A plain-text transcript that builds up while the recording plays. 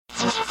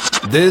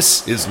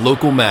This is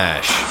Local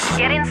MASH.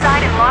 Get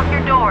inside and lock your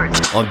doors.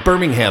 On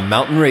Birmingham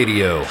Mountain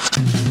Radio.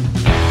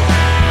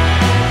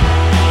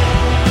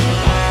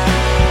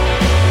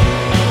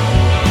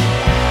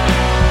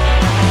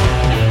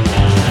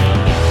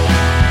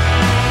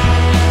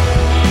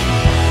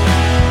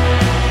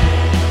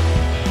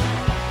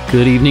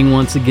 Good evening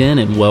once again,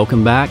 and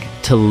welcome back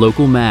to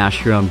Local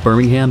MASH here on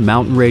Birmingham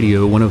Mountain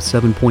Radio,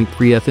 107.3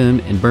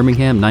 FM in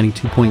Birmingham,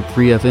 92.3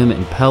 FM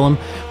in Pelham.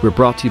 We're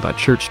brought to you by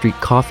Church Street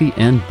Coffee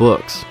and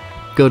Books.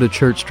 Go to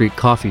Church Street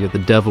Coffee or the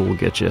devil will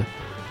get you.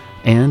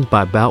 And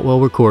by Boutwell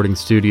Recording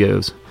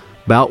Studios.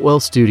 Boutwell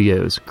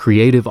Studios,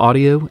 creative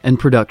audio and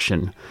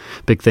production.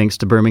 Big thanks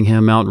to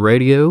Birmingham Mountain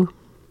Radio,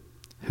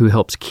 who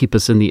helps keep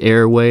us in the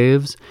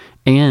airwaves,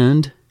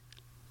 and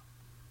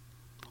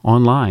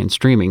online,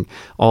 streaming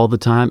all the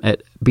time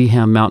at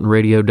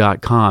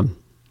bhammountainradio.com.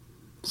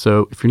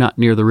 So if you're not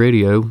near the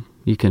radio,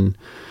 you can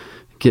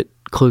get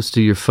close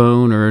to your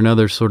phone or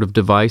another sort of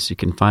device. You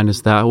can find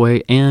us that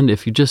way. And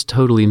if you just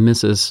totally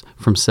miss us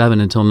from 7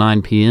 until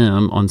 9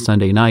 p.m. on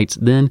Sunday nights,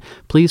 then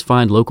please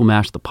find Local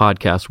MASH the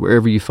podcast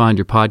wherever you find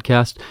your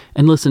podcast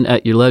and listen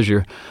at your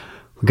leisure.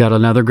 We've got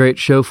another great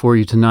show for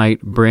you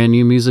tonight. Brand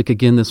new music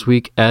again this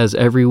week, as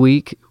every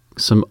week.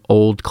 Some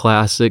old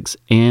classics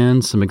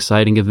and some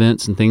exciting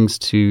events and things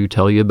to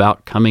tell you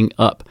about coming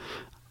up.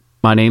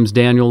 My name's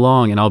Daniel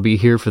Long, and I'll be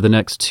here for the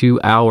next 2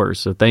 hours,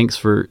 so thanks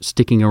for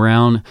sticking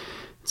around.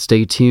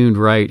 Stay tuned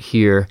right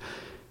here.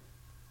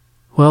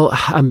 Well,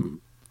 I'm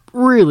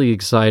really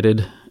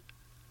excited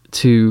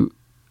to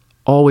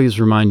always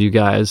remind you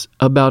guys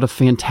about a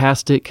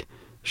fantastic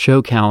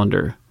show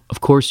calendar. Of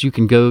course, you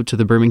can go to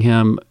the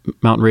Birmingham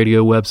Mountain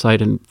Radio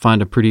website and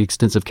find a pretty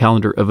extensive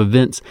calendar of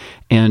events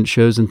and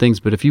shows and things.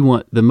 But if you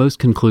want the most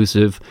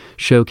conclusive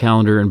show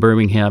calendar in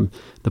Birmingham,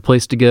 the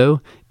place to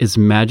go is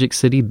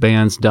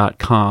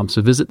MagicCityBands.com.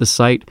 So visit the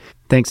site.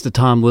 Thanks to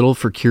Tom Little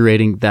for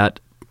curating that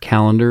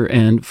calendar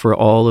and for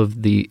all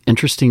of the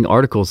interesting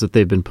articles that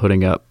they've been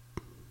putting up.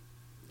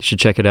 You should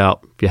check it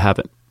out if you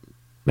haven't.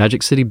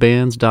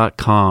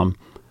 MagicCityBands.com.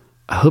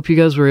 I hope you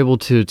guys were able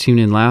to tune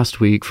in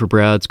last week for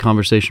Brad's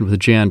conversation with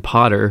Jan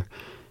Potter,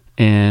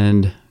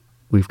 and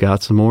we've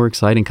got some more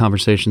exciting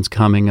conversations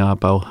coming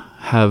up. I'll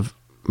have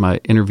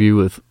my interview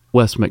with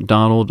Wes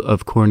McDonald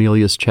of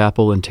Cornelius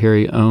Chapel and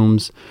Terry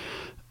Ohms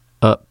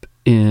up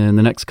in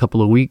the next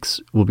couple of weeks.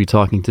 We'll be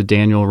talking to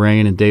Daniel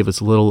Rain and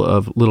Davis Little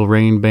of Little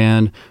Rain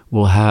Band.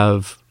 We'll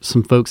have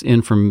some folks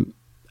in from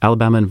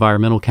Alabama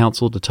Environmental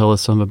Council to tell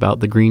us some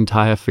about the Green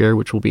Tie Affair,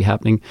 which will be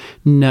happening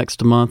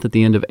next month at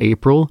the end of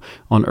April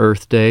on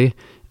Earth Day,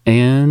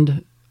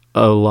 and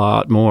a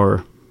lot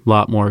more.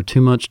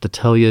 Too much to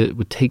tell you. It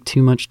would take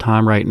too much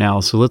time right now.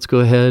 So let's go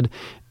ahead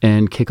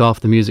and kick off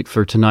the music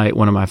for tonight.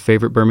 One of my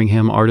favorite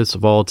Birmingham artists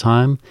of all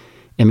time,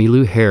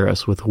 Emmylou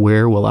Harris with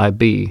Where Will I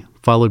Be,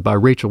 followed by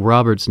Rachel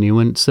Roberts' new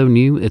one, so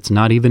new it's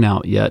not even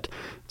out yet.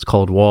 It's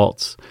called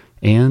Waltz,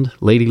 and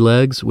Lady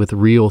Legs with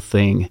Real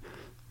Thing.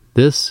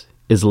 This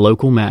is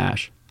Local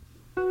MASH.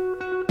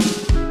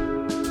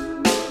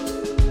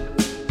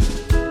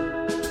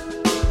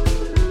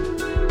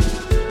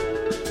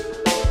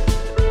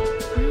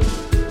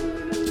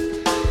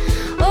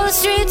 All the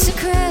streets are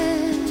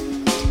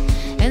cracked,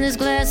 and there's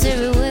glass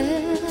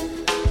everywhere,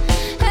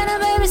 and a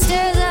baby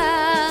stares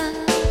out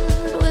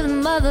with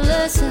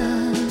motherless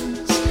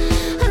eyes,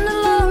 and the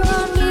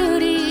long-run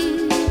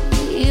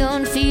beauty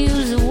on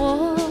fields of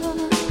war,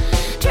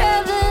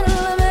 traveling a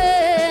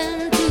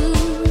lament to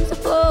the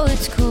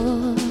poet's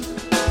core.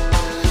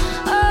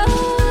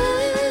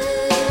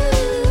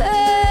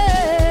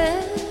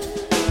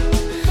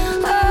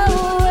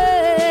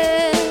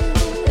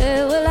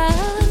 Where will I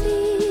be?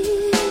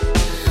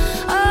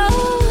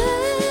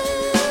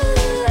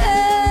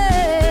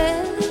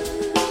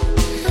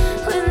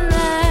 When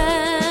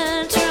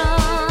that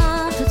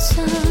trumpet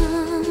sounds.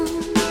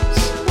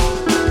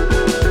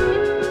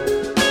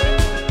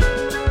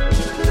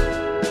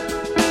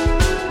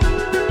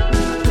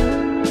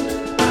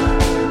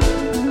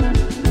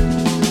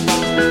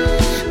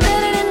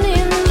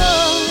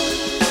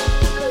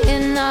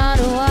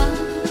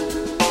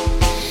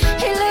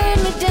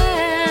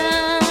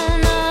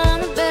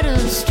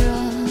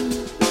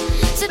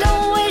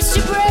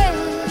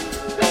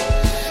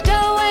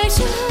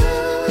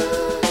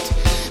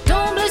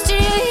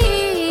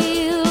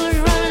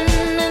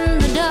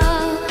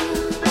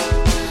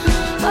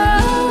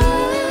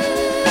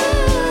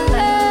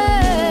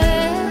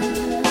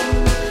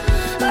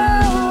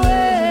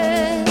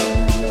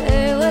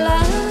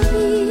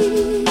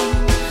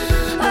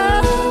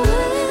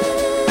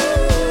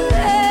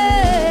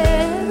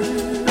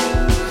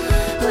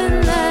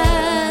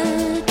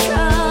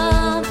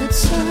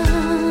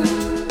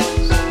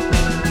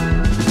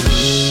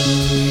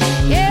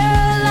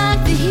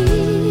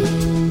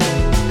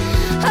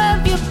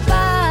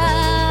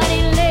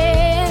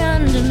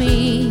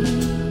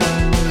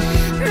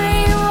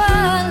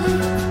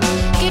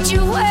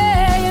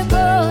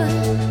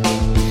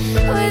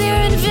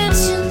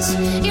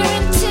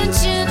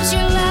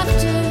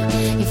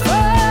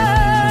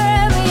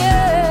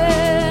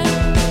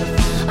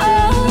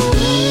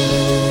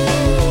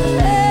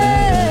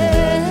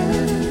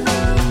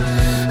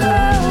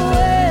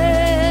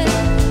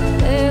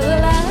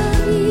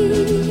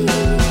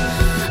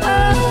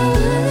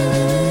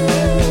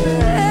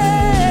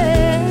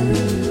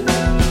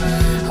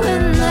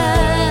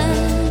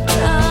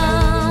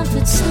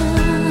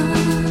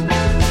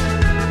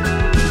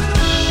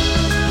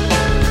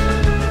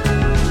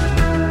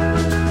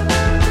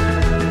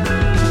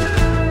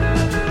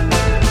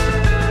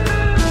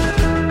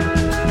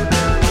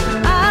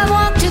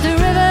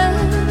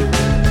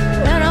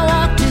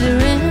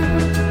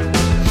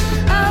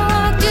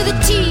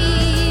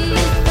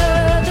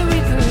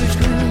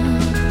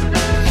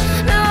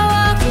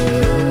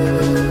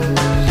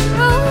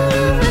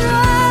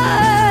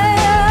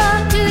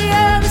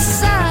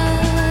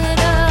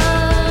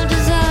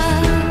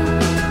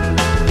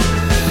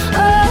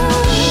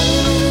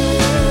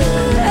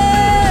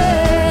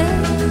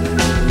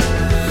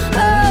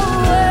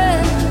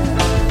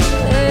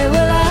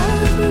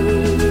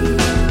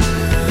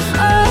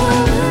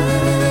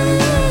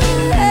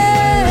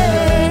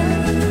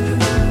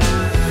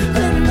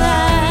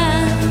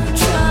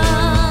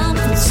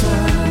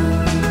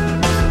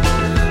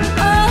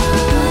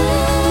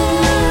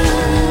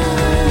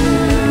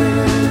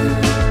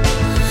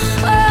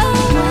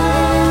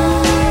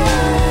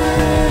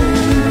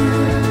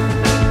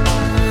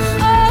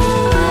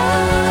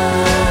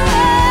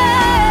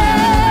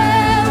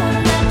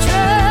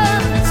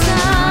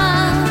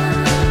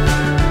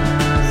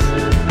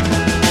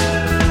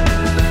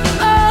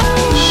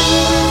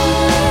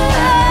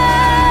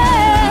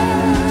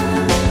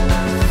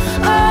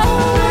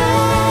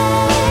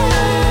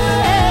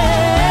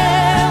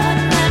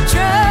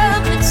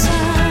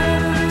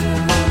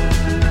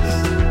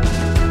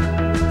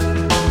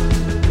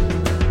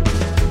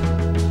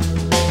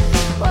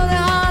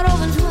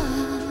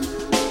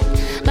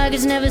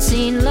 he's never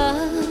seen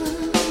love.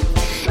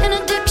 An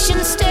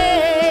addiction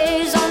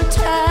stays on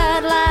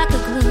tight like a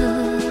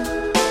glove.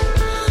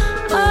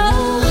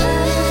 Oh,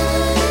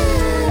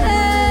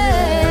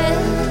 hey,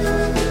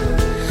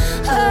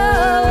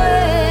 oh,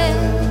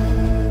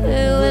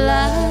 where will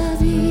I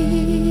be?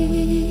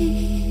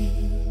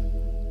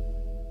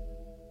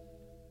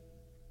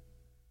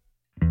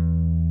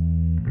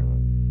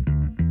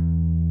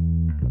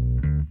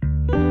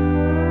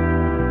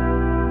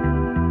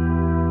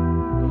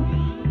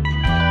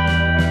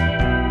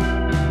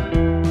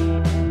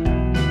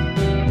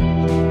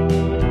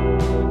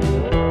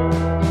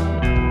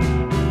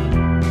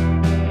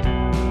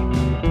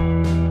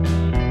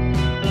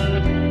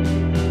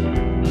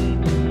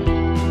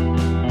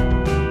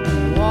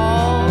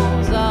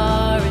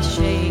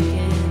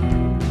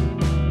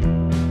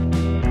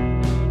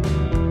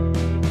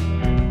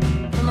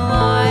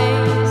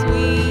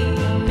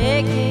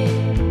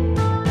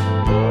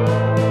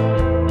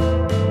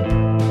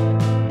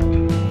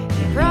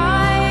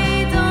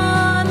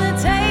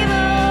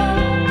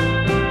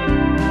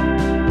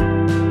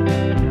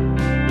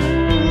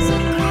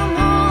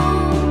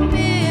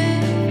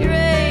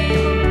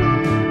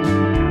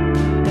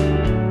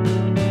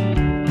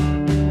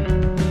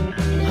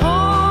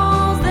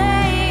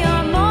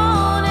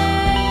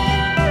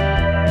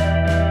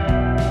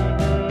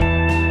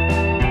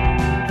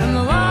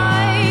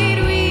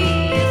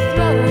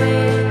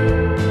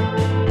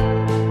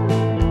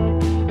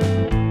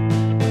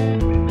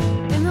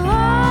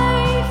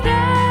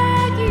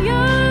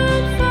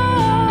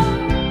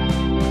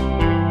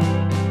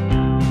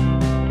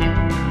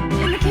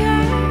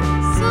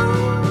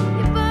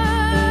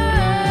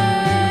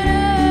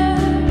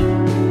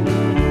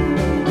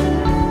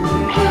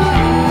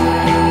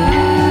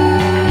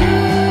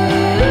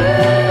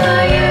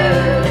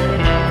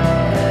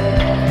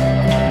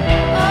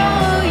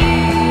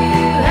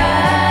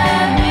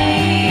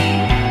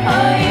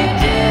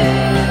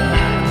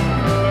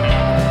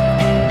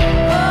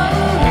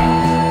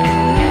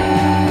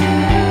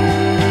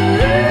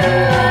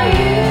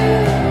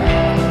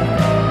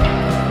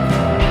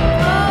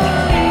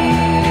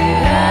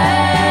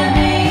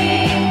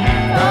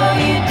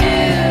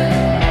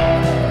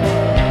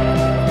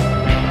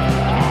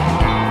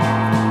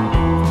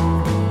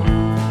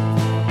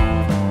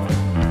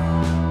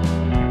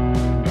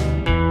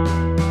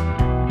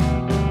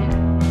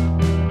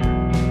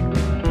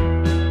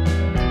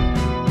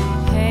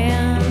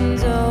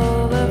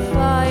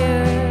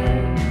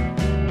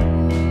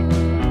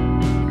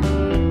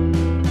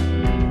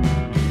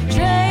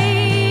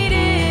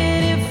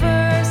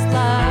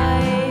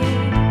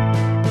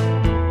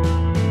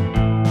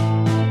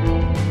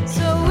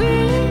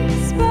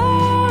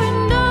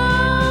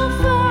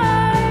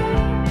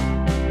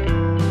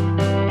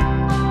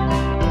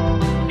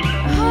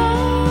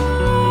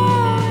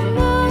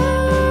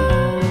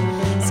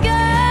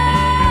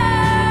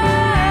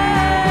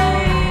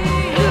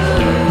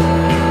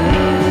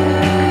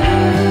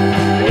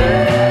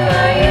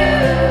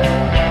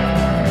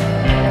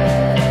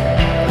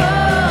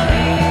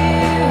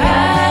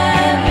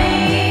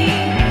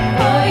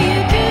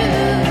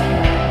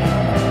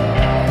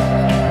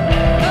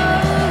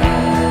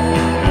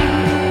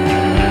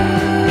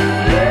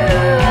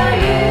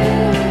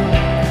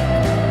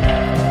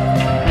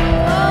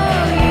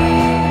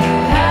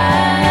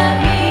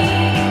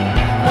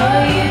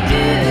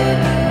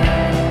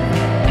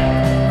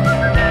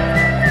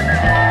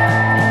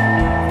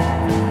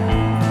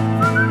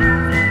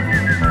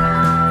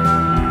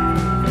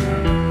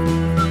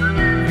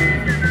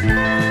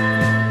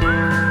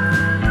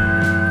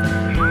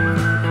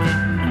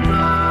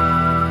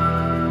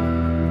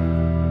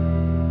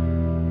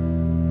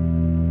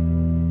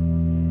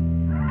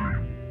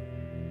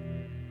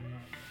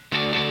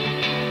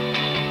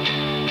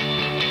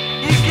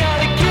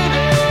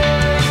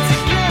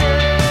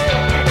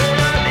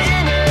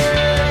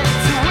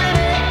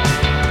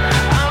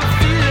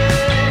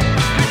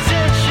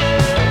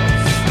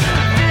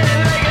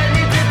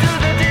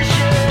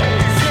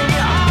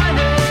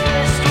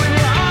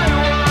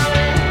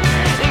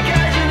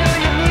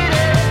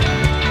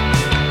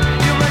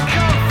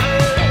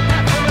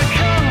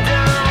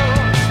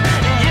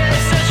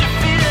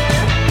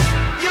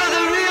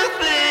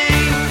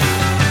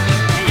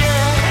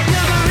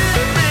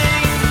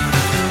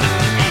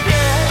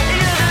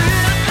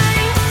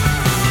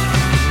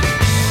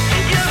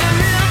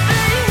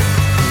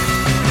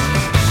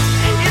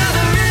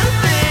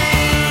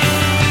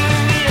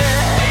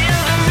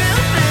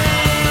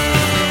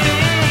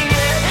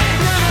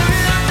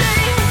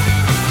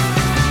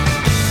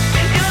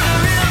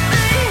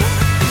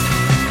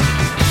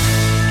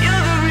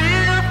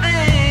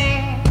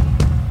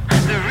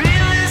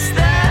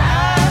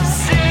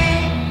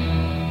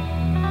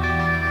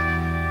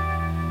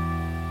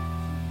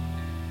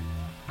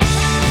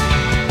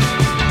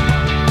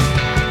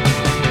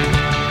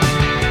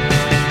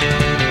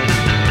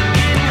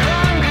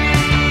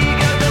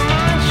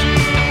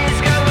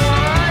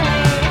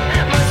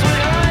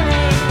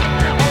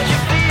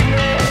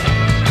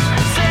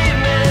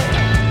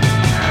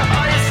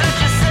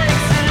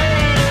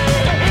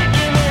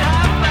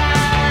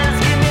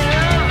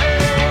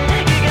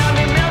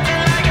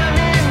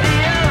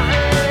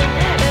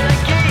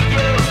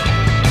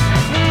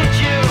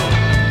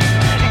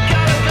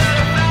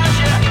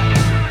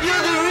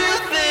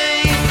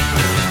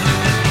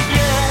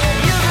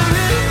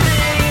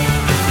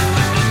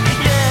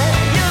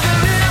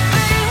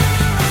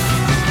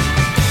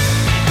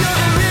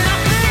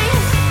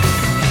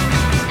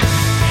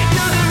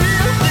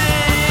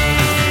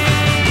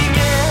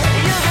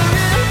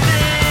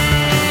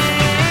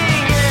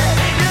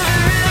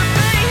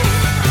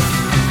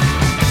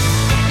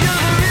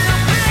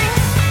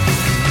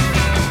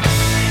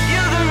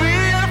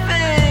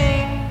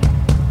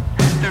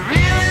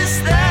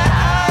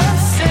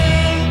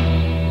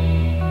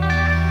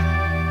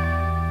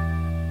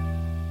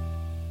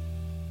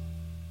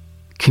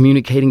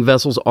 Communicating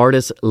Vessels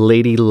artist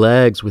Lady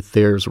Legs with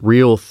theirs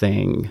Real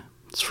Thing.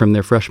 It's from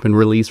their freshman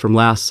release from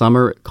last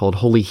summer called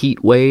Holy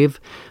Heat Wave.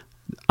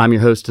 I'm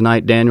your host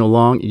tonight, Daniel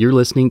Long. You're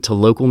listening to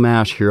Local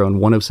MASH here on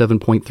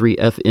 107.3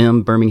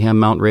 FM, Birmingham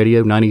Mountain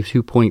Radio,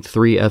 92.3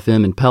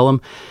 FM in Pelham.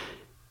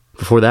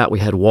 Before that, we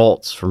had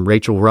Waltz from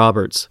Rachel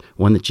Roberts,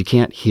 one that you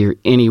can't hear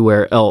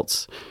anywhere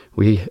else.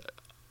 We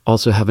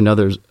also have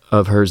another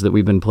of hers that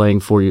we've been playing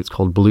for you. It's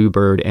called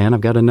Bluebird, and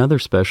I've got another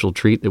special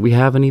treat that we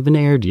haven't even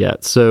aired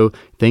yet. So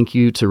thank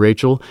you to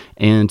Rachel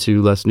and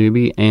to Les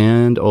Newby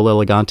and Ol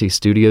Elegante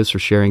Studios for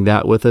sharing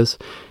that with us.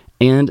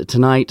 And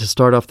tonight, to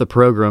start off the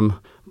program,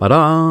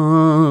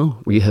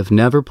 we have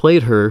never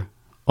played her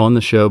on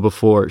the show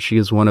before. She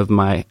is one of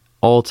my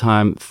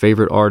all-time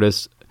favorite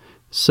artists.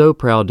 So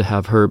proud to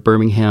have her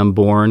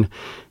Birmingham-born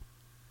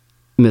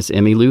Miss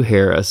Emmylou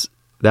Harris.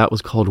 That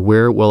was called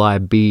Where Will I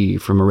Be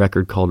from a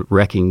record called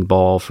Wrecking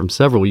Ball from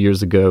several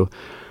years ago.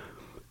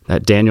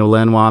 That Daniel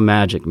Lanois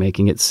magic,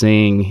 making it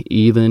sing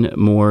even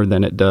more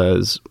than it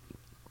does.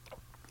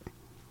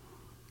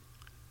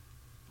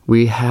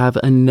 We have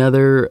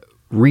another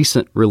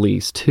recent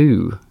release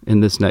too in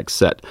this next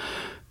set.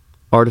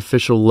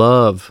 Artificial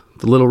Love.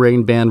 The Little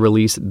Rain Band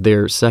released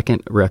their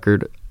second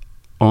record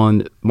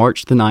on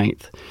March the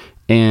 9th,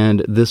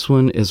 and this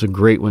one is a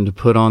great one to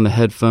put on the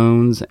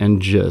headphones and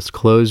just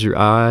close your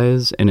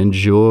eyes and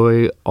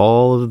enjoy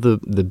all of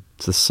the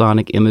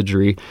sonic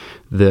imagery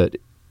that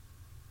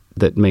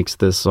makes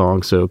this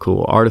song so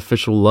cool.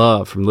 Artificial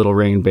Love from Little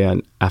Rain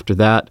Band. After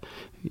that,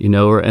 you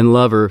know her and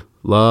love her.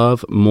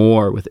 Love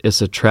More with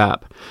Issa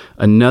Trapp.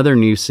 Another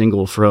new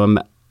single from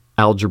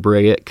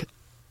Algebraic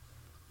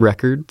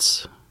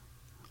Records.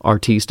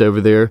 Artiste over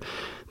there.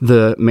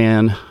 The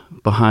man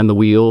behind the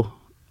wheel.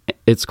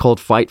 It's called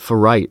Fight for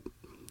Right.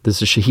 This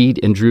is Shaheed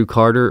and Drew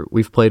Carter.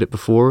 We've played it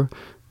before,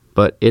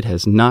 but it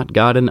has not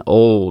gotten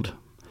old.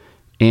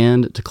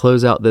 And to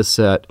close out this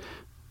set,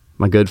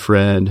 my good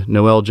friend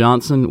Noel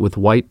Johnson with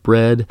White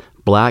Bread,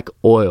 Black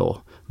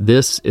Oil.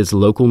 This is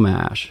Local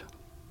MASH.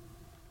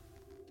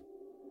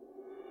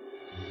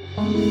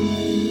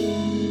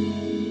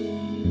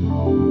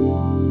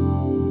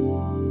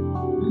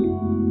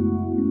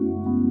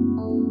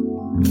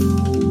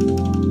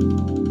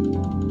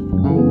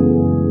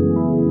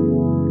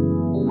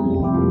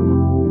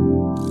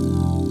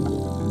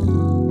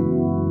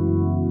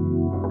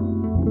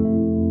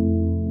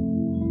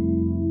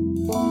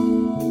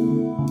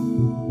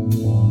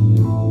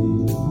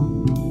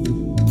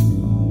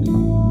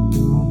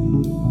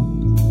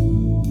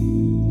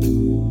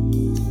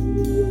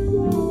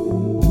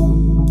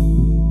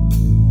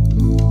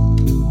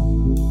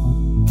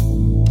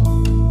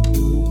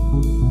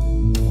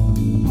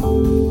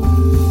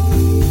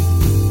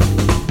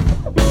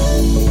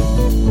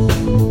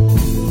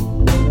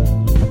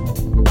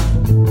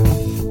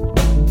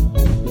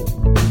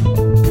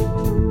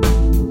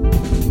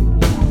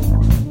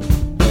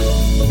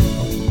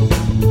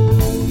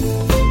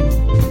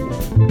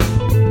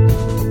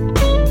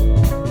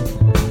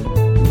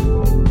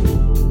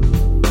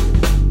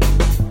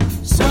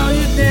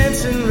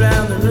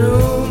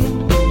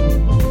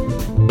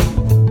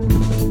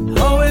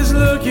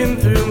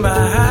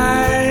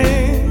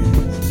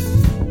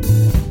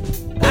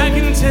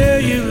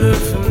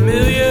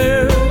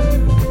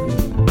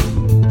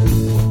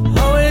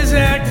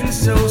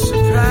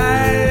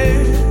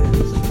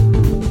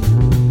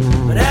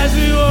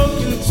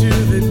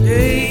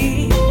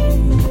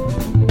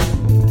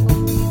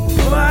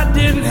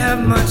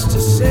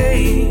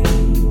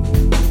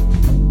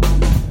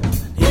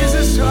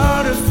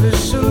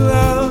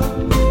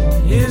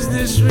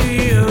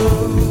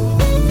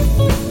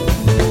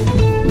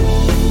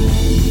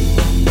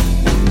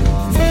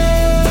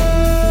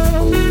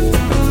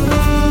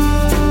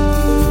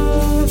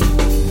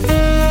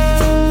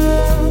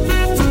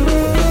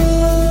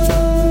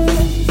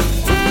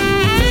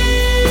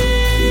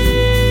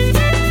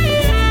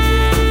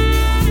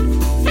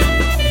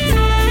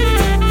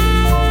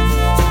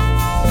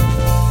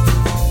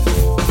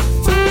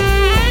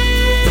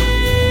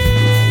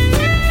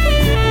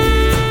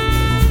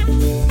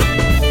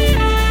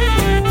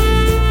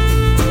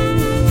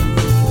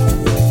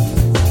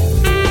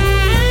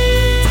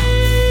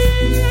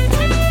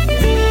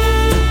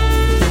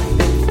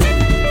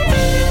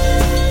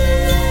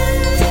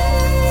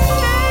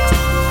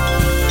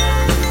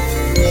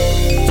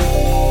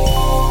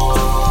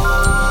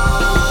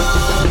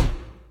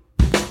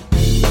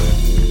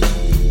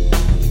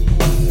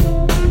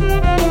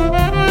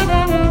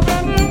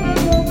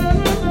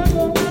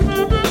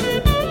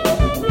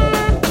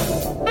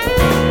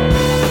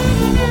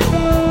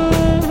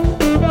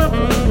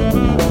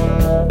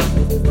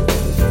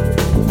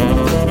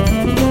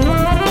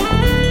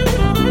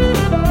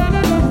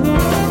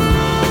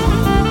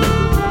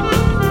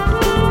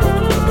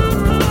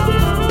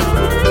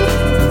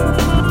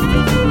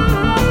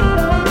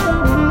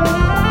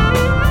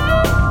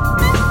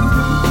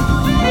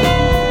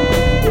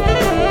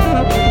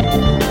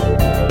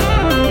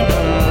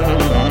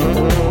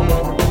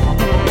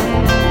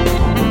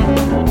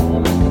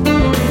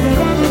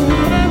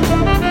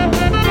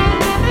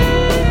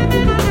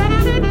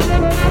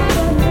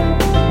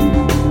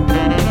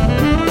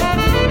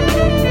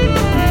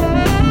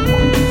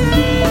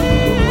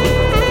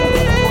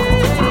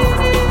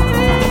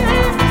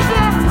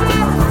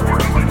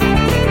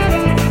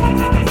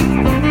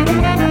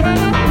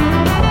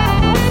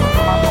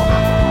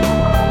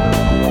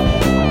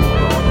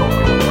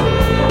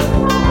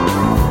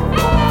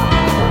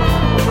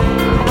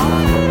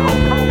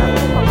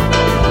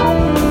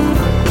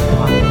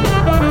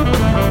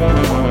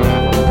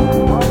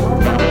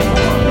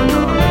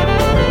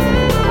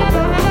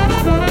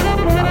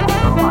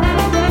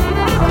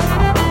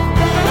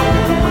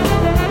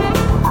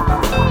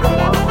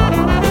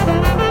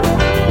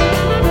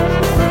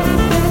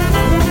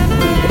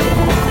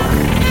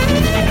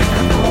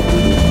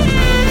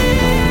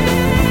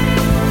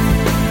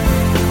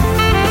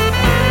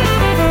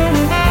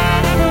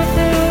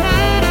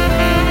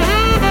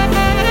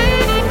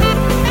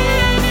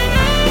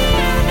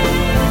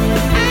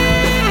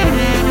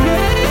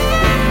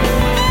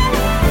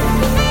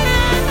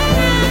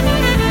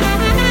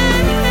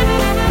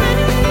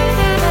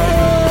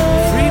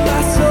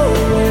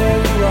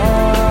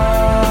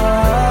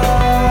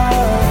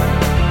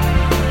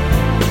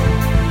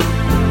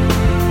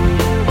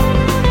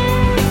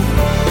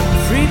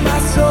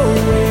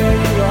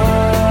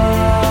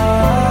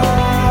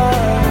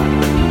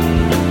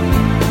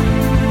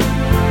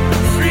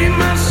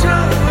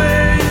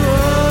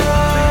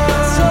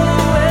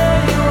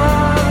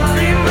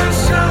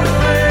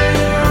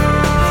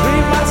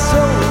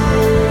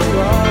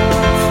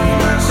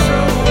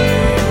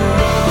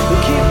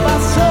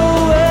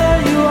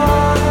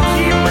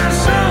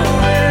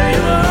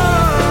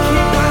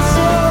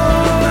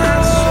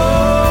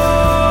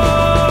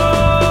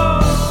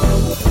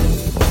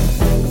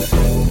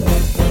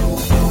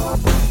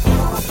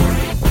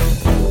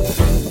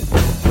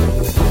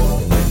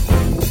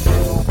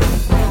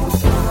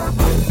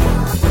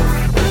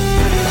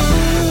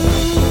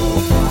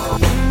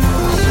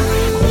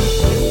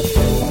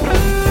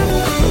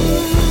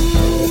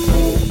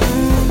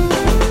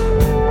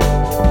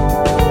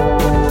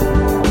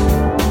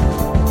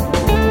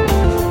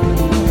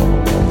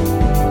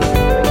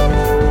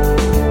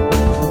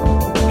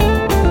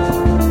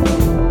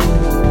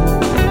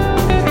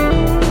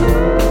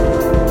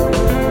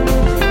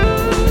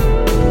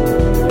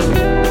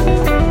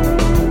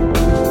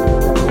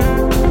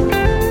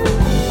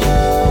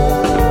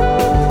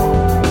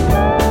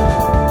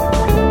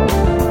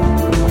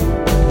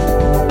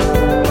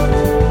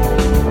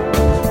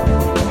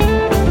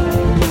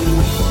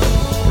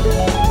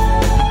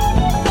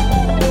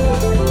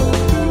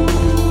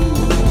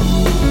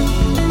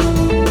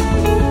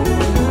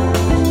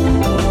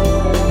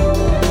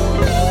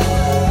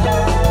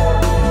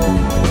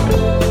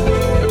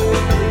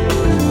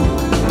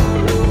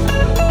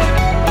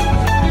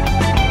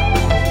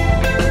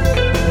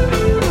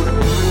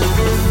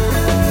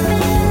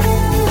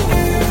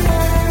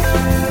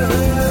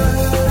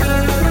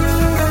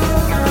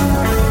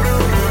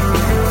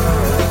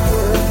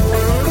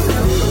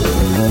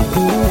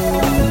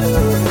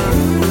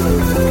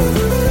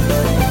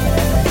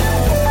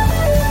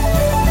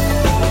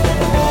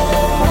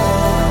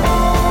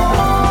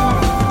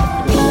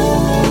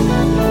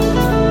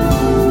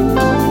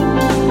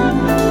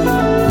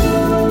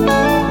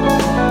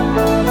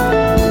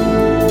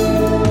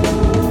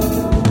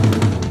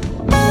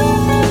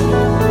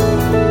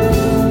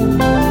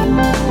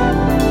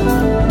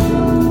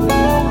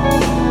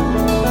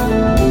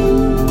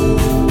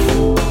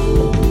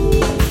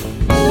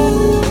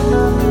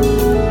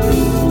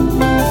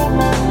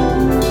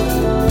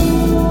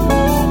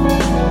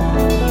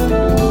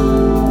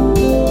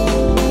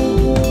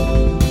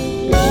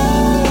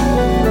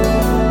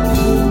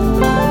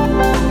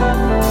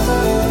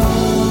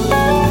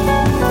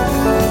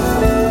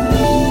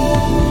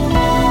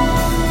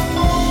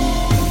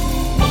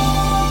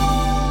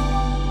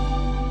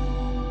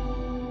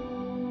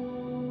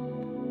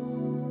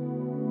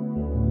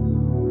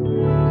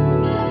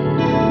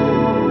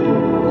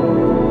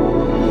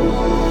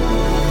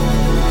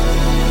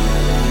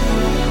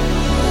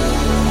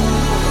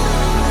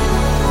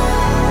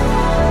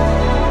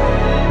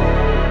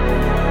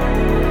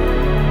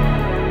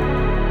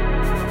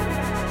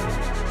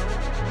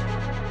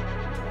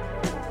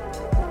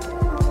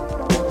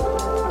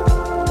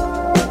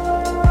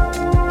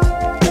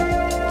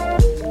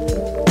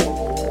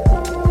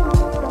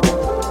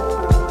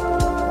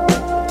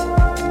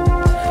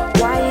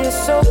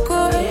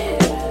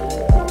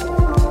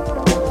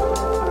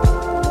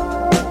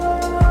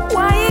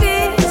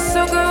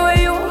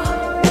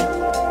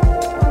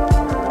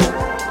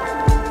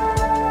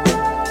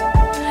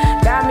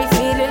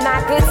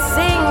 I could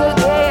sing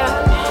again.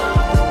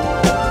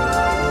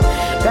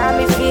 Got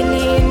me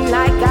feeling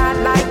like I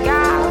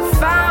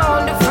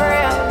found a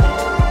friend.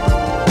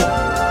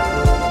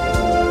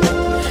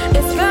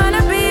 It's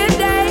gonna be a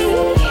day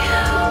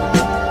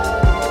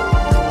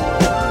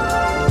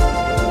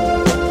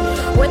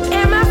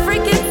within my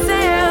freaking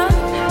sin.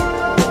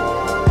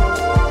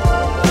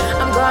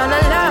 I'm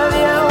gonna love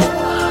you.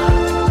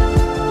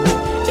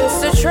 It's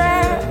a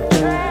trap.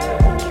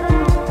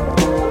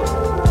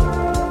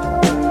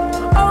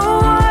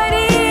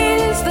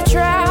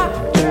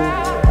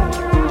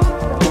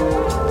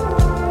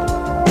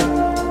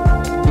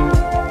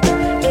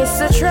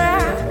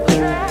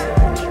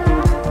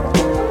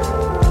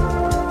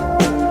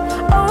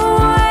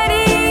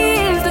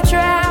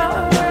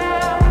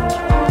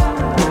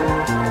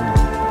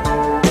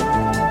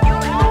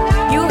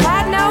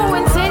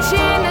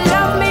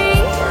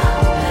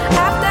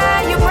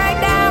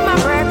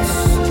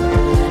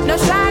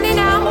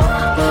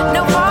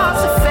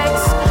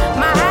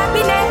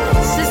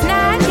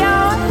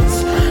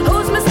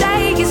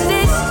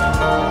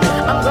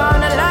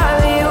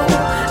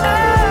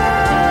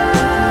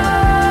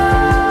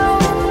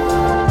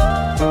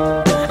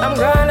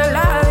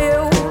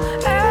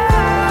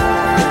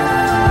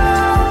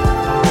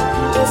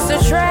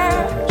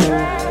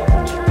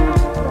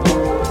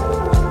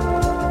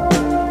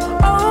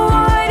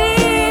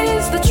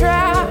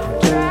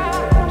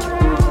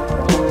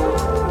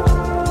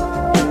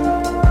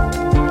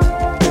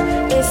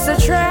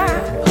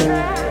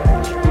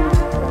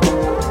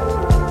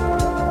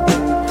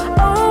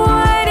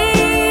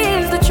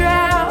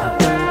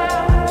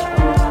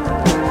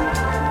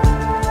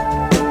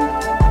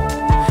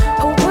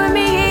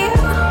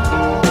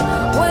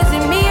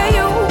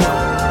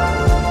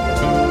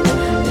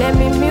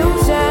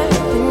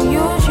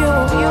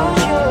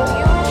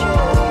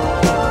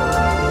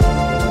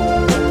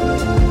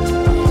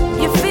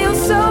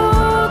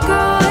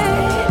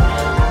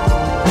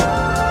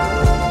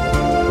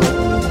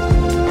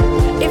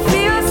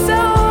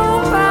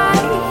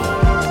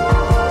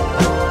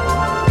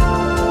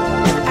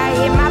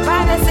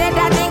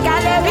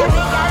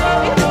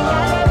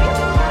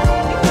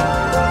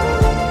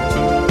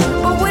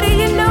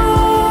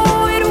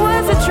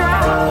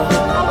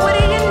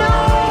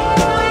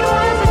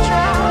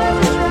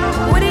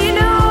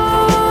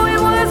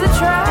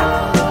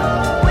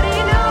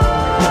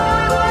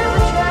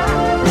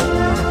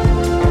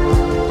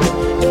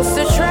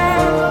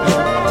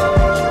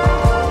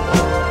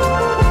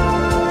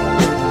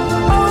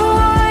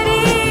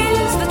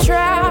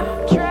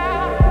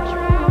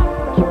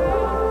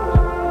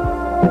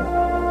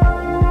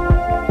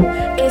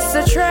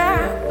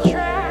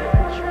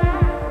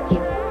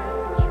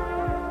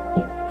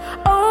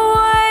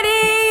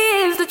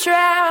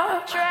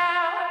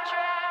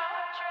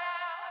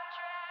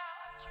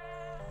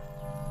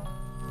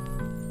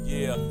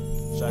 Yeah,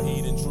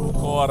 Shaheed and Drew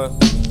Carter.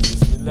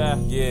 Bismillah.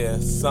 Yeah,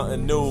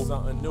 something new.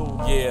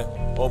 Yeah,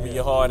 open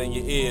your heart and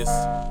your ears.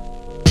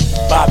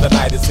 By the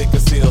night as it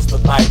conceals the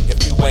light.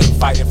 If you ain't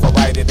fighting for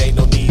right, it ain't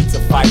no need to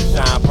fight.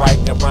 Shine bright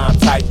and rhyme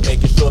tight,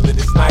 making sure that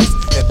it's nice.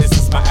 And this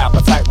is my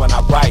appetite when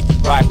I write.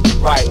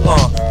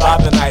 By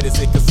the night as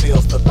it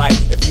conceals the light.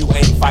 If you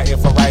ain't fighting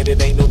for right,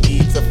 it ain't no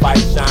need to fight.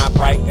 Shine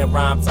bright and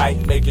rhyme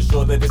tight, making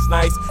sure that it's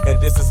nice.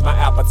 And this is my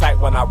appetite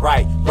when I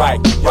write.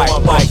 Yo,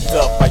 I'm mic'd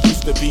up. I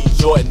used to be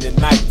Jordan and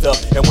Niked up.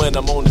 And when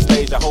I'm on the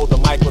stage, I hold the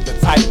mic with a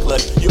tight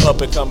clutch. You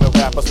up and coming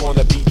rappers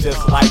wanna be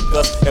just like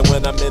us. And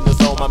when I'm in the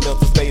zone, my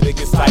mental state it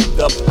gets hyped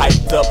up.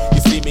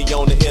 You see me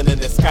on the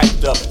internet,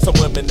 Skyped up. Some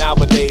women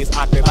nowadays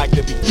acting like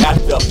they be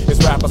gapped up.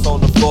 It's rappers on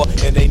the floor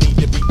and they need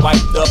to be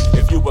wiped up.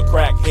 If you a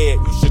crackhead,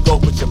 you should go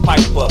put your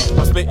pipe up.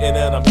 I'm spitting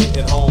and I'm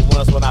hitting home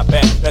runs when I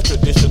back. That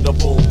traditional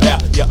boom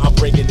bap, yeah, I'm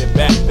bringing it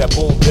back. That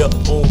boom bip,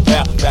 boom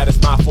bap, that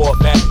is my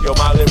format. Yo,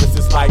 my lyrics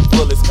is like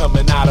bullets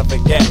coming out of a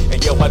gap.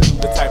 And yo, I do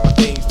the type of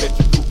things that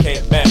you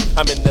can't match.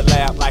 I'm in the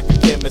lab like a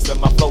chemist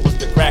and my flow is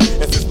the crack.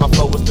 And since my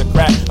flow is the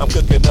crack, I'm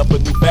cooking up a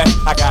new batch.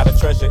 I got a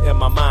treasure in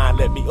my mind,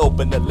 let me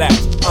open the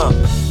latch.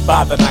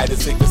 By the night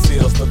as it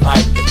conceals the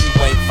light. If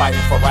you ain't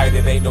fighting for right,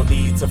 it ain't no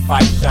need to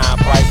fight. Shine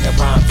bright and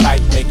rhyme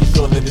tight, making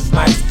sure that it's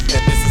nice.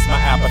 And this is my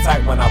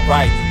appetite when I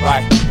write.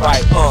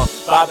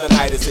 By the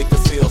night as it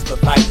conceals the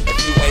light.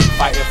 If you ain't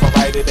fighting for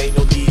right, it ain't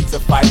no need to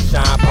fight.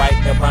 Shine bright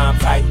and rhyme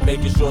tight,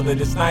 making sure that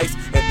it's nice.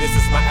 And this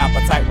is my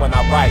appetite when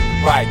I write.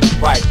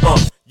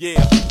 Yeah,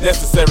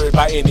 necessary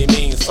by any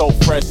means. So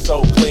fresh,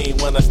 so clean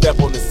when I step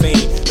on the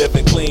scene.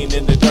 Living clean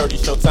in the dirty,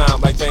 showtime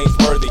like James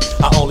Worthy.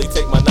 I only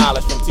take my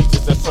knowledge from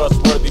teachers that's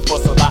trustworthy. For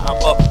a lot, I'm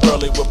up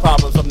early with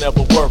problems, I'm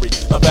never worried.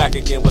 I'm back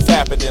again, what's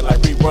happening like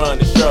rerun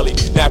and Shirley.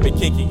 Napping,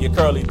 kinky, and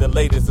curly. The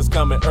latest is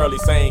coming early.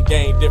 Same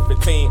game,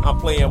 different team.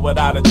 I'm playing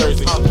without a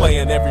jersey. I'm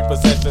playing every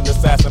possession,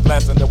 assassin,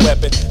 blasting the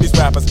weapon. These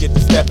rappers get to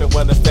stepping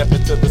when I step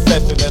into the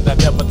session. And I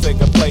never take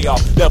a play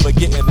off, never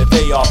getting the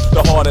day off.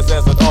 The hardest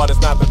as an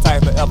artist, not the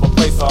type to ever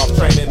place off.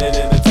 Training and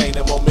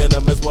entertaining,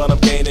 momentum is what I'm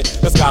gaining.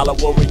 The scholar a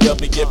warrior,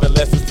 be giving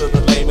lessons to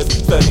the lamest.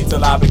 Study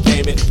till I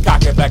became it,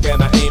 cock it back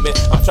and I aim it.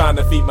 I'm trying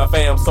to feed my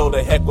fam, so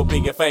the heck with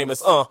being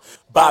famous.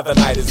 By the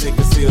night as it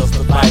conceals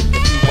the light.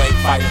 If you ain't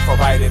fighting for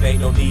right, it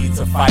ain't no need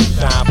to fight.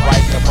 Shine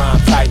bright and rhyme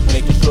tight,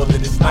 making sure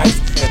that it's nice.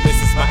 And this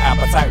is my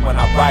appetite when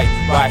I write.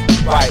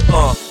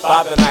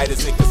 By the night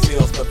as it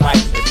conceals the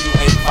light. If you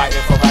ain't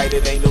fighting for right,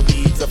 it ain't no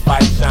need to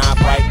fight. Shine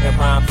bright and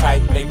rhyme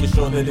tight, making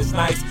sure that it's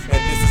nice.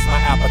 And this is my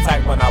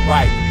appetite when I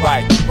write.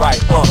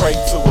 Pray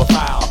to a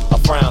foul, a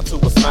frown to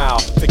a smile.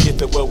 To get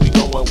to where we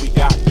going, we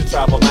got to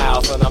travel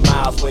miles and a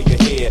miles where you're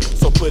head.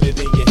 So put it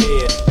in your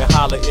head and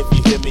holler if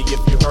you hear me, if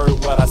you heard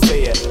what I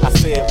said. I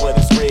said what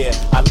is read,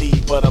 I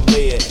lead but I'm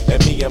led.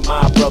 And me and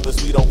my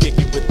brothers, we don't kick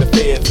it with the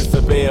feds. It's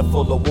a bed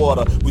full of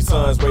water, we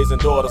sons raising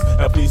daughters.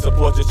 And please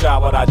support your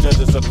child with our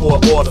judges and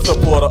court order.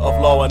 Supporter of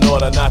law and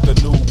order, not the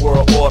new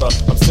world order.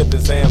 I'm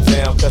sipping Zam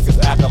cause it's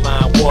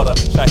alkaline water.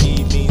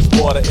 Shaheed means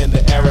water in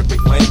the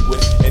Arabic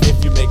language. And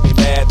if you make me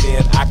mad,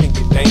 then I can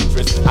get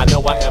dangerous. I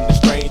know I am the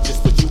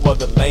strangest, but you are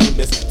the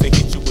lamest. To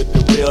hit you with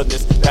the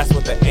realness, that's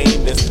what the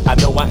aim is. I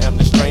know I am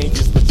the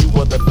strangest, but you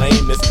are the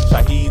lamest.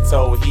 Shaheed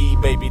told he,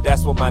 baby,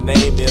 that's what my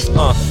name is.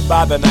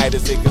 By the night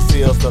as it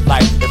conceals the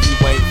light. If you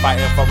ain't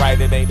fighting for right,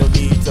 it ain't no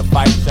need to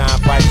fight. Shine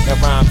bright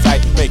and rhyme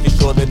tight, making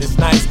sure that it's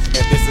nice.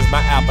 And this is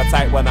my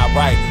appetite when I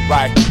write.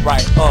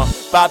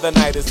 By the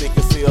night as it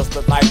conceals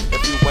the light.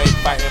 If you ain't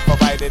fighting for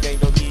right, it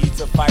ain't no need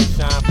to fight.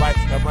 Shine bright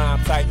and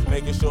rhyme tight,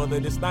 making sure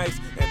that it's nice.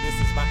 And this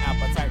is my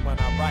appetite when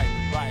I write.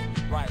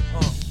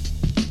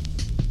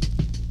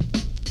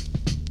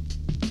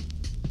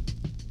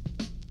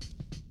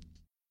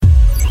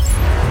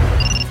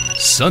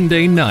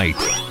 Sunday night,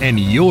 and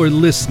you're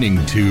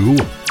listening to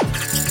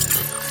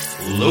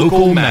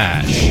Local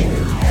Mash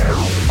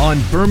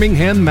on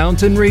Birmingham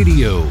Mountain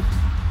Radio.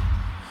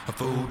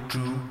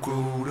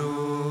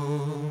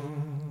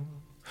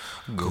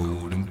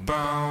 Golden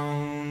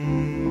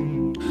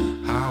bound,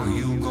 how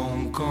you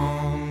gon'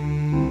 come?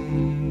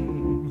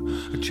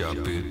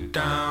 Chop it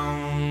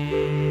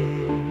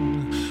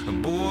down,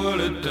 boil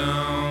it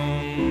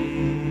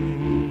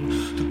down,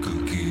 to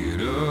cook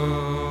it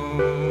up,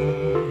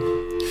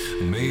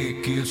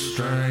 make it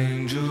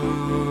stranger,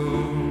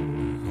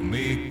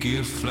 make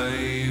it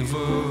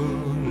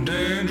flavor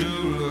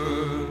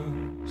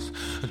dangerous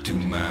to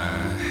my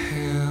health.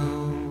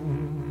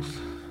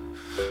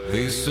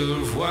 They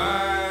serve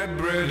white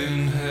bread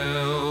in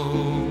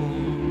hell.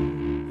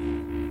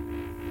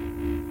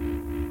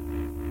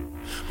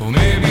 Well,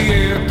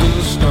 maybe at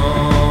the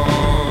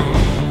start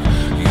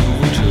you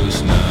were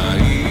just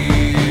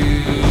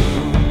naive,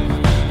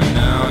 and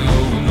now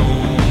you're an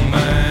old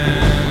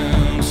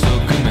man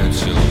sucking at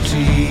your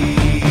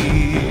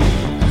teeth.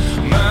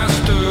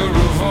 Master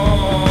of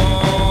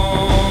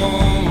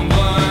all,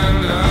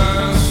 blind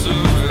eye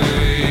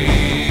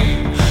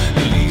survey.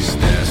 At least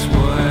that's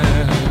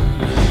what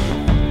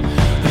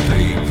they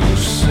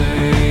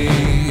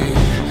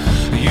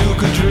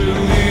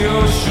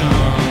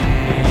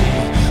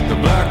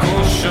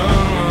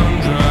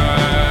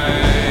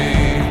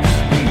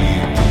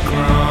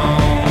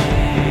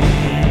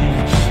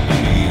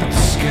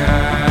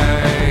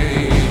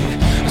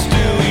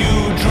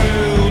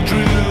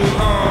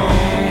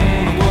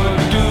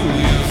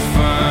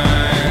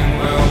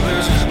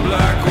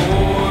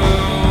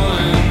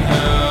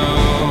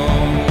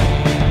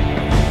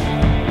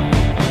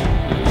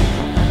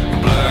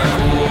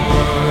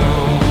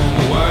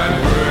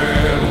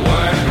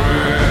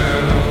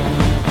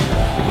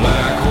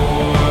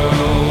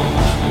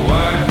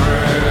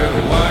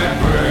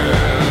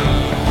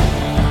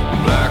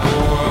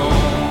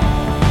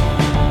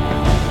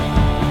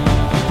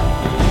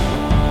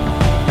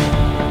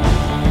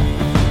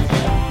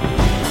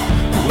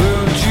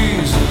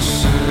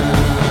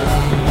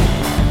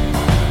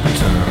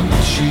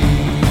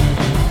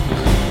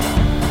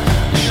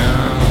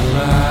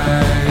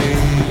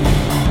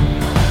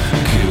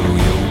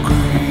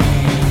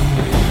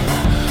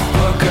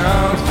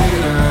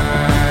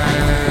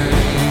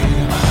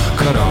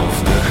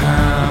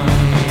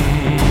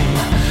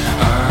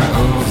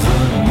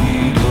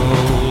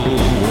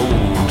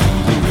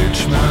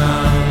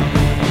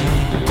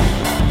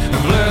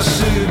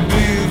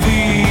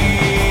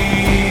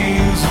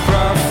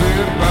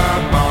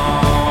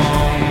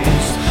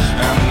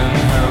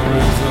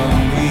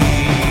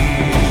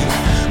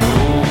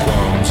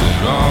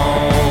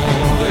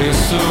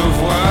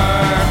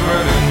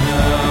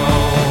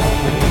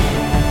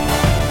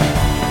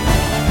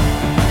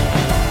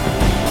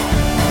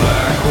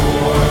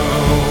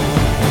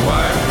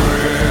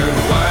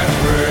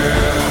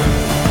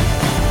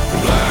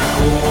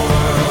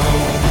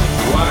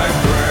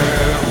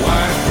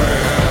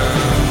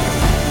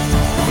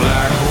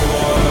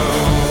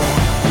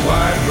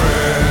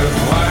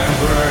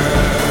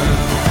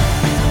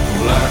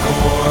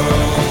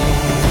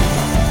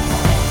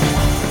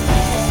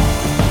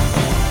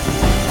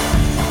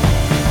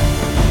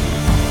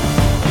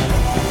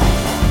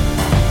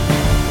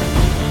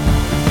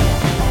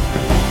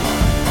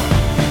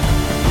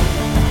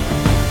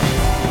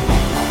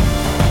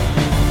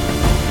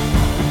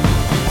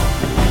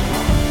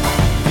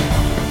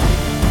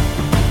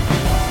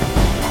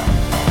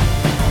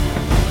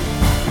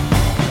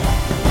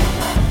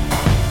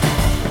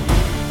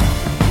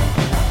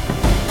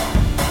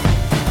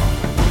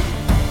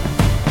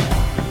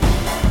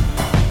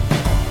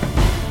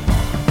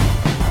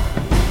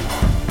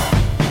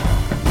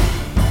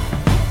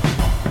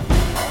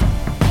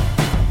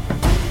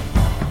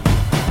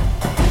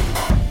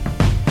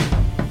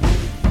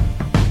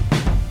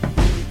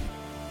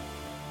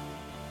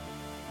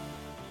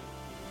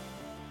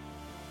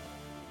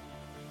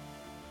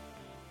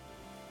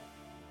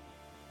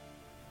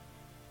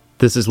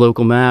This is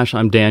Local MASH.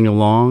 I'm Daniel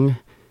Long,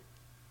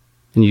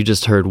 and you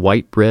just heard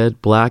White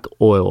Bread, Black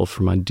Oil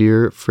from my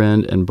dear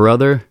friend and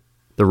brother,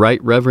 the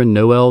Right Reverend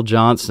Noel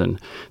Johnson.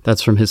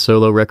 That's from his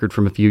solo record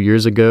from a few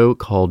years ago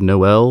called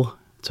Noel.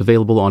 It's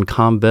available on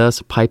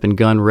Combest Pipe and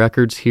Gun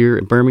Records here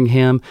in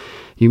Birmingham.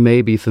 You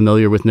may be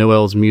familiar with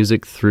Noel's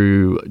music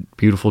through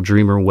Beautiful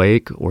Dreamer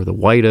Wake or the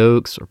White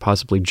Oaks or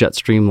possibly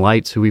Jetstream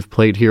Lights, who we've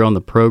played here on the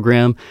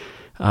program.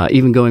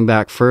 Even going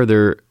back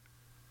further,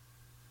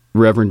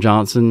 Reverend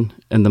Johnson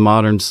and the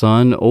Modern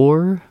Sun,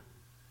 or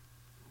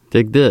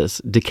dig this,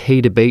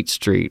 Decay Debate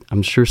Street.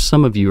 I'm sure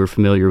some of you are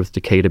familiar with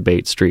Decay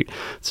Debate Street.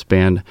 It's a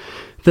band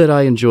that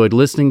I enjoyed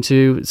listening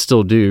to,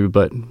 still do,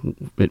 but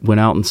it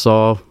went out and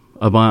saw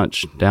a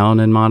bunch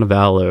down in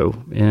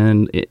Montevallo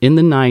in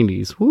the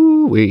 90s.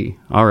 Woo-wee.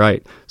 All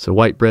right, so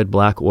White Bread,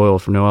 Black Oil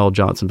from Noel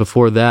Johnson.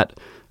 Before that,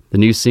 the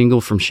new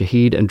single from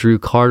Shaheed and Drew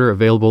Carter,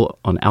 available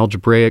on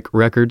Algebraic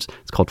Records.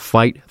 It's called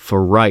Fight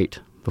for Right.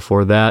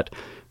 Before that,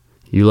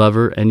 You Love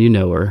Her and You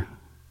Know Her.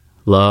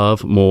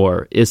 Love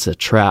More. It's a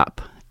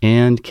Trap.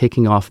 And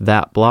kicking off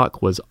that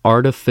block was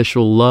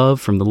Artificial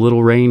Love from the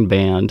Little Rain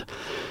Band.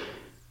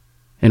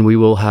 And we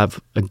will have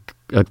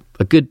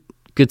a good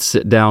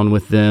sit down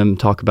with them,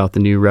 talk about the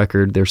new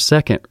record, their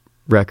second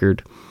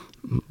record.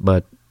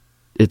 But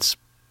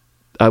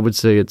I would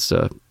say it's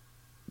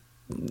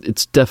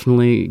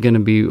definitely going to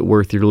be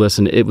worth your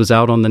listen. It was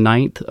out on the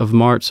 9th of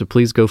March, so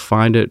please go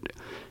find it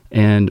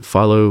and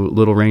follow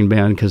Little Rain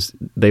Band, because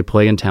they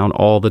play in town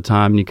all the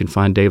time. You can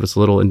find Davis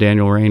Little and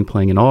Daniel Rain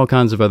playing in all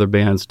kinds of other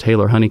bands,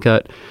 Taylor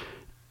Honeycutt,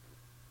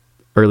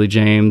 Early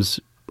James,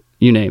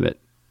 you name it,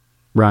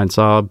 Ryan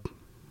Saab.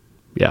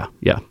 Yeah.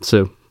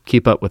 So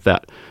keep up with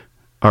that.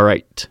 All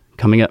right,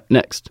 coming up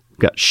next, we've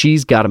got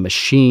She's Got a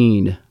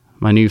Machine,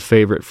 my new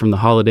favorite from the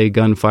Holiday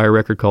Gunfire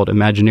record called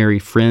Imaginary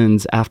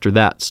Friends. After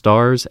that,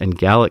 Stars and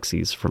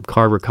Galaxies from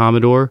Carver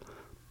Commodore.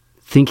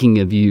 Thinking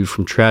of You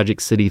from Tragic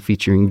City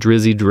featuring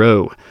Drizzy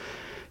Dro.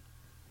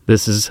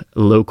 This is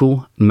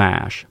Local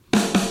MASH.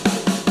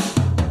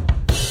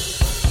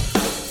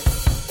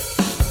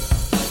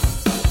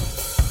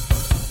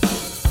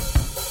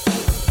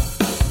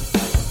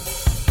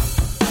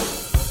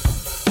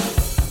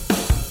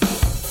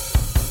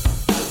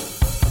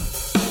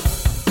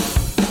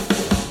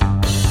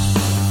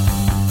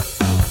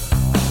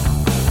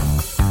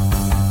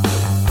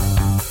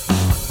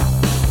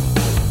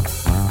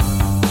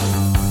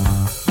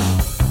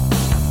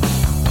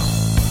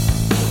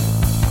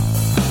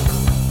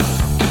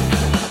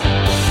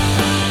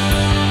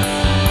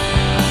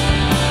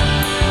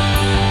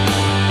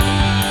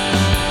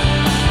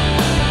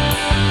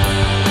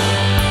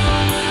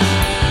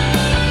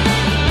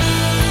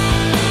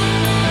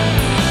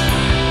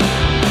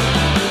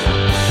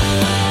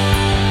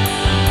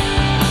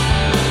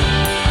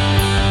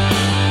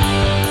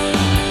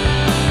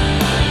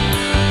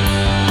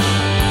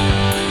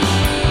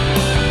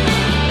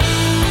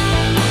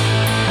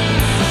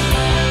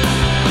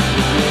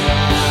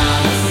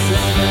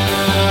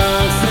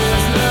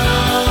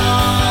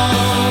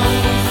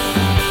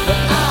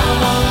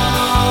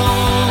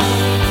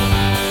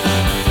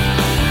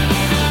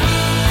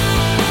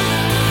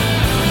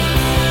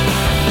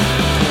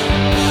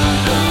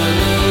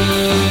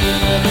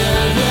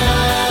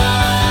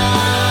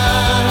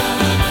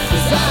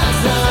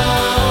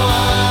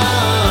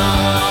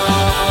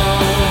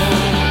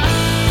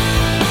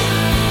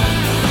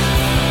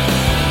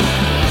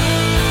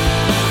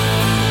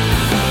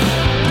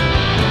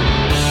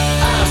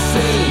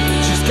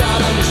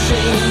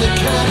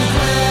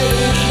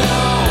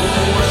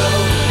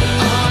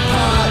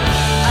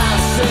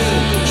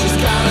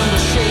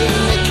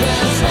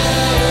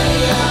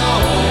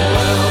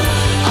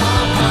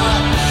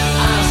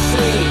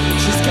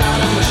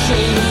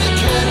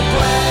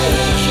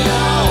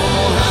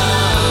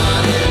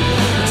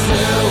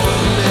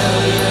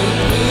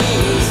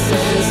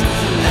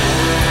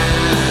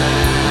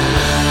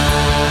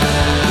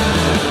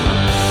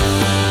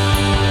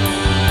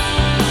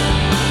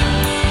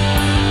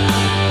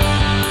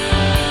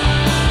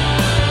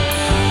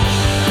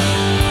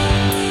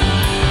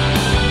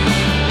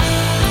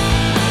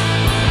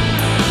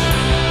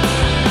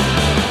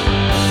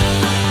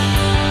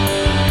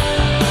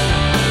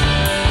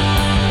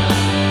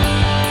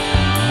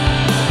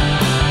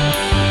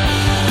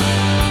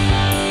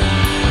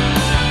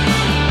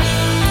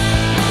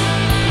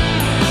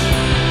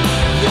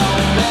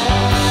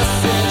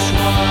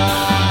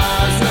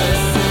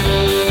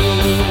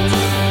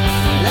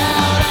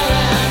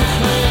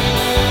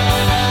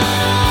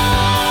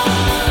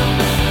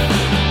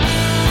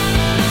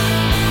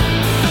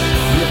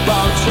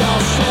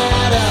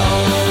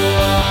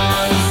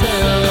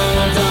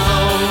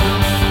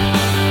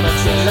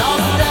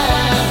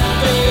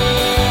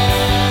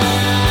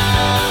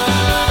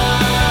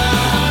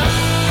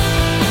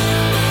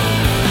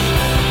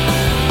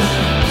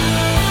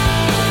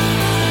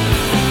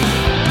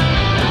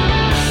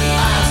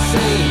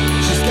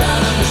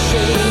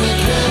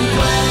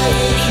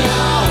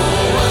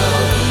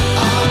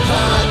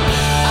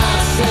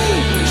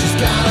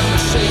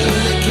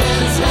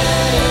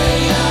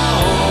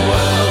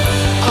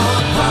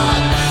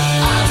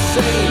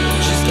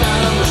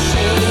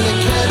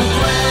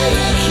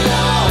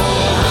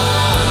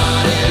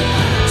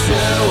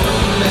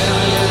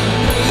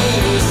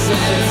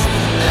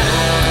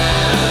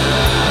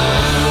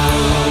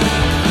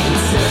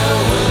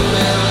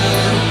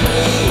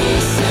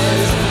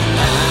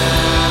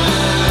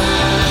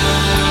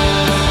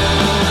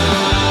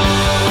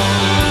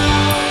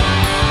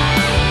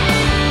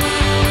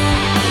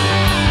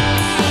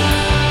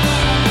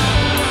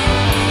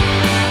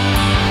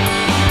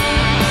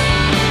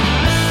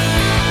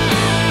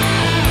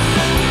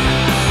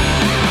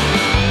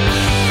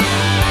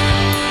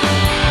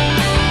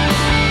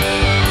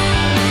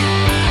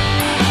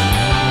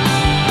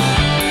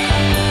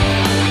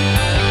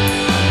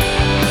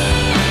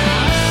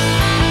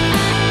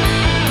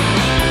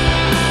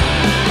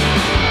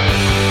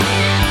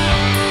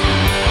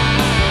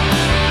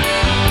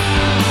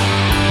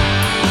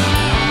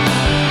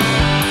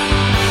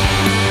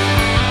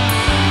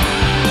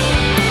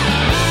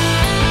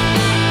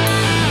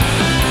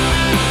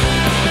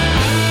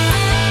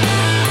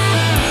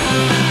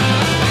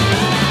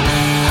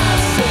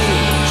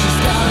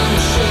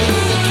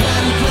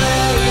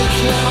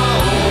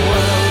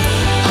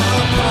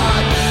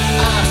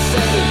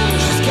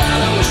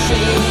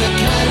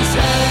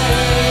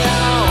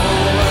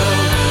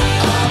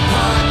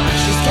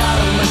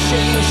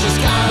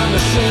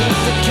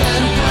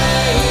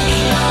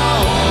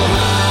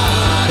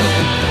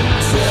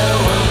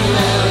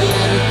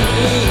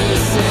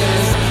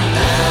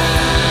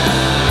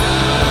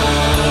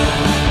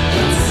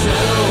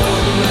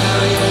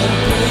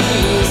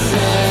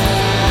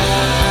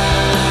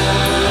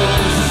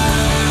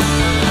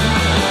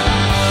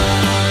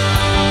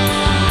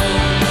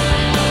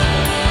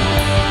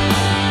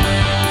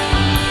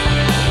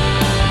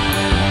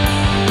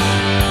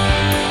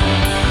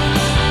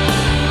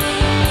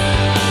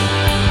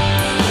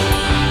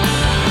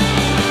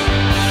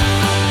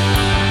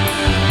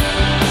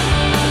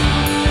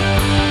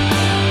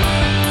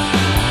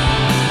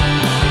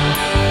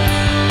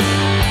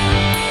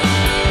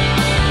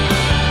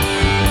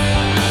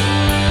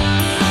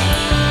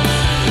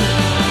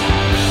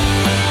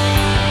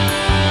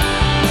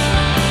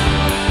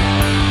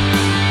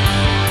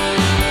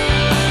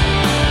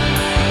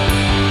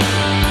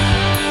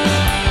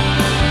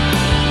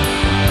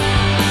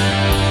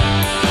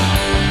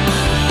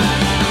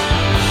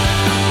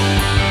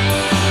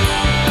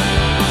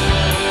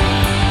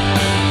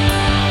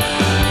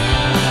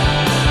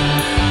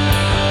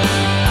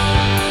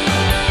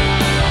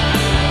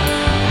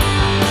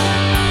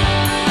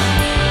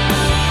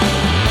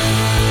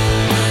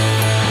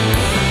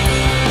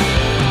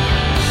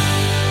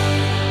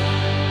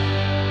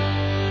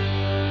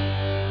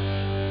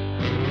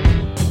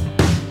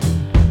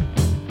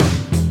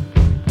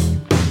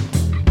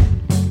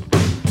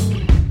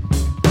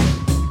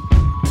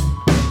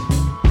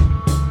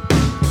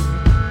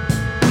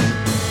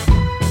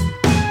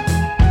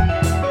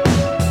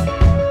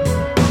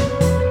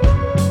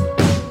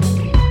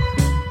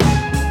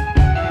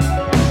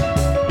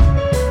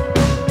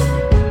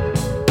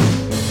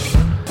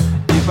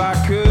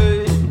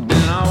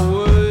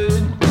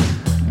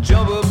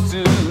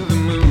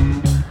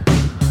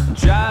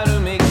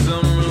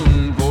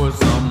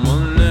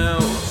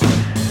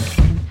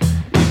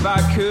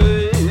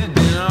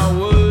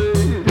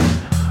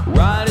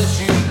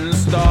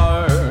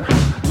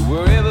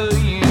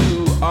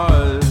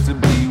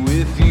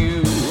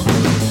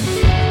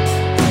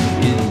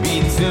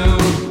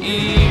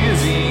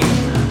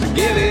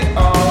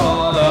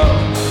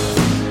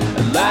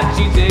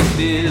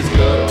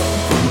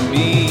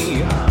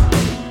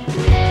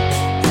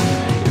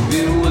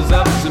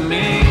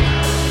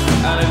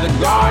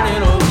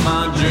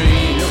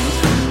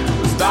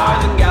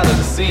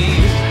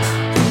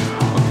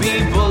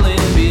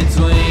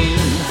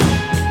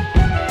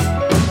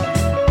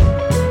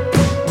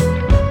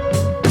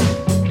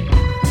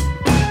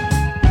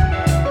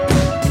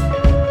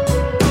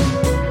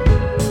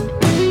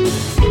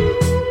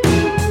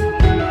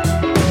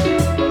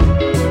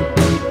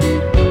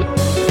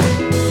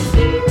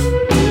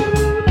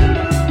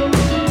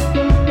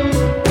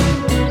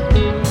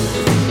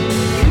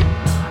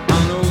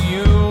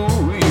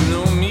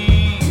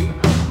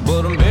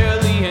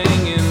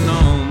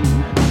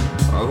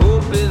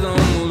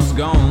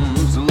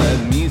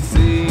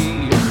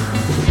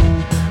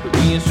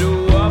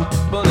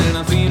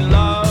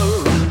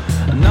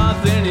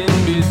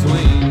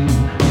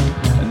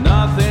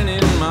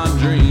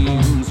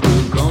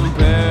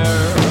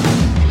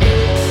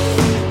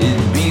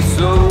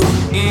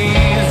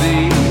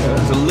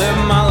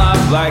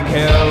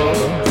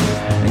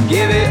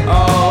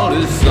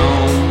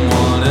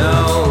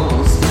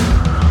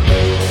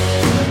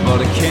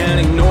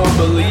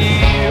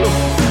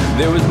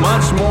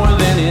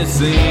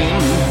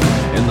 seems,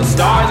 and the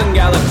stars and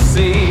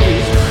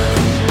galaxies,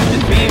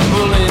 and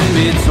people in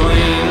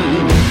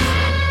between.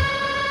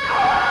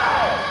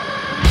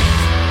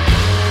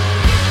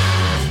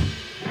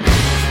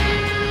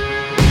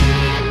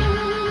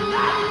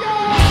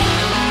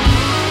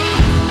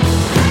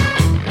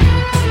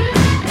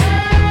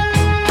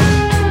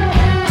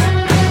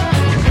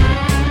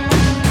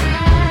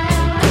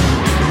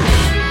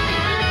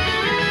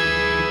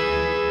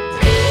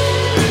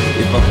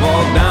 If I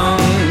fall down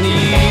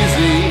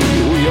easy,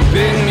 will you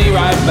pick me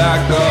right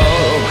back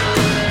up?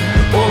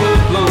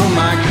 Overflow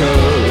my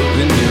cup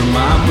and hear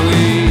my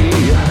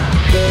plea.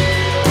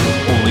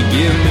 Only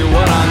give me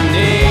what I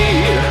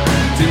need.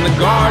 It's in the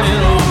garden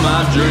of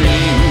my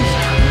dreams.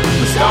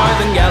 The stars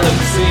and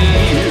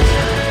galaxies,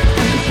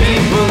 and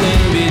people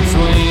in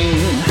between.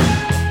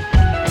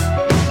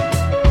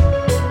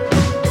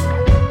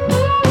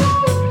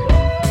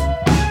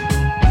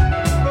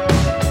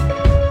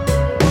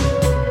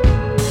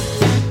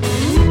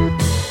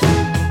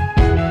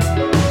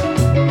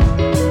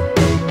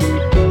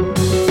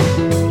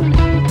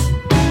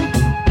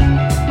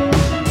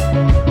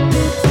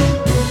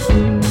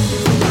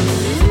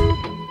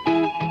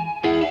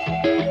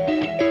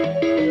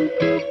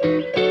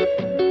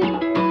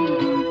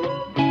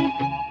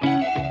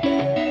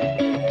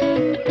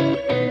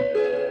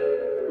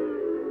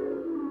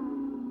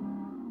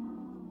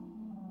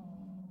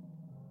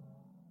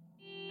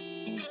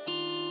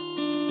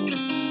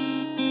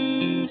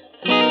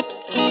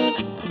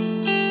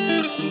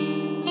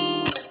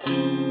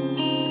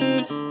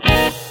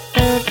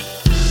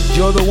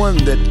 You're the one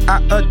that I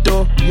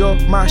adore. You're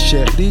my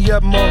chérie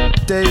amor,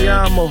 te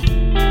amo.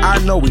 I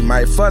know we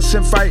might fuss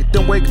and fight,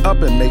 then wake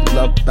up and make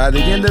love. By the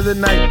end of the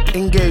night,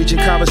 engage in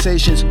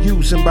conversations,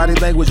 using body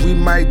language. We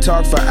might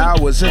talk for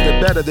hours in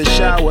the bed of the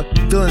shower.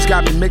 Feelings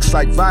got me mixed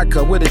like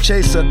vodka with a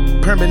chaser.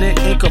 Permanent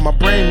ink on my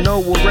brain,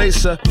 no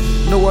eraser.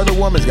 No other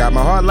woman's got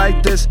my heart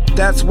like this.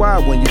 That's why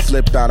when you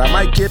flip out, I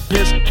might get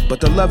pissed.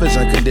 But the love is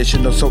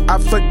unconditional, so I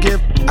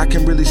forgive. I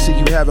can really see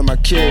you having my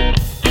kid.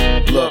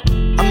 Look,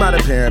 I'm not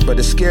a parent, but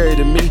it's scary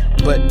to me.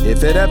 But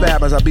if it ever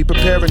happens, I'll be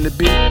preparing to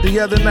be. The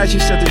other night you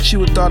said that you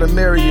would thought of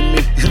marrying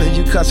me, and then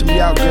you cussed me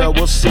out, girl,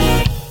 we'll see.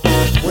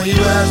 When you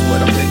ask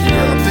what I'm thinking,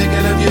 girl, I'm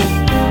thinking of you.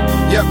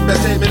 Yep, that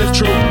statement is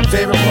true.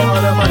 Favorite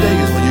part of my day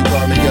is when you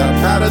call me up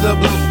out of the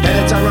blue.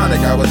 And it's ironic,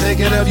 I was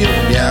thinking of you.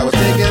 Yeah, I was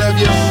thinking of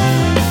you.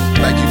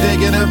 Like you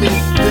thinking of me,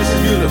 this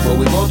is beautiful,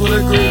 we both will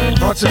agree.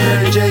 On to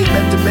Mary J,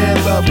 met the man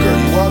love, girl,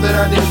 you all that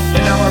I need.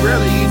 And now I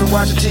rarely even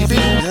watch the TV,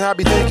 and I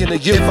be thinking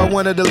of you. If I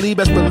wanted to leave,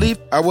 best believe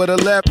I would've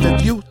left.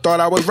 If you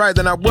thought I was right,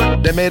 then I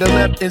would, they made a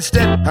left.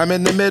 Instead, I'm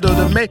in the middle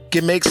to make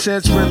it make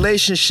sense.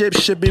 Relationships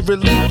should be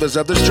relievers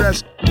of the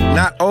stress.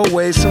 Not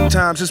always,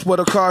 sometimes it's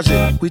what'll cause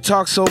it. We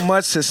talk so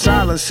much that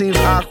silence seems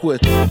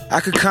awkward.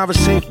 I could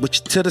conversate with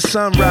you till the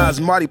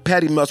sunrise. Marty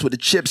Patty melts with the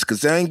chips,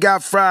 cause I ain't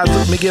got fries.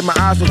 Let me get my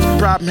eyes, what's the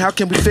problem? How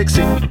can we fix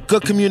it?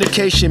 Good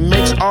communication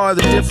makes all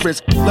the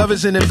difference. Love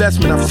is an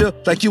investment, I feel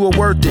like you are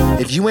worth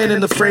it. If you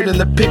ain't afraid and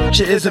the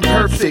picture isn't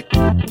perfect,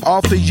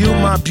 all for you,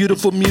 my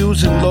beautiful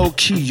muse, and low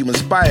key, you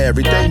inspire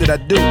everything that I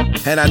do.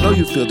 And I know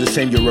you feel the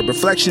same, you're a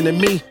reflection of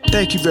me.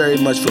 Thank you very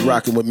much for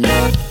rocking with me.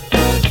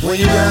 When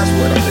you ask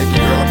what I'm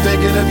thinking, girl, I'm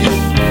thinking of you.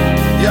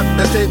 Yep,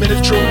 that statement is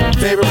true.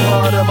 Favorite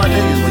part of my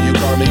day is when you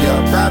call me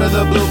up out of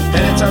the blue.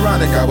 And it's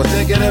ironic, I was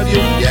thinking of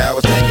you. Yeah, I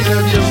was thinking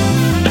of you.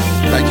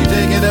 Like you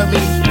thinking of me,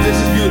 this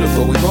is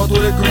beautiful, we both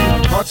would agree.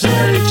 On to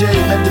Mary J,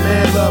 met the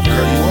man love,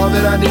 girl, you all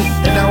that I need.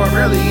 And now I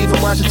rarely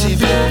even watch the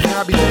TV, and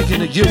I be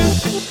thinking of you.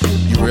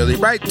 You really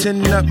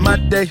brighten up my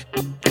day,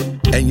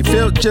 and you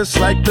feel just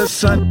like the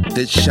sun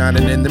that's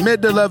shining in the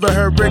middle of a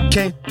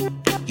hurricane.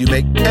 You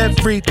make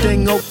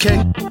everything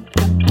okay.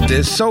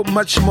 There's so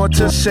much more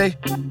to say,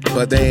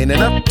 but there ain't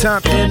enough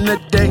time in the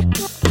day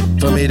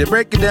for me to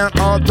break it down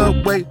all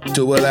the way,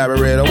 to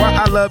elaborate on why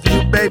I love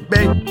you,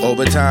 baby.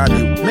 Over time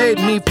you made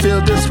me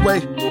feel this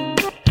way,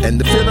 and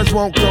the feelings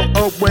won't go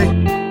away.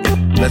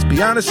 Let's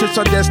be honest, it's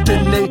our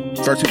destiny.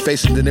 First we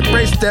face it, then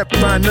embrace that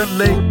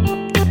finally.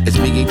 It's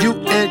me and you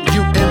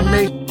and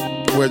me.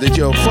 Whether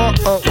you're far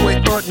away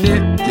or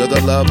near, you're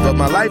the love of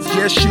my life,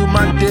 yes you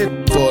my dear.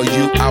 For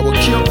you I will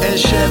kill and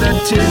shed a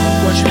tear.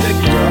 What you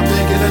thinking, girl, I'm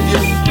thinking of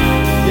you.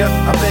 Yep,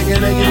 I'm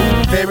thinking of you.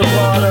 Favorite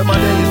part of my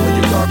day is when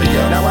you call me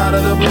up, now out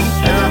of the blue.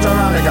 And it's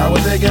ironic, I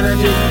was thinking of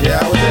you. Yeah,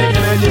 I was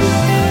thinking of you.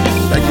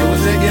 Like you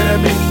was thinking of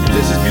me.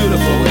 This is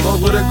beautiful, we both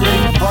would agree.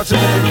 Hearts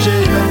of Mary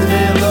J, met the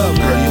man love,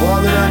 girl, you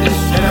all that I need.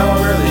 And now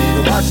I rarely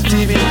even watch the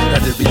TV, I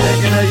just be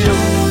thinking of you.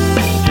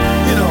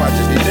 You know I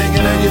just be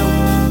thinking of you.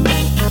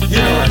 You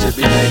know I just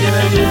be thinking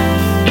of you.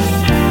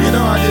 You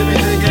know I just be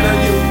thinking of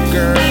you,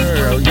 girl.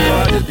 You know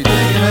I just be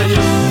thinking of you.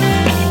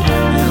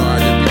 You know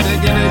I just be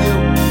thinking of you.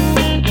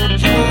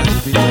 You know I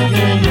just be thinking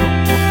of you.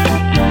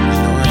 You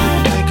know I just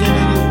be thinking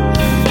of you.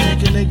 I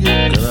be thinking of you,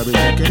 girl. I be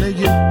thinking of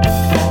you.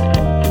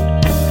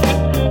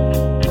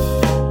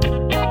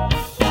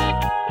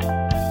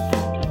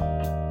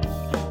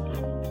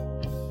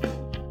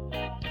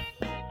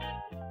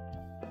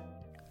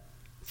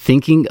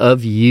 Thinking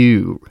of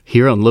You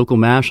here on Local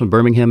MASH on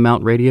Birmingham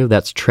Mountain Radio.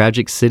 That's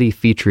Tragic City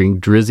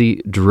featuring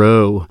Drizzy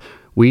Dro.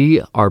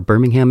 We are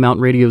Birmingham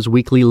Mountain Radio's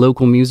weekly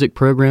local music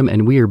program,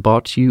 and we are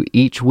brought to you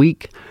each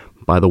week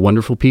by the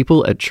wonderful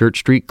people at Church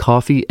Street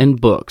Coffee and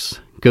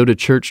Books. Go to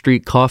Church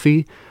Street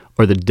Coffee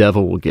or the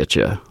devil will get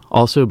you.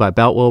 Also by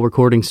Boutwell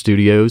Recording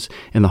Studios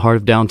in the heart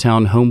of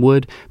downtown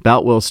Homewood.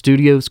 Boutwell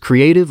Studios,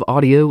 creative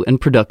audio and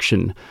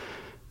production.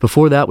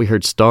 Before that, we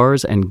heard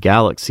Stars and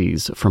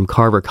Galaxies from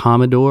Carver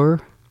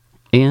Commodore.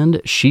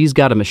 And She's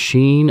Got a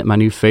Machine, my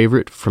new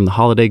favorite from the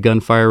Holiday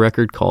Gunfire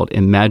record called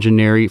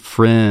Imaginary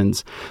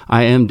Friends.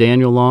 I am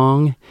Daniel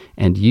Long,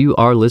 and you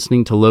are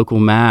listening to Local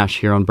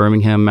MASH here on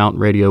Birmingham Mountain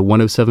Radio,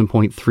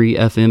 107.3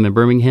 FM in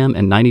Birmingham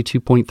and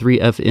 92.3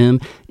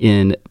 FM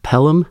in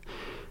Pelham.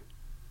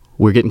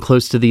 We're getting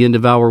close to the end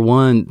of hour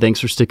one. Thanks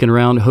for sticking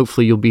around.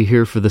 Hopefully you'll be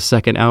here for the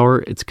second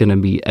hour. It's going to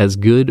be as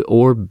good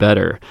or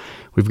better.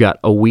 We've got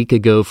A Week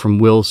Ago from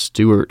Will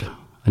Stewart,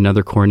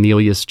 another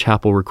Cornelius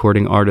Chapel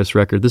recording artist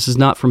record. This is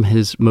not from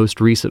his most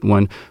recent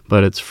one,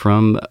 but it's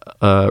from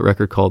a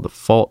record called the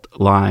Fault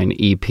Line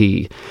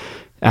EP.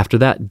 After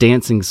that,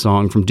 Dancing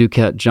Song from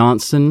Duquette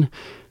Johnson.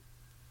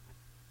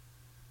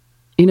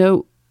 You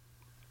know,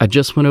 I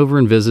just went over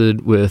and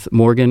visited with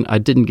Morgan. I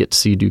didn't get to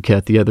see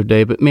Duquette the other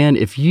day, but man,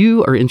 if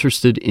you are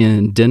interested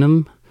in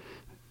denim,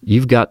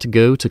 you've got to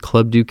go to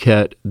Club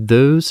Duquette.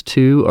 Those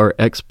two are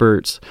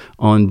experts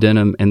on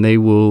denim, and they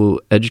will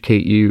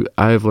educate you.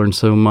 I've learned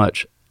so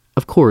much.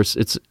 Of course,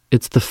 it's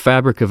the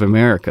fabric of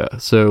America,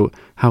 so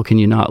how can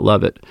you not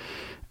love it?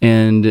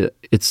 And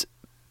it's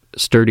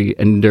sturdy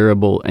and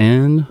durable,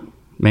 and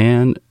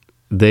man,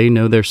 they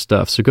know their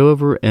stuff. So go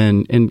over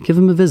and give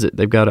them a visit.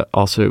 They've got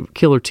also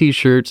killer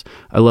t-shirts.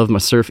 I love my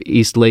Surf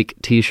East Lake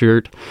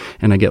t-shirt,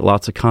 and I get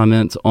lots of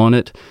comments on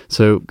it.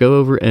 So go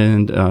over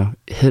and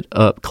hit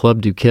up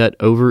Club Duquette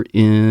over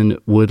in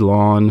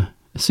Woodlawn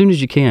as soon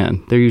as you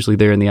can. They're usually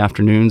there in the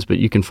afternoons, but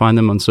you can find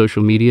them on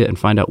social media and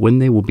find out when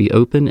they will be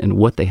open and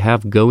what they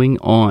have going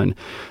on.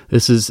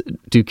 This is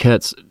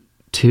Duquette's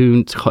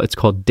tune. It's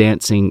called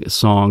Dancing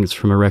Songs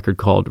from a record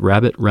called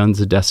Rabbit Runs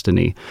a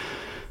Destiny.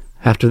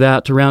 After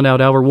that, to round out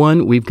hour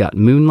one, we've got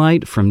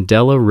Moonlight from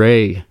Della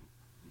Ray.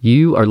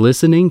 You are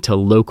listening to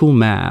Local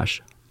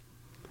MASH.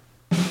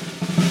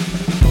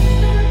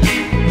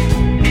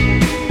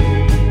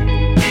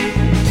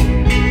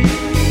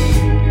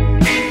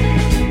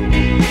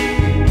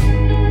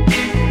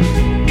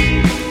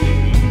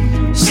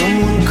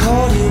 Someone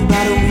called you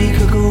about a week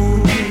ago.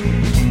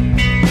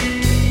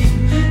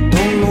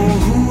 Don't know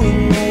who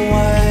and know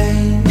why.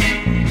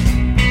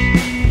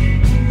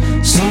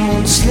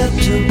 Someone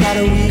slept you about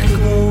a week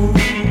ago.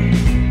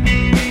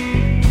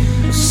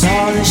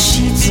 Saw the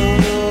sheets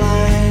on the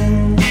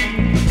line.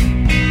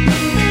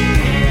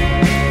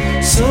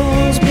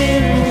 Someone's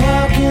been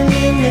walking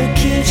in the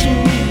kitchen.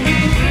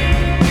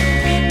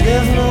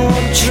 Left no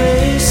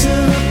trace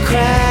of a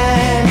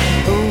crime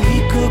a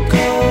week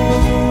ago.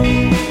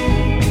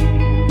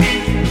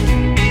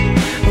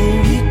 A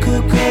week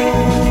ago.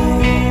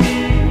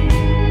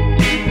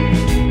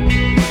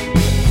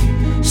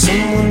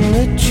 Someone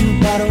met you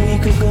about a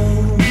week ago.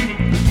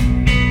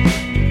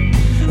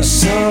 I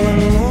saw a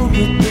note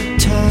with the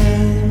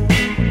time.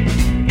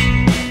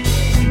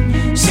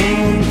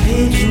 Someone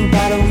paid you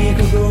about a week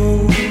ago.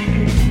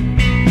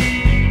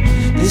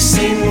 This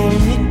ain't no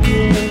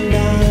nickel and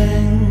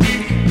dime.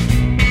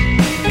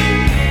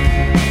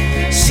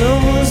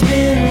 Someone's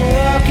been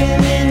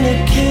walking in the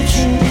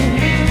kitchen.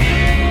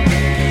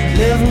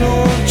 Left no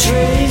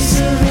trace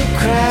of a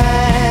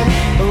crime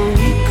a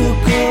week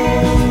ago.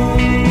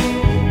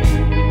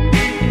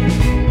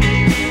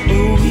 A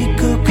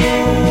week ago.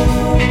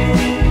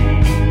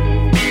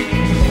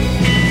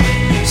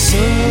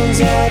 Someone's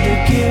had to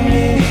give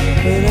me,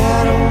 but I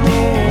don't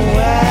know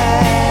why.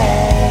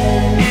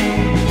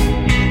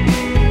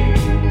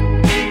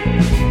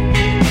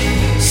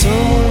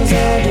 Someone's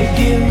had to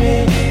give me,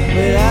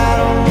 but I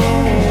don't know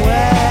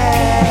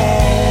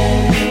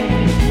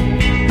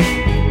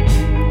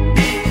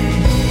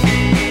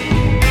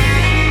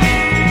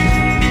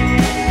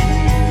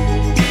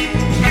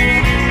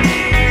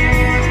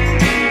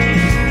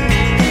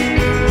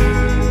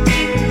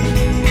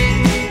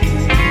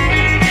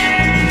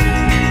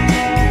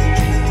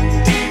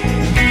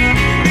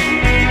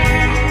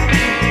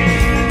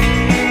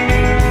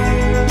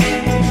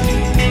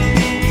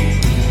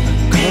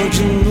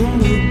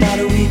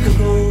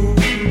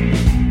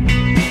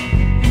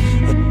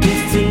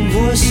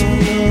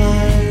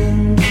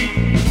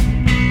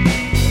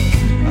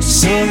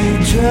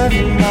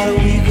driving about a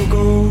week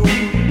ago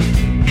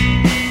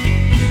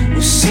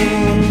with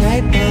someone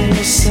right by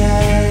your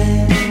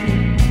side.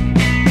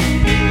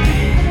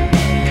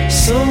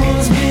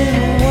 Someone's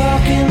been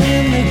walking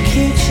in the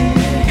kitchen.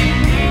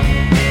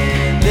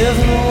 There's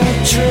no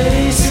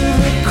trace of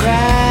a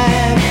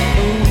crime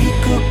a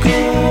week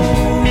ago.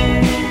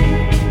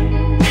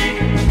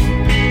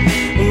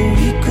 A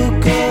week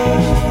ago.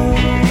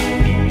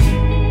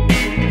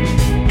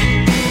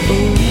 A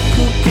week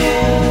ago.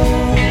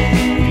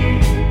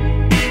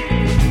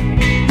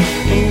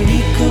 A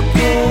week ago.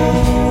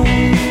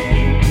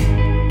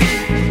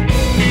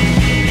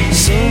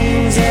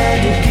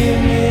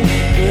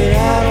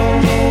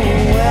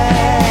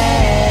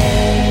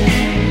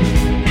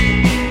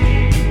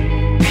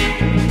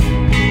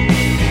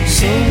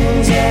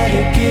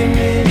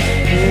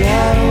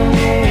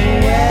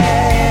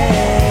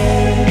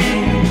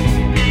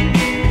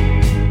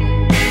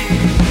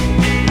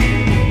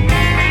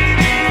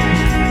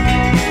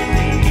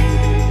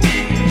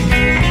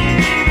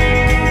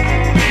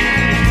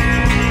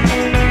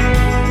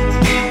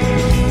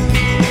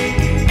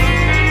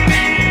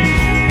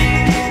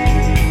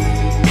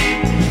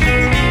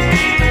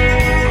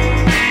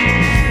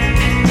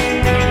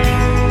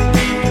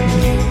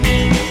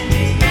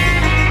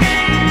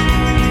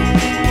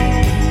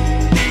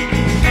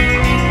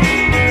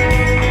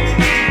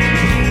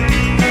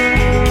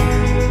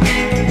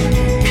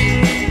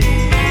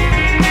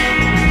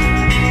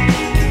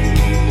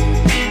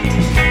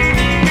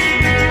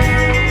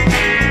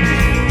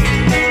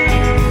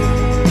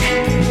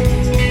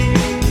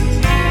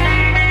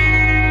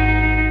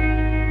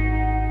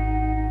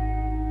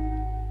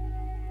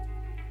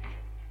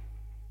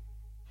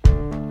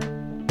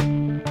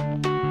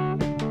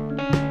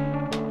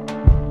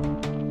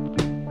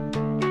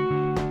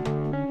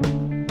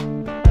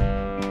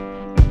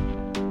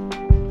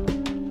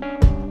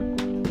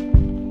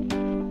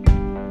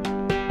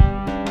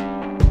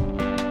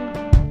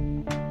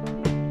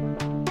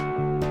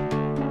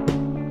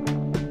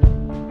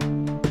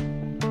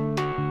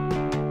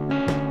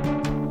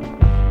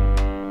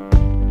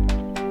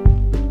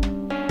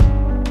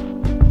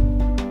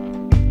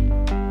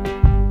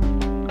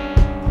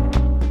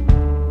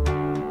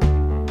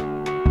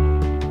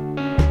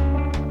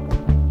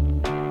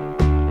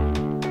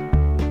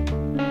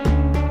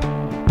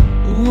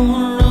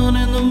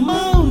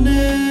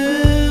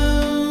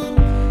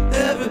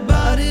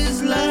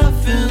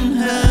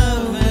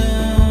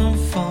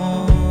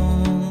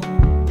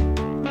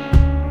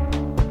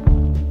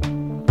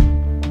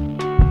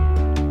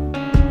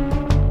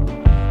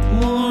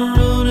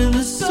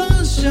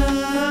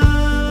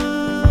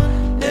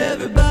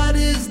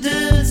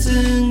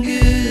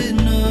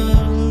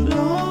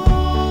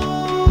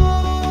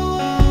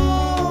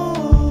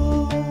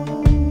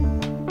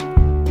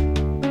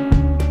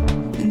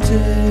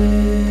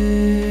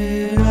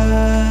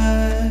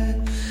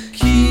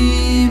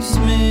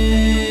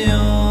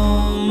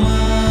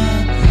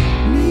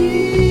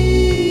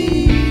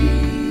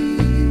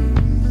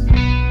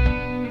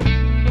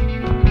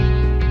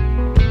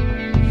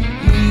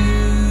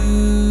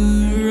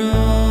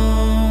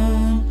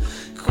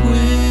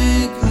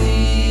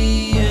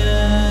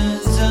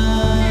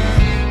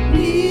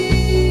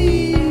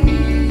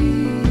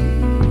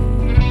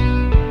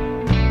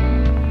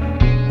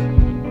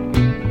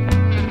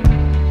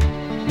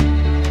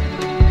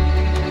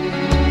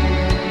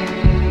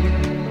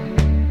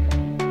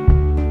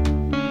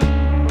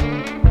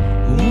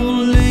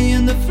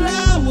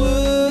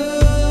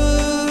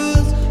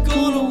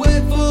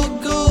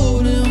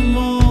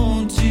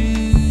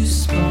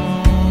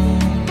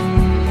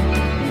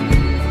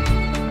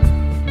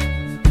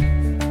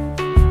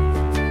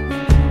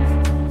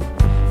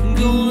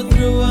 gonna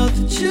throw out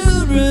the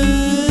children.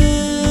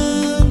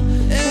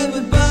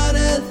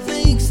 Everybody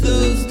thinks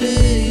those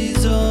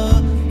days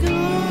are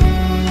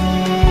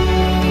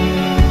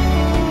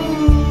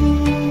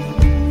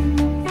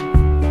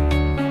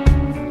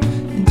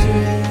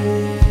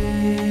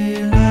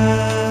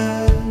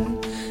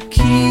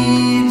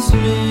keeps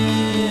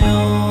me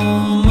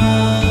on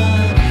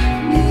my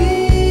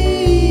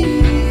knees.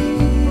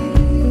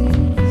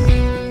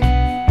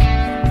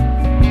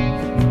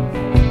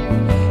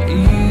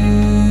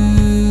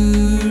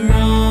 You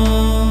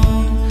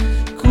run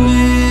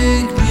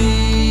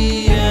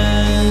quickly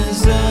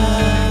as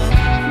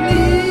I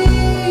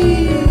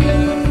need.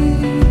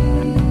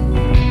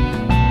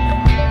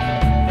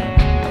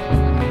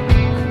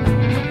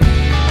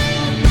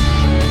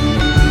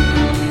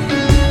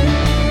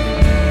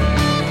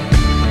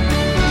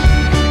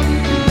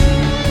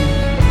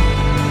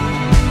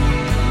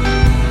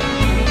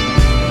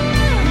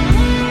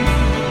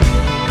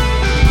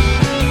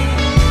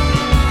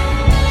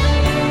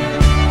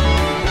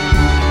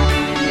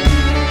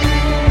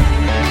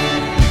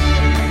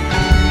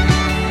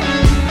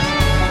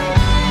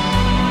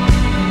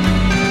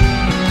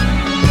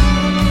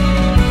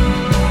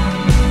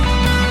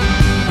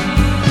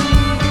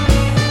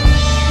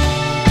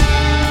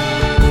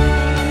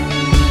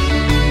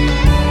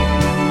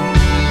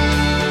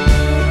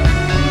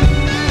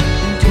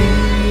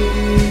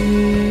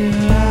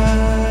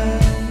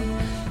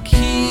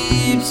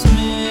 Keeps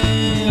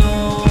me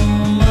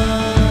on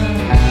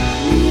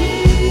my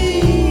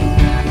knees.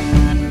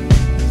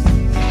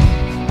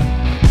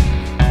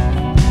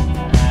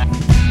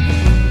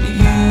 You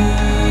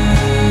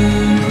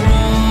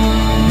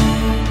run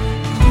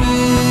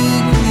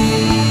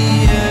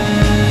quickly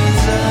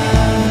as I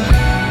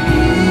need.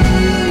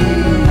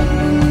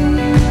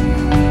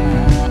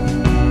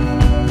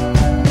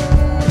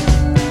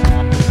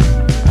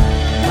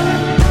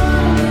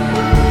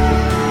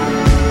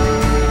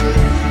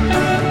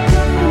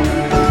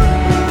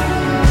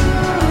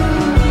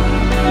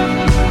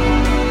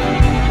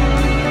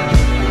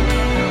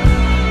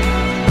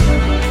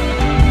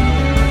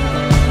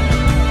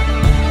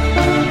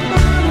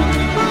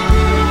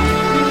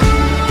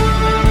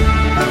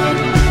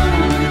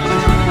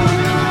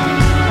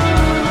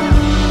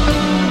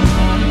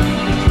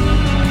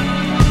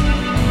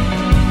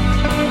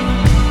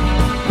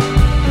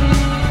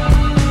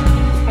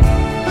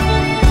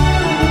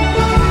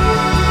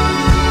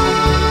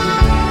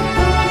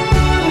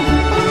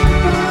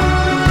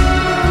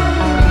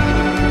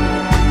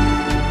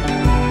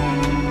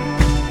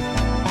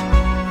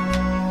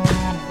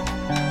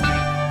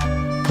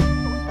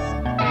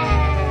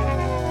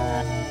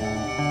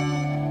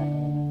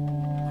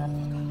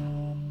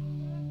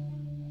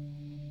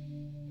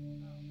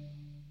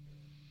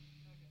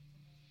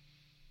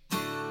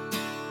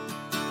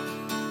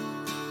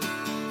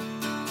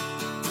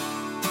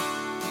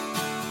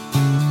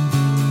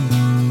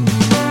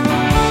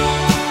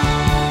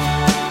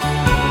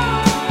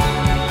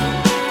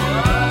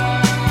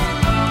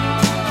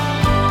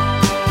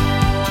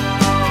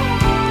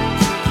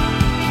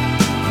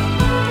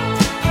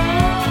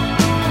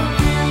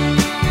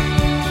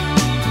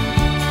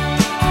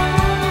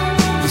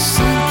 The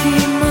sun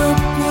came up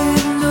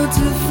with no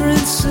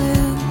difference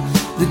in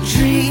the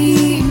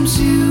dreams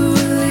you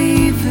were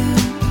leaving,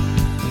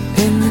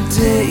 and the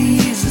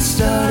days that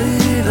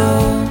started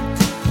all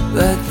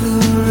like the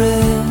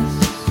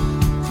rest.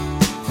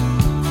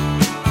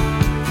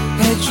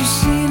 Had you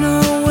seen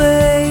our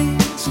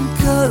ways and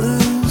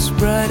colors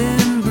bright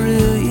and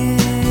brilliant,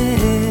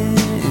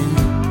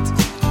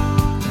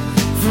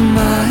 from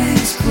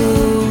eyes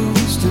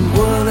closed and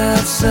world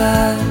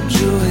outside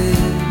your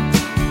head?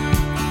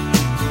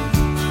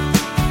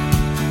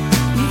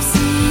 You've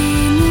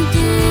seen the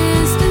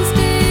distance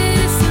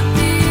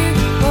disappear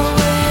while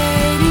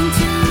waiting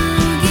to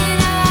get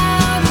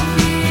out of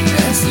here.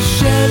 As the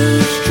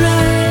shadows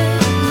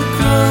travel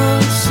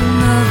across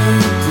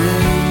another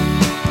day,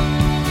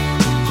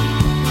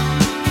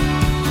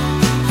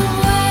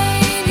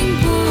 Waiting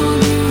for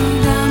you,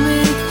 that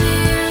make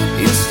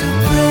clear. you're still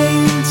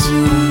praying to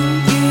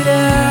get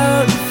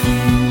out of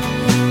here.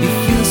 You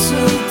feel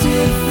so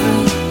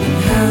different in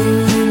how you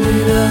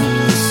ended up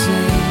the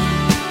same.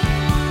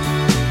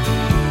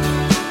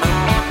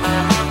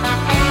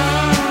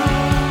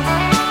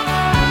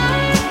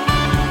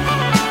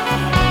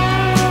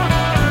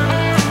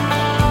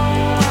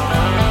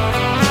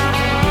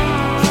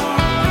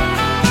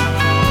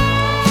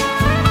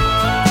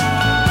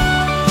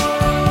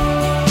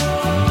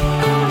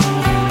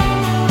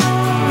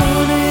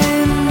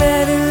 Morning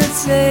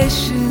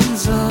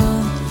meditations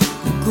on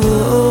the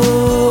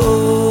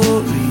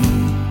glory,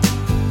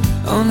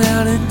 on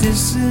how to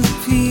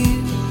disappear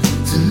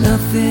to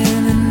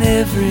nothing and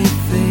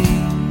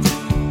everything.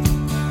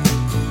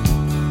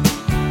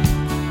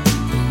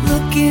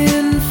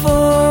 Looking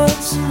for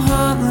some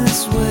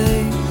harmless way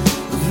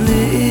of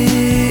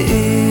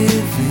living,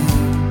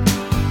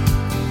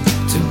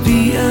 to be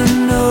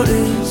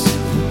unnoticed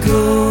and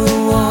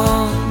go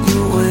on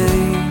your way.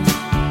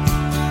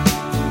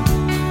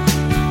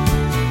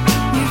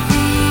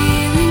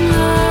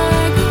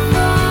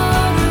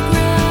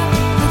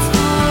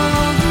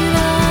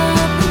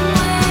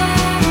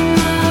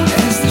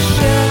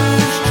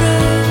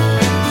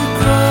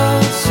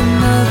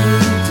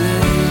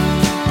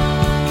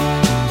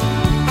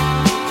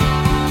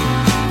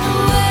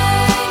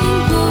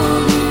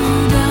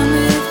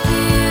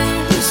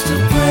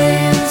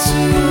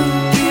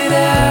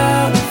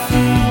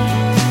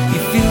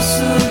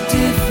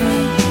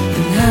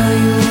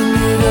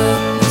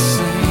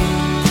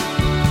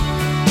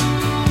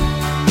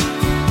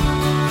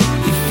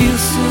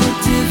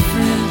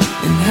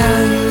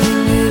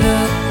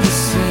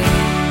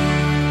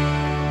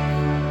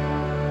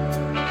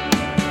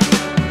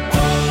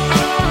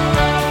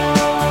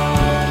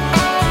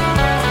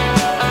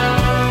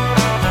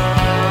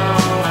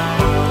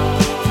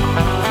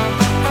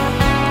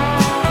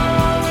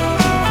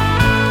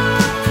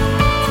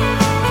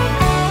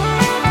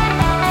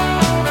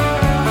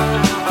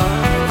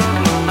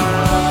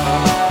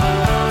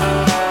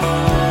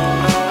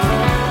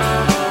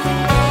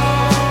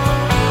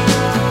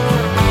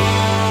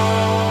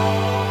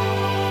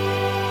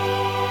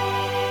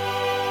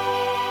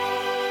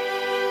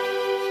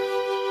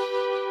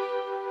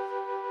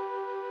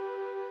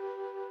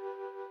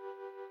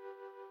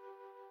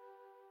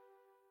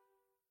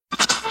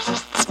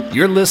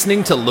 You're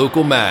listening to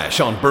Local MASH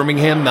on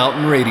Birmingham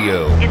Mountain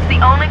Radio. It's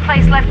the only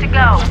place left to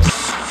go.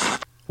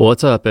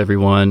 What's up,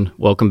 everyone?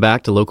 Welcome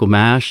back to Local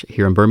MASH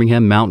here on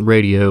Birmingham Mountain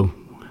Radio.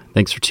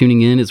 Thanks for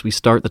tuning in as we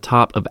start the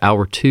top of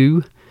Hour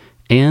 2.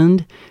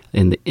 And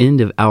in the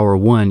end of Hour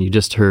 1, you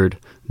just heard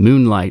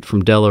Moonlight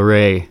from Della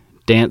Ray,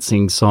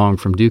 Dancing Song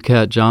from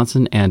Ducat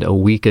Johnson, and A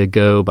Week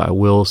Ago by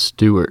Will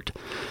Stewart.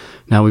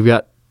 Now, we've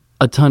got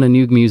a ton of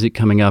new music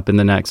coming up in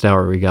the next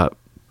hour. We got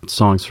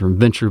songs from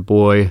Venture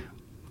Boy,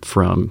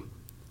 from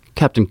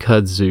Captain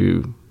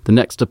Kudzu, The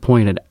Next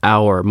Appointed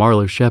Hour,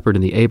 Marlo Shepard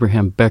and the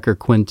Abraham Becker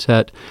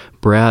Quintet,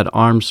 Brad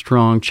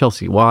Armstrong,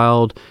 Chelsea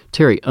Wild,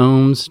 Terry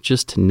Ohms,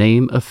 just to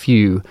name a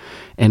few.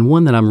 And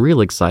one that I'm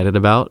real excited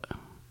about,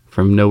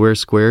 from Nowhere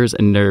Squares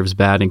and Nerves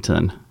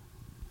Baddington.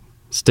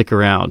 Stick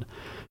around.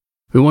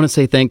 We want to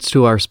say thanks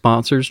to our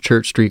sponsors,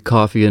 Church Street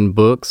Coffee and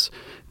Books.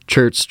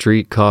 Church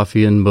Street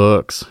Coffee and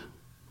Books.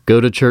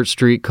 Go to Church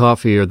Street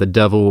Coffee or the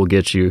devil will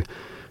get you.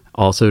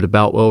 Also to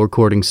Boutwell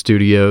Recording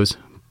Studios.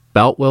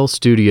 Boutwell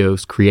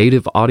Studios,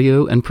 creative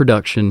audio and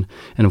production.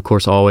 And of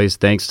course, always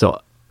thanks to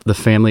the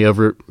family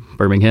over at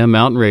Birmingham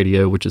Mountain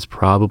Radio, which is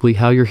probably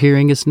how you're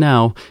hearing us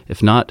now.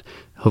 If not,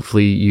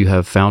 hopefully you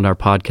have found our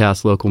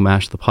podcast, Local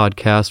MASH, the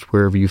podcast,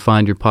 wherever you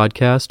find your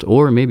podcast,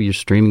 or maybe you're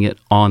streaming it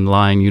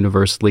online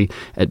universally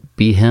at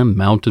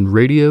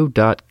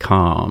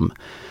bhammountainradio.com.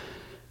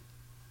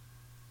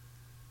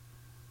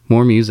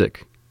 More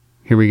music.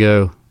 Here we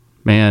go.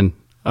 Man,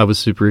 I was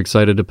super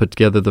excited to put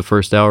together the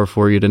first hour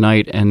for you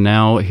tonight, and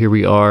now here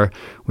we are.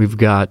 We've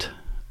got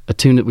a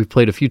tune that we've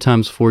played a few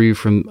times for you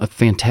from a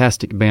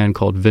fantastic band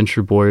called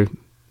Venture Boy,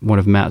 one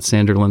of Matt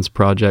Sanderlin's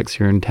projects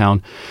here in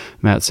town.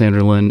 Matt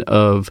Sanderlin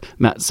of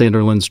Matt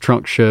Sanderlin's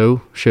Trunk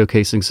Show,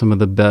 showcasing some of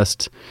the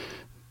best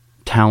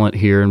talent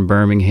here in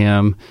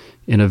Birmingham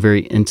in a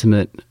very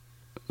intimate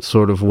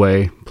sort of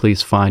way.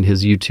 Please find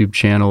his YouTube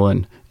channel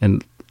and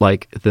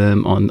like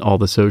them on all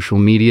the social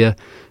media.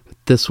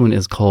 This one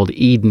is called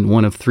Eden,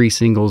 one of 3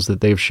 singles that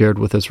they've shared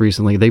with us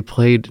recently. They've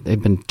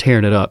been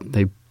tearing it up.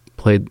 They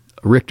played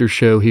a Richter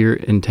show here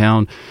in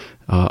town,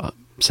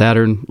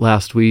 Saturn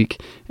last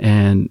week,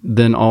 and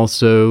then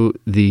also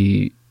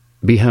the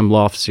Behem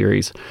Loft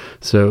series.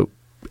 So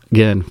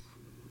again,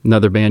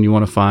 another band you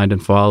want to find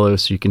and follow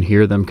so you can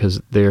hear them,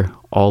 because they're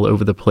all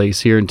over the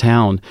place here in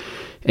town,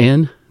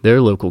 and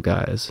they're local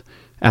guys.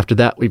 After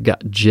that, we've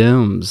got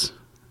Gems,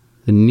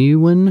 the new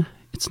one.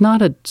 It's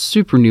not a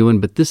super new one,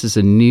 but this is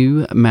a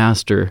new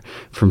master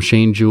from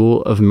Shane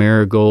Jewell of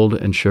Marigold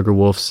and Sugar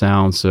Wolf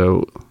Sound,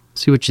 so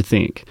see what you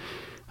think.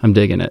 I'm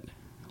digging it.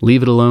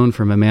 Leave It Alone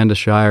from Amanda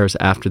Shires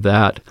after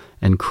that,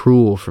 and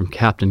Cruel from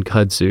Captain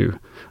Kudzu.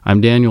 I'm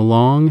Daniel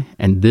Long,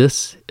 and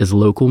this is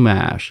Local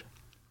MASH.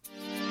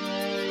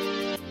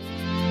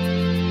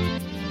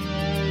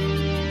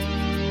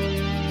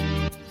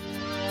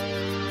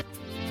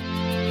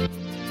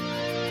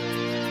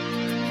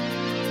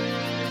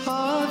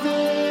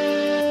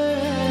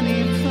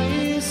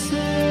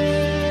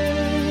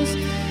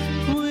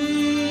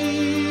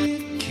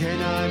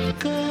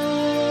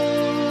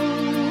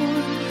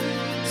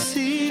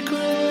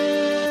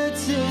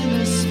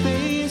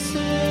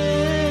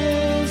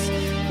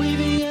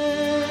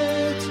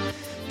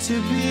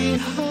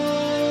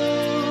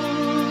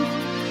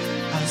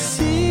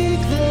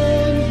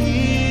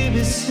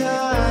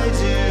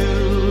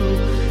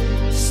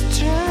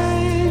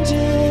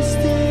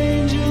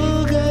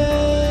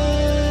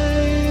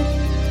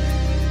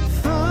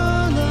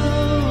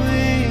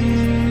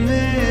 Following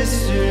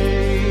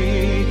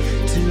mystery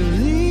to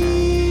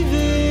leave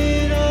it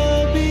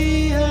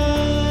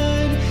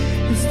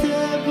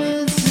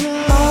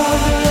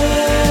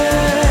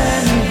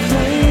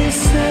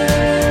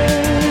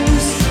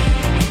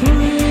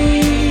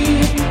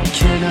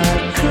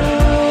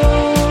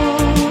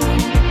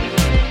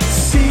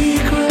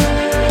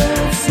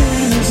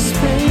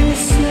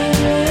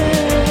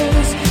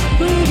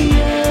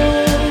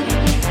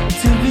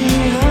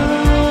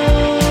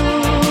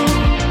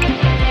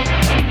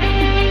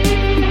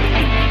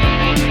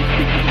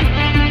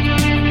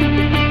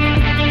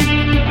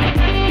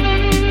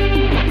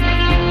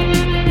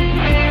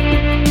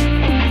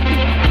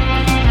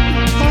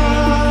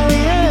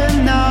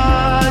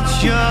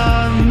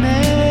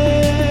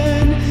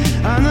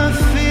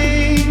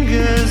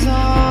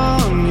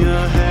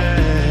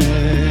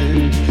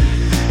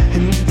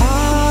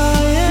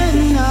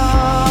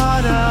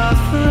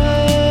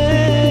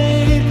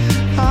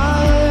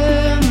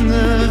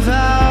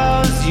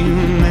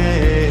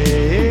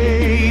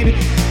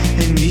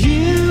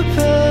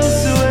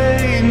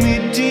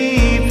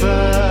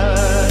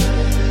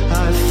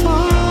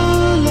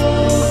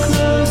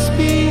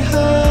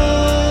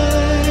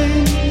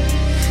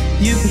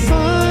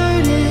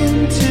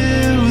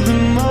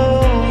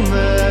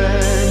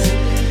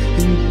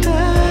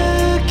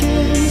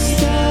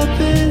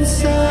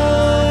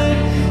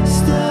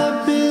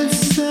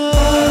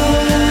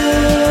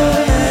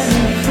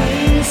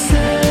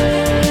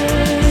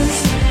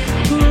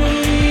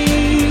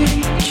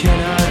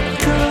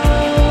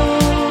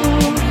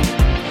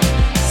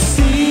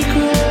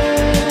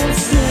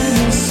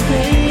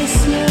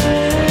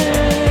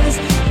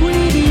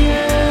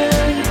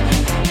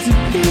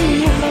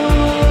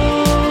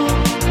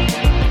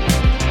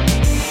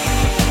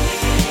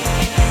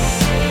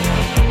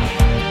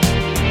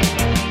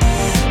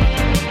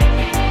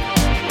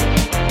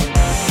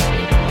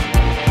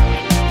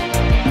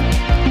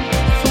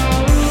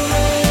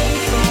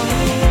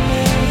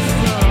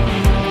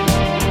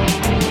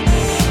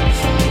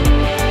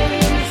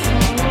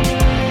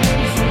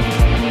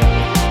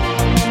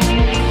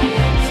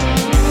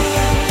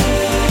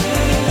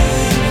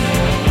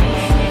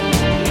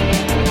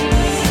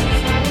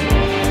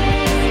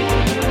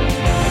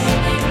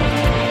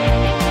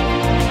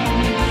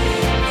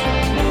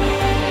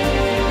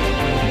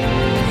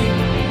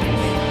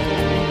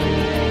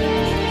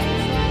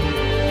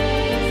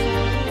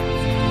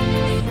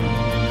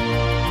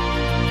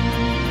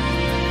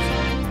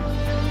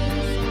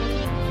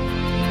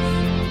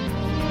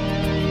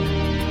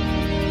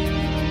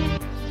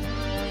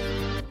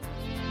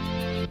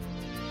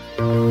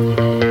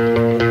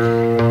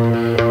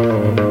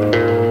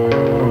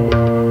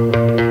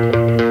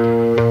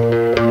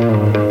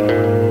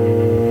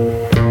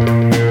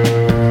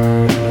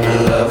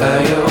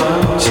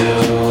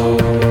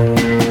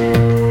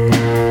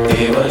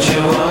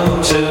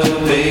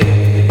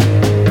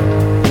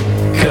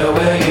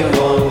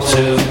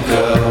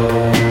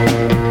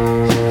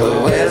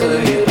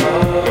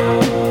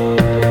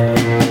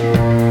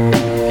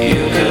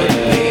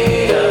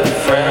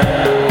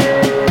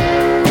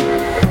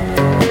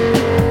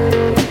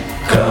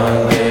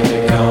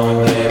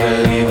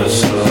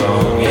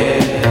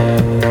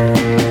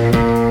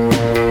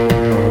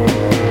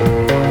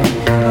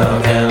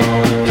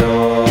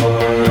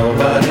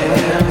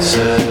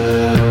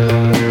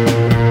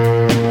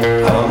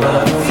All my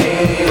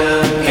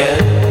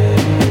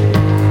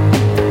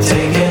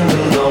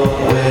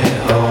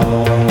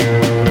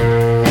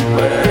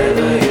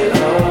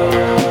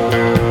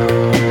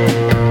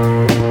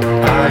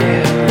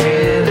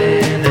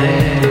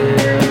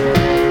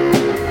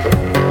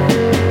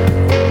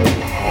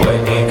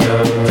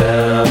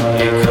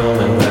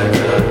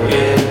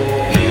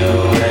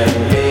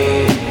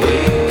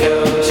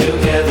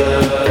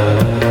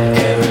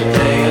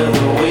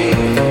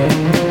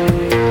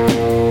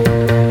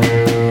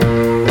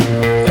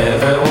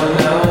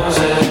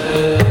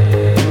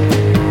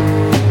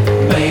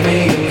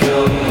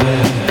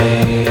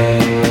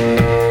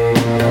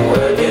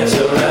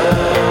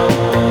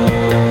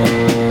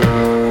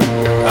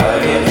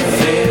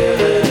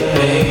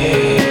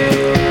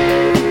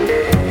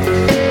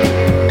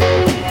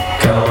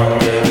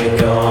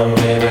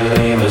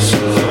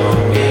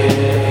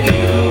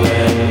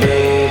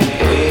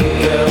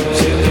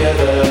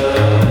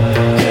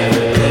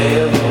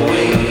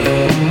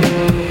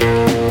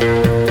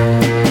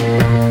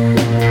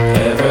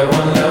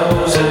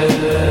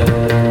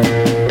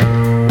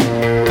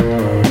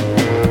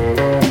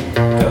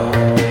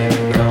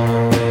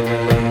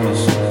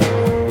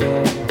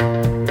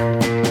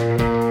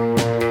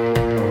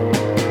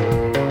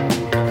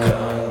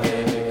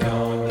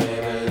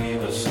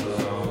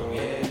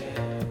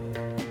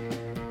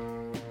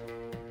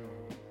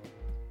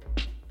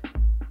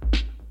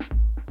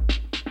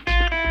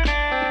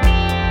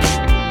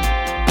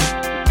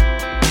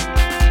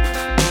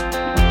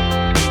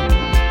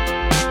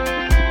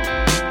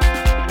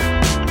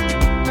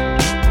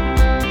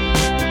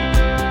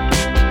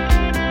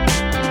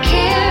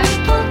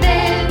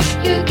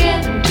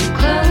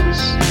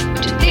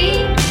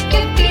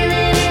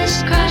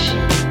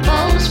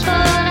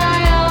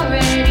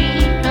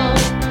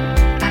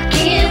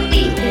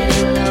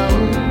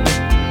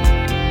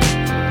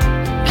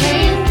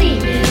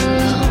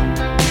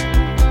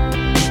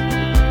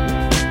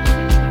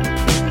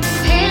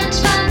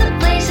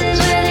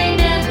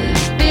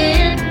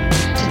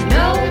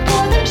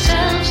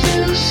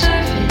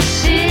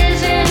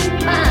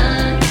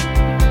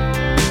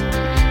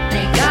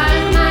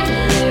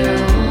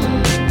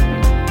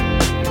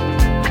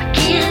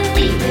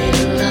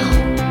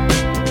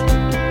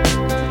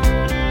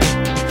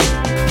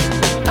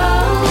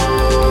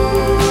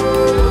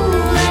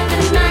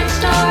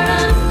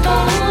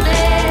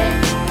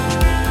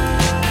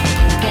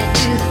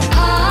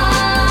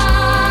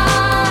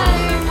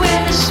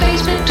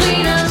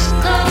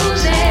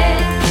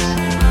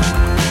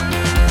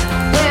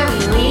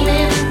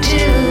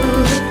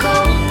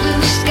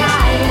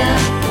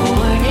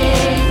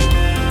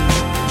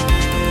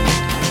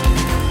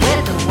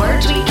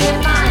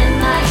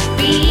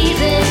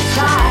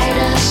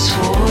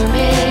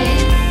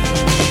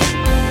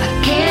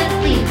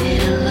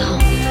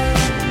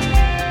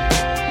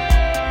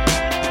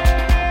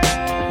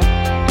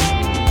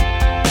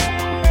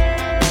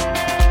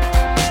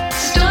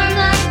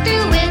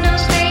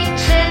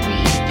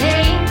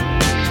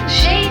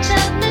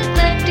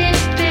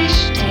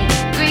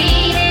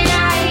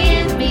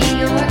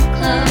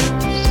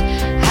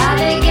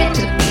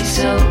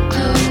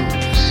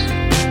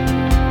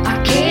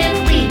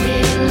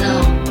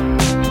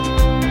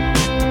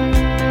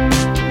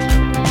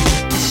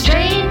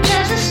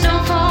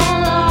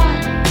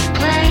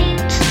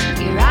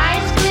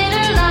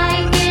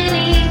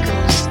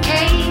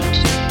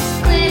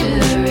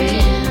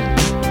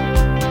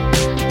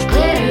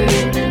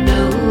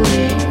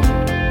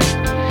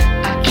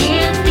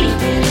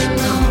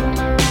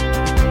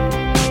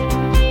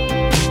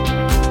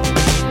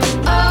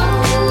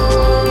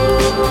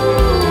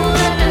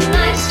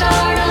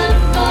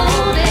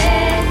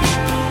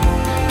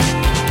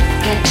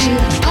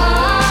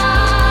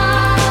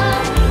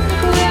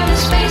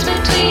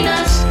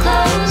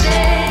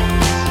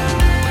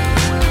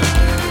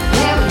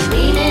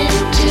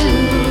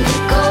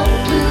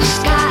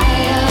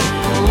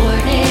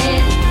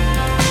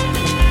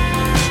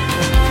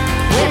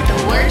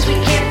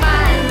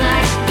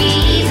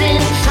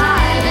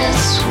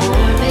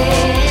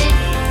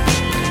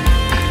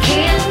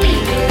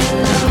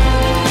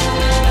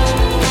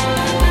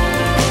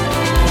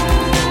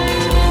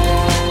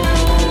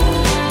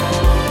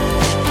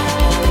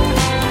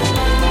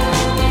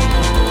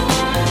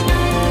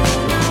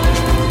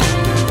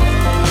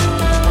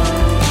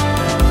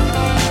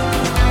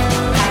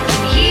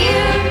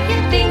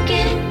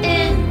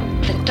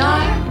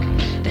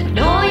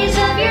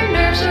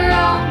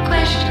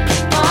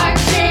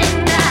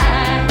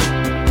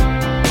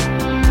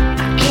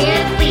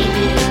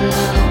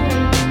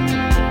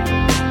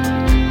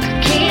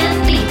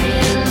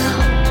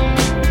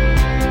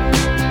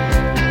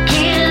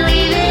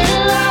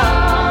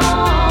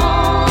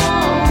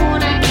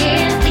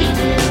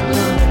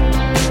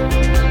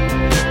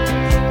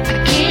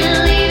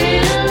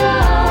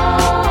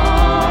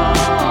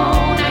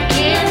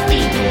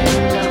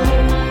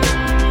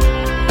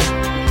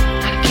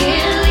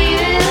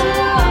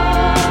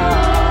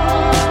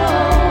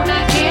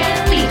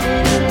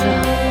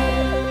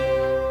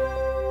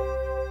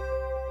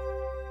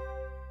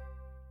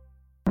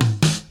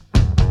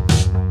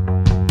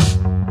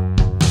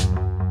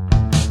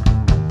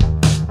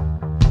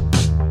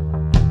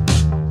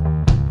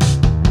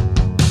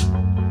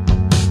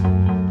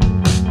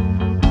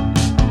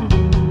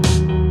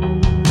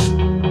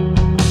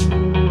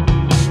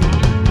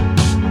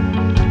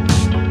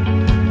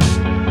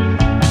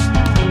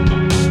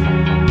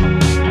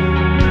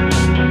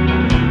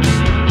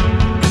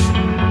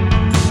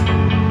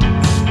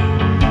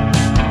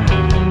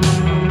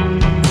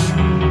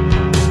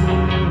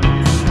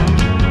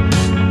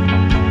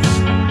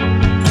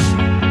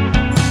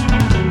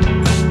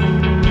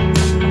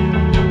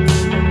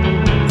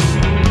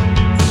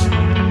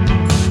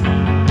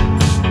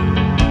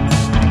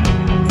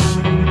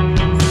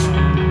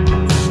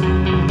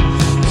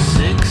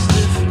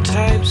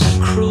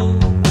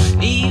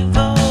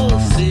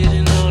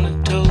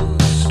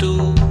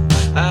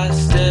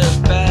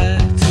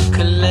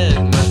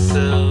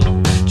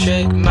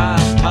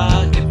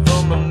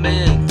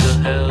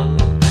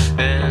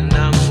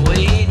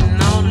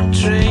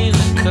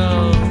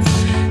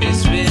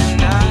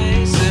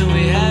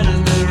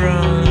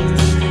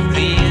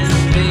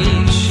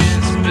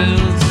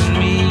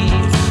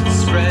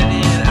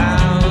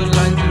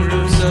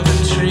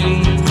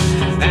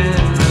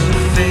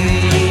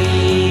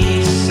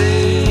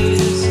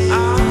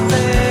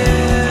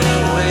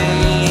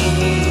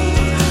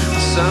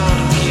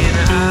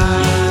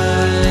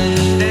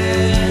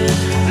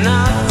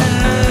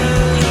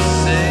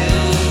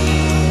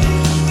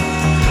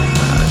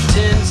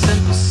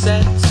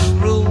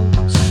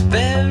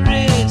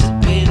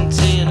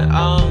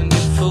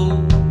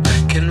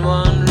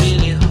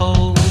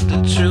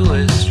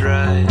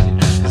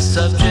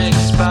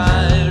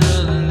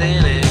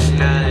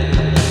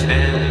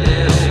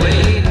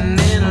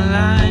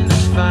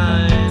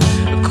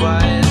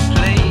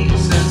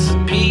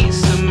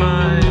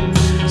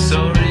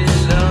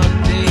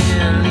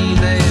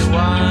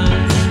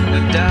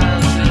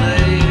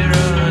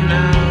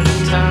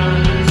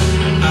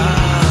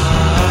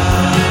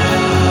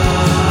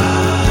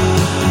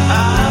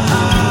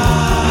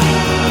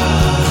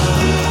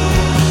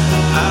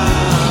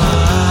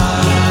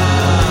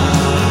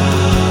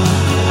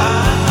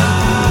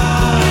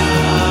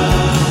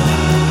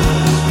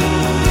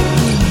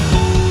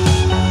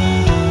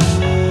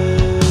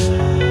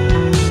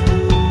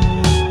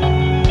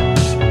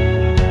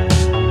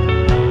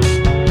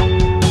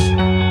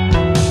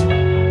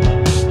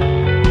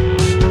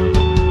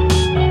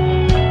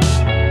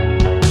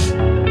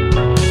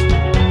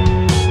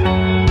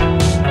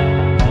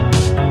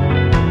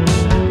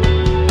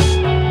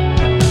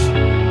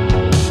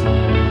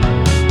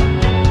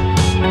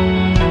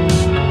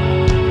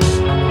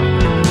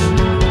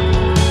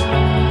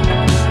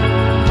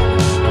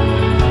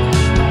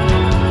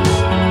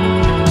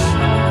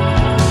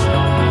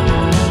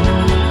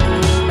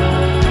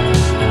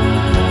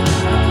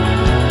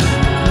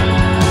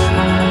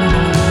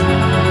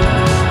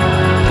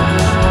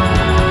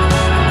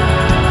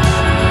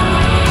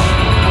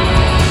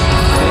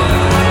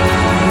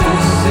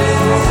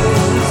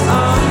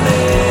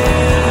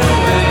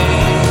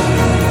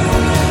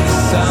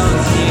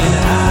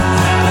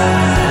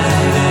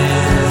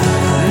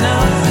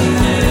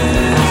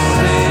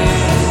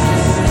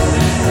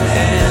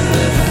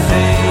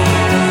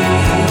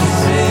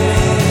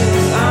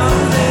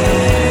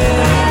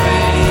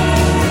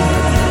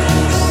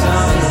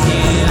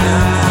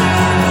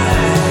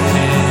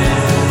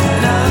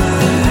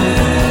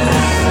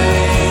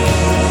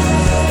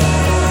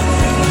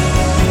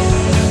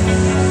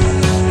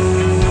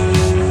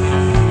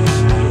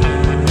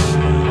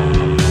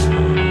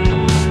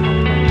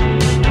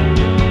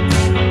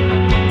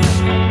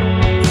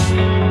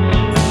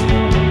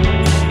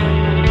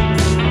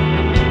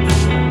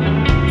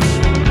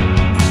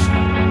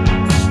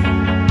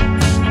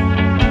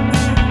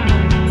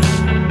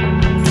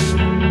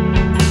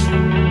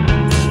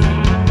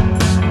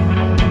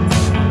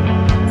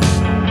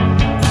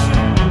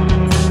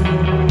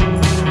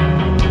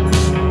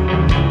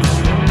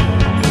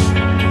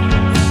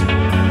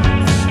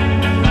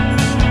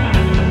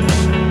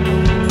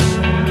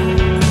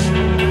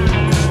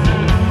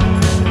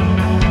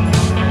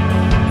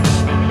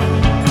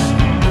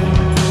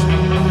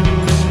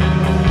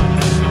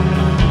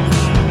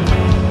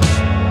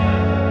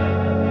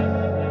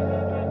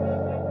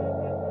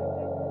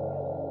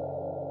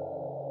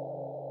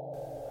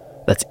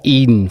That's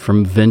Eden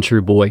from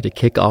Venture Boy to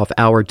kick off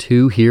Hour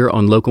 2 here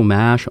on Local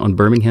MASH on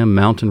Birmingham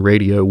Mountain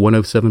Radio,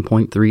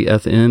 107.3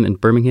 FM in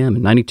Birmingham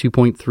and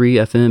 92.3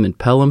 FM in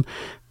Pelham.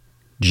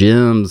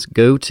 Gems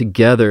go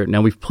together.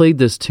 Now, we've played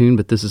this tune,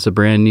 but this is a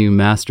brand new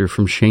master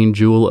from Shane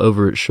Jewell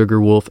over at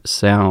Sugar Wolf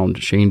Sound.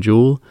 Shane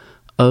Jewell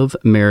of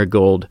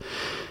Marigold.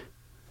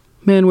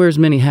 Man wears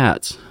many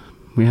hats.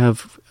 We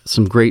have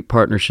some great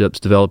partnerships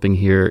developing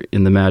here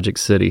in the Magic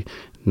City.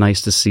 Nice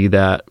to see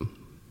that.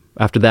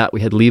 After that,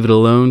 we had Leave It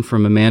Alone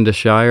from Amanda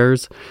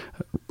Shires,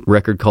 a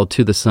record called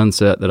To the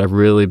Sunset that I've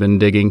really been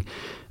digging,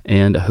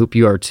 and I hope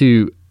you are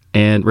too.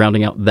 And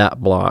rounding out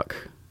that block,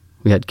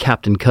 we had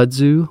Captain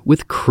Kudzu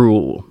with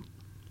Cruel.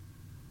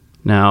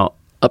 Now,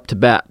 up to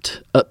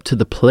bat, up to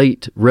the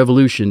plate,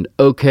 Revolution,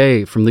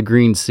 Okay from The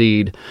Green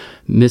Seed,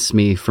 Miss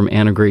Me from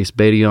Anna Grace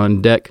Beatty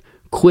on Deck,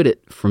 Quit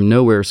It from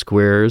Nowhere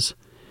Squares,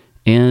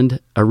 and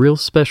a real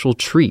special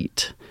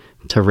treat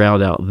to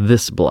round out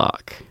this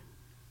block.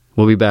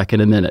 We'll be back in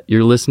a minute.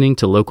 You're listening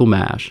to Local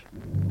MASH.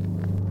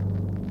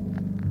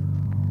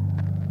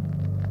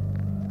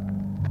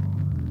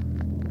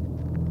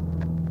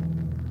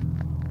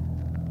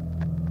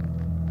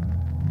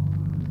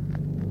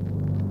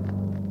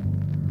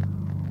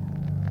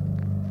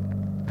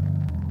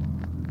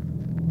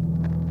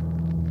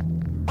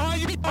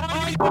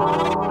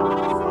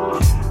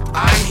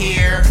 I'm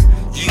here,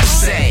 you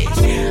say,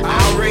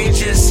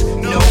 outrageous,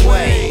 no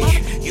way.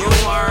 You'll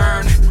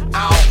learn,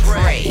 I'll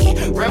pray.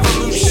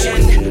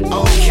 Revolution,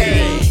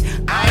 okay.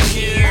 I'm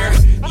here,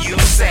 you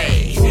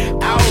say,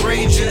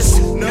 outrageous,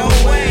 no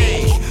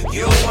way.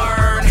 You'll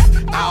learn,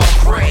 I'll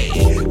pray.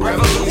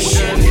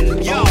 Revolution,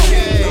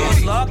 okay.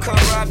 Good luck,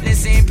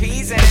 corruptness, and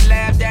peace, and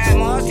lab that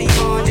must be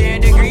on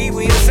 10 degree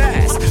we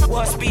assess.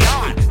 What's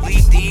beyond?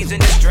 Leave thieves in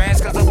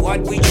distress, cause of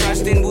what we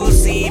trust in will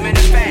see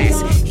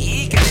manifest.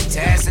 He can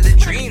attest to the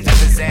dreams I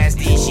possess.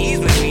 These she's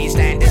with me,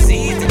 stand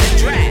disease in the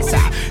dress.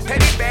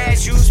 Petty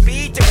bash, use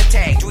speed to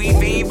protect. We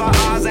feed for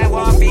ours and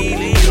what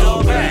feeling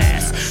the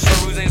best.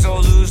 Perusing so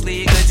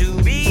loosely, good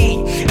to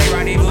be. A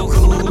rendezvous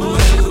cool,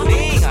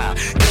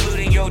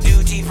 diluting your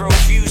duty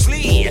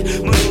profusely.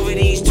 Moving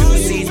these two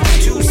seats,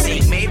 to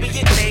seek. Maybe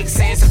it makes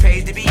sense, it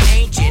pays to be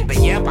ancient. But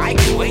yep, I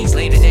can wait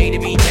later day to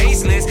be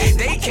tasteless.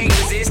 They can't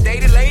resist, they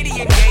delay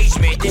the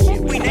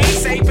engagement. We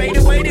naysay, pay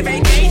the way to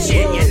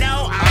vacation. You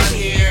know, I'm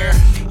here,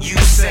 you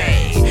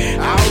say,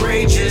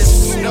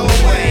 outrageous, no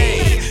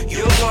way.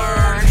 You'll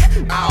learn,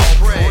 I'll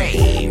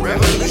pray.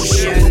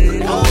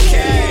 Revolution,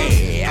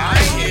 okay.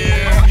 I'm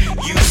here,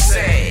 you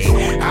say,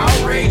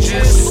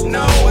 outrageous,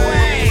 no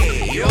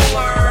way. You'll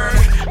learn,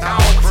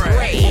 I'll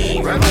pray.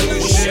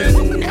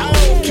 Revolution,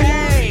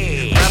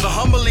 okay. Rather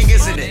humbling,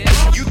 isn't it?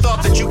 You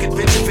thought that you could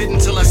pitch a fit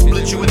until I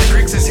split you with the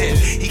Grixis hit.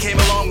 He came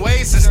a long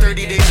way since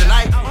 30 days a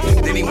night.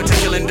 Then he went to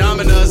killing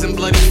dominoes and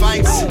bloody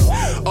fights.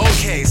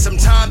 Okay,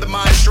 sometime the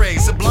mind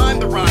strays, sublime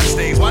the rhyme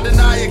stays. Why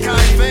deny a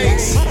kind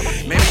face?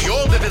 Maybe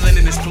you're the villain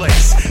in this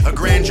place, a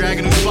grand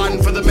dragon who's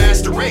plotting for the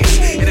master race.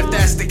 And if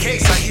that's the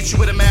case, I hit you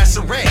with a mass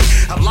array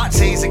of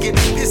lattes that get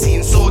busy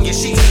and soil your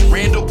sheets.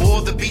 Randall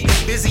bore the beat,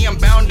 busy, I'm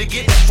bound to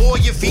get for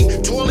your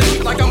feet,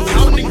 twirling like I'm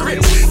pounding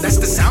grits. That's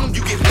the sound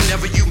you get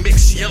whenever you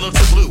mix yellow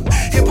to blue.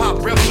 Hip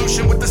hop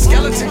revolution with the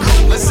skeleton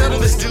crew. Let's settle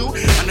this, dude.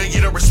 I know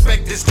you don't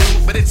respect this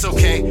dude, but it's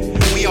okay.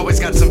 We always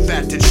got some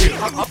fat to chew.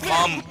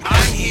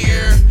 I'm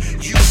here,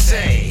 you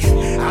say,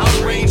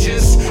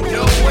 outrageous,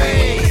 no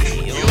way.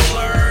 You'll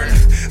learn,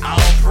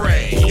 I'll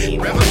pray.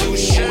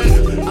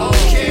 Revolution,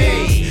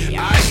 okay.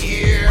 I'm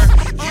here,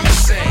 you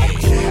say,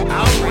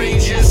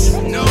 outrageous,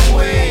 no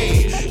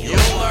way.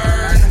 You'll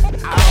learn,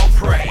 I'll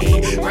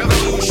pray.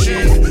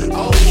 Revolution,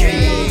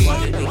 okay.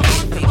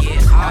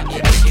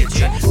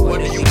 What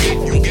do you get?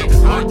 You get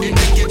hot in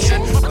the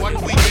kitchen. What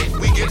we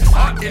get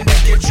hot in the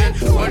kitchen.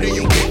 What do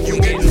you get? You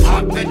get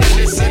hot, better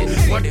listen.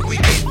 What we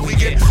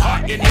get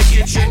hot in the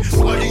kitchen.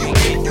 What do you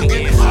get? You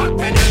get hot,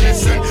 better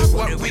listen.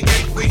 What we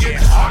get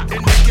hot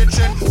in the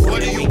kitchen.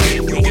 What do you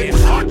get? You get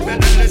hot,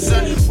 better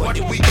listen. What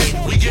we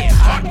get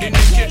hot in the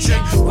kitchen.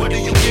 What do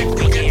you get?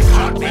 You get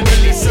hot,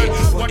 better listen.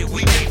 What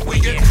we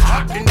get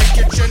hot in the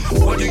kitchen.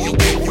 What do you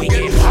get? You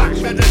get hot,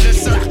 better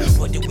listen.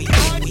 What do we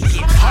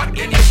get hot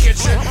in the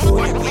kitchen.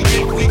 What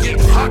we get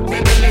hot,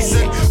 better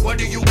listen. What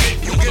do you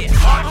get? You get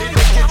hot in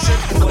the kitchen.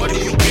 What do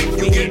you get?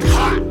 You get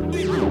hot.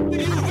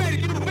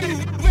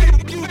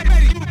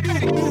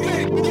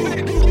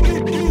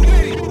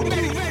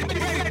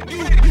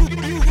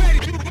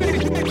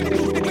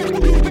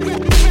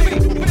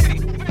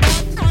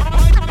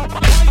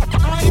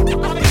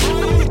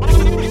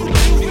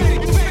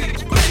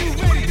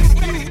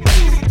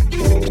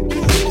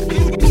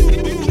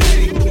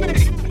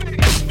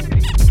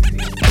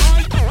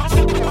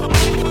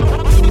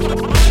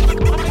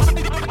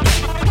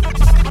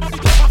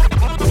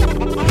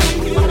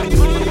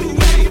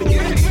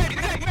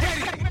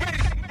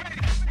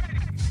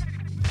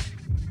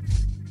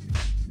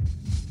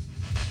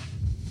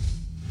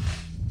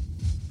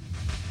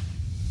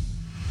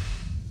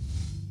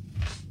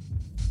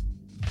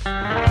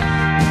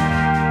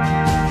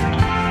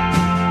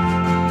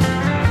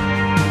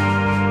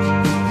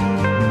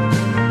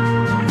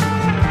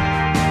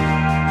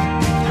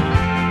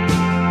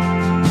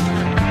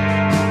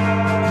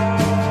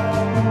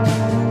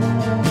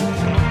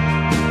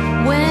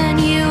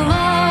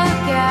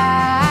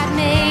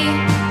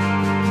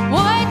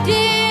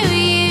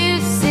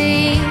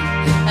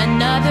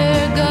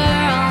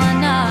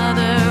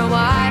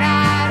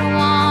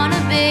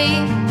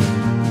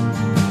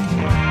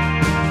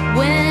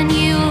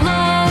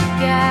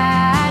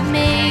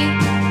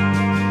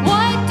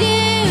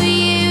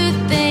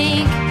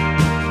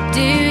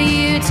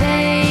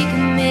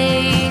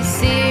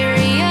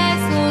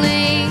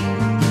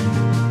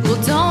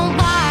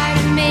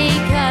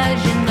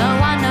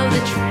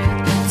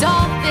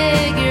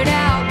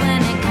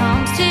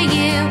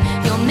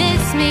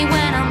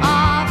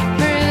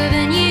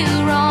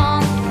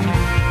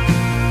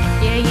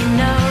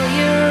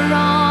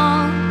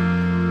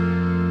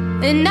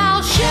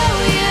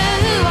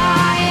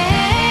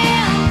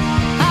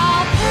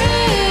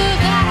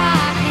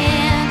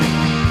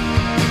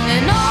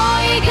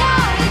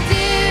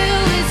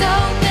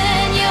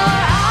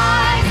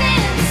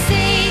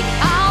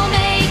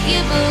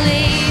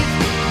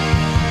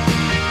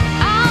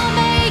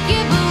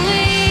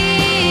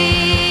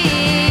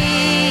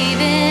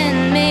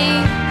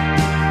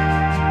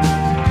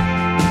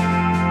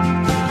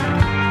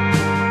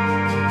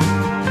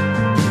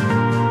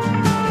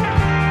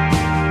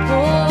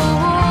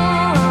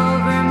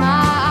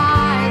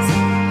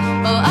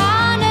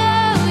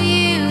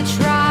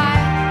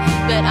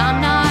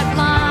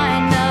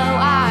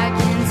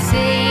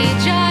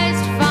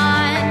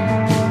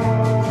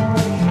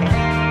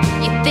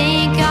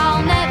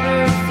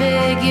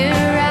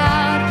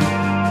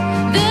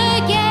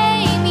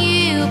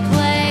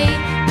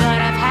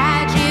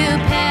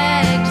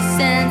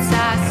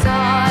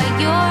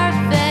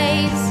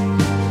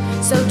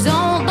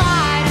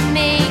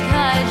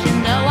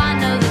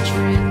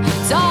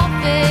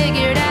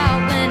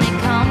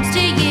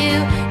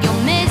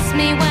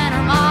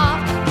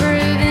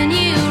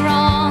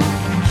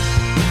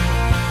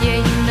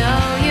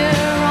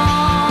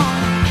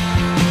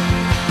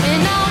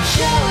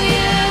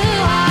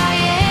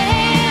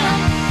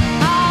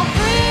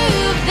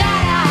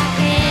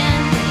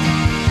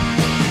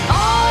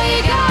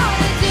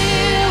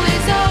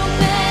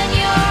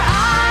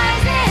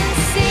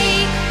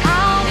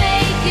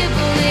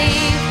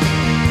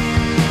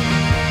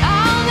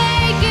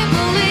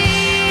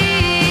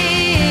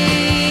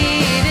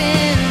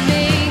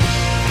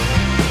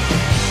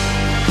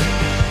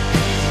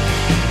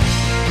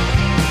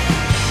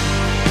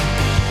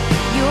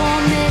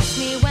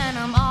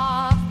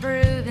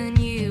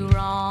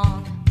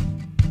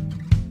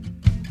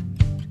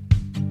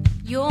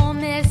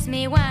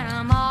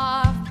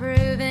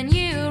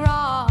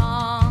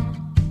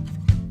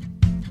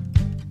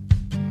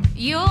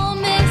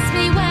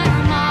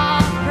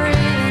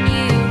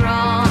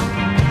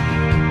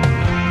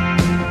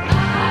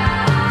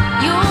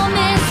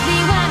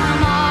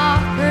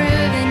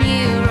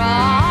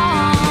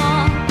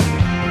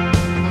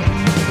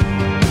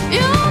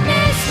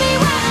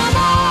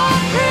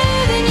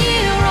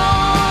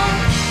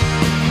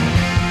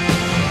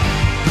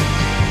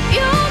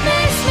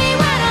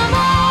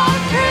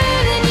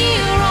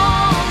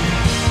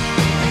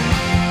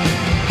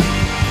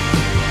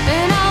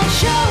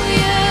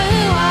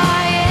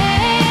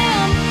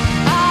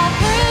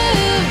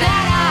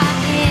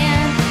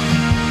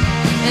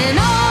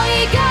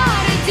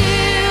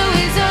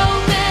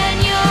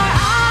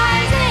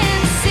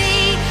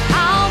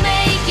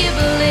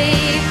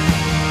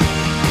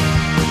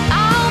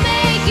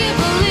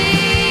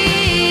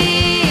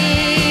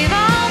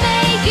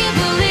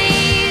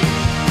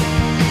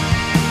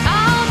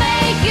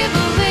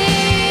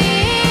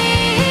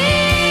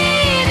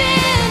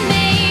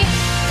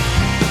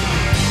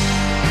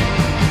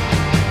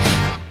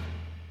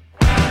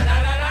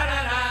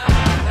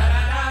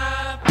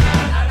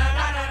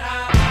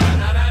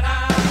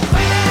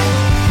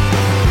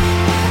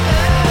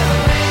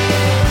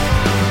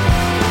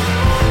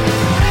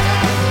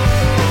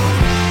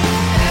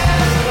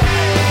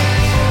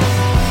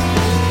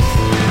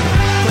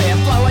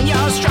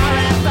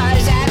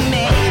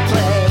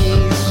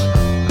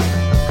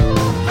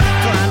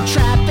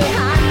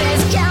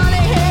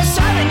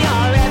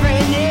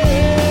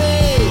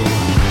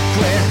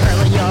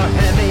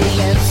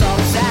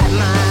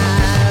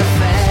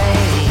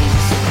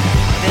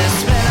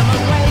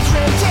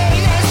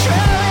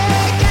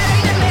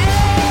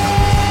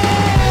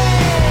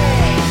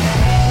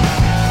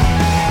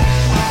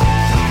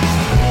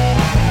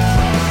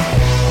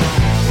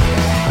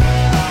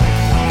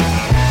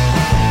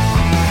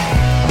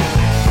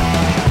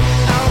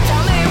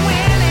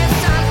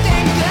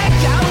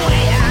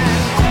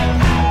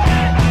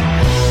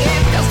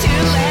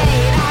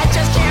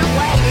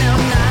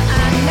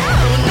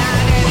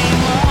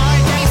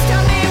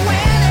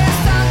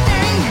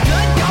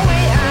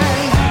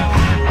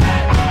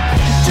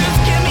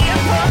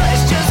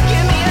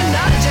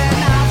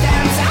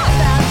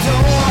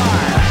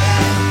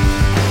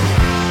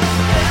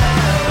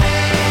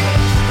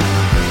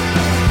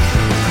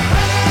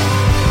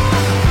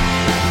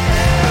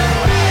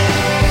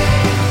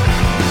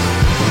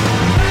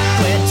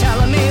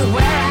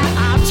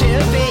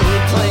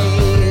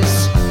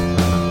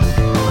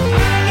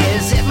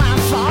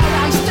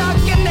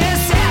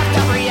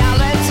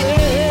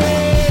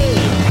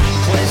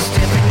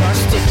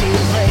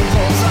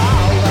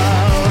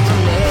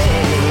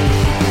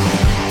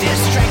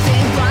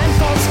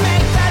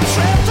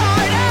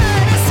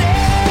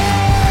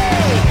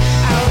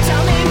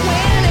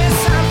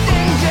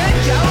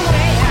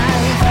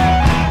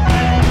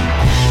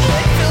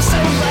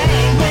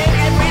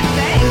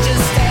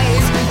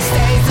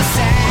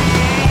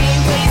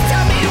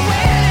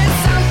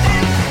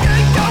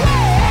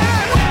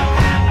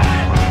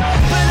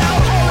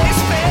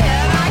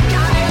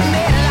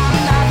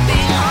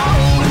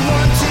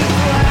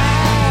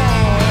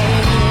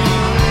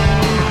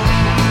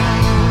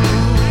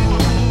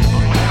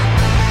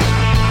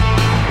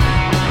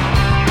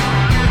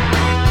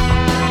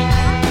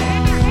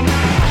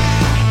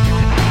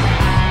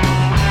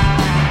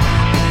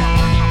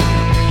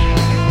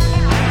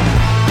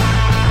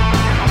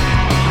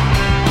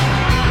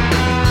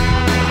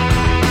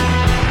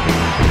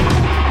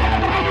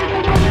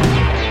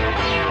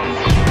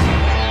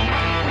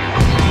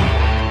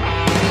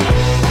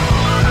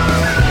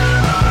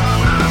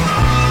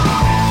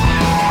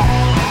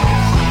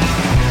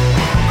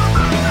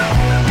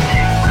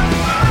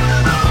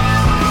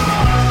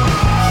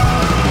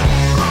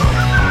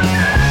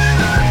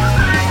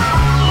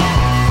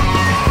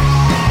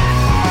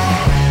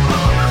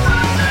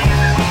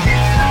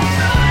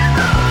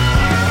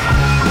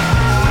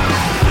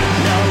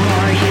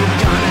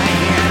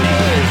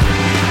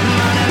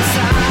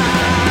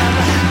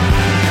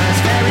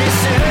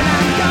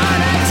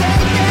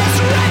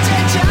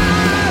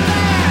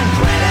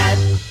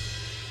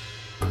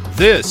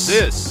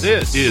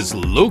 This is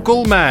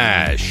Local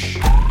MASH.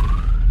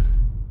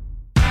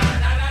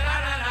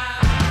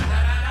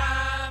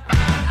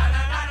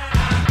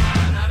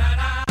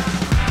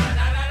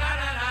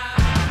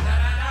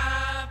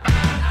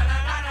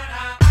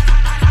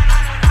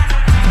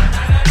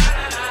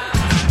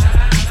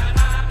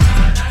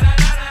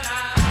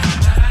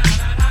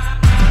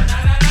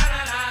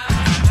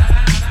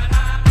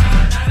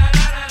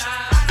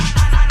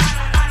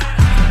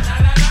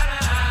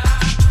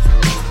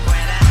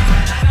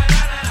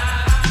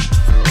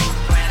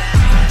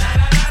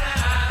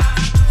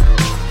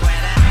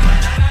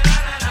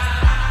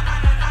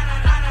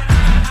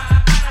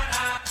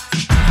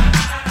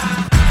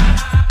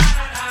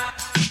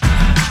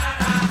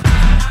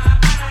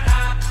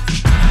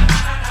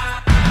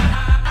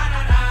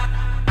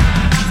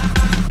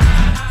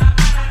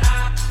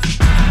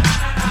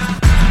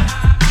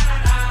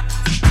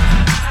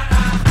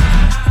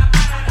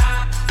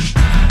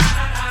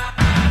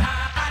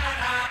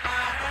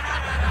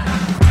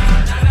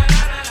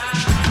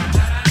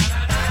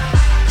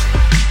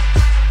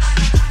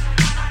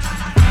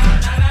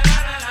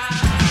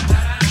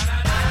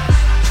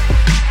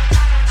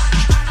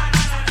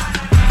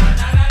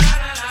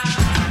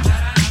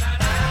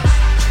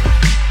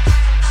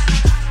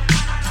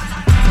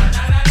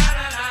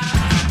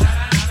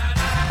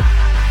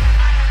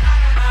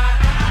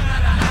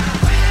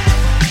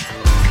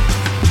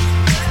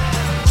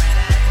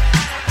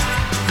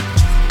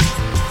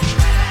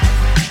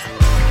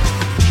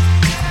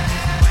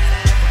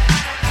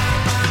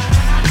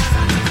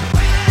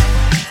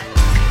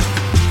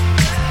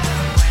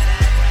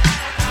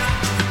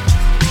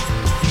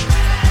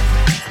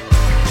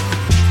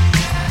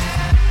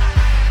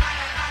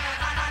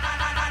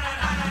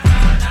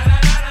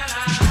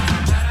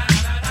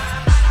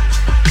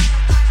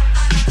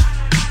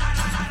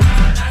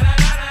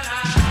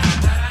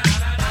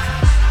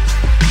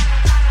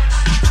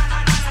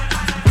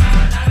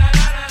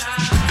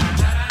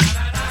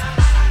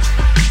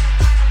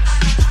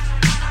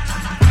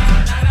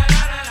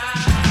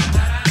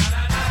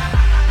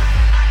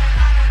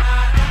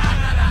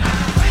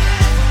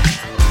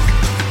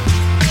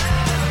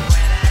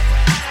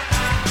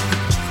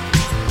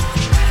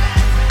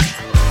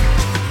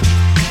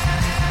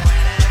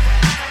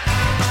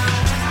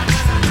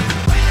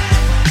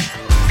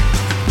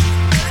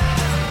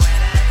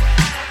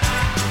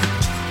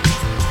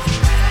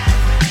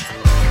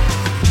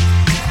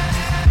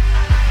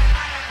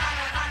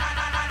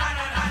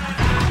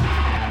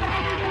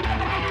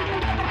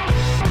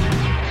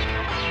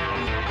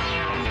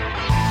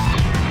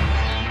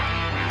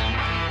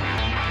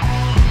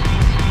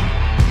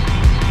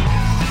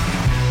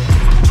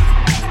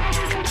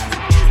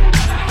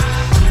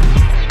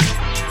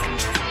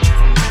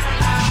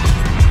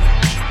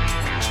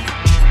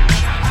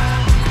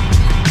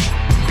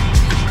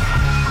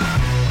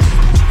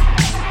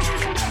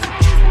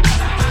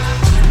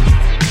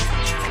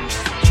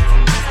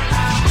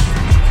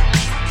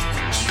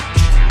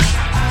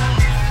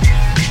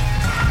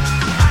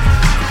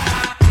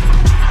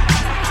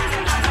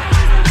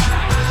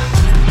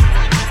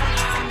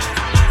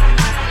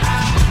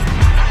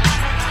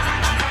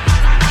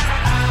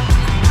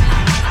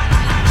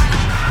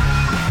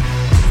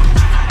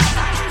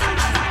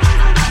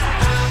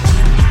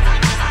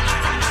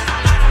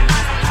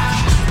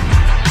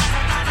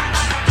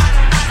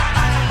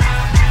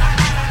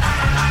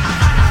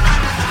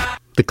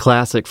 The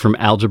classic from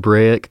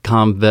Algebraic,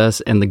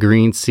 Conves, and the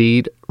Green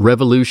Seed,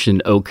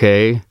 Revolution,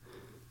 okay.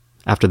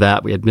 After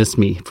that, we had Miss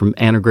Me from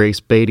Anna Grace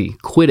Beatty,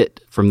 Quit It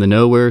from the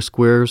Nowhere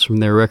Squares from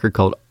their record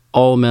called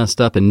All Messed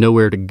Up and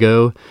Nowhere to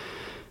Go.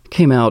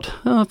 Came out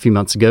a few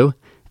months ago,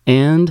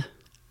 and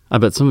I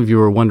bet some of you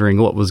were wondering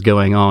what was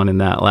going on in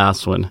that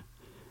last one.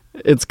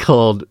 It's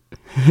called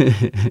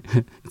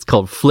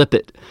Flip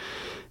It.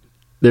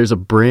 There's a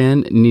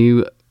brand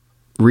new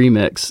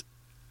remix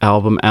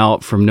album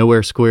out from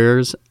Nowhere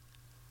Squares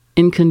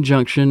in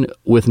conjunction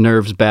with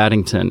Nerves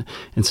Baddington.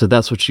 And so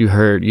that's what you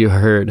heard. You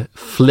heard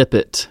Flip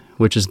It,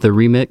 which is the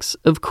remix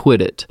of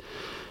Quit It.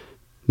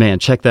 Man,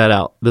 check that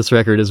out. This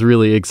record is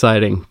really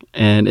exciting,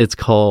 and it's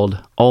called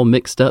All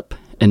Mixed Up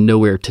and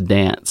Nowhere to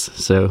Dance.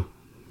 So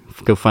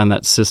go find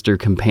that sister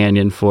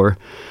companion for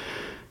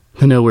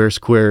the Nowhere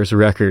Squares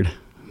record.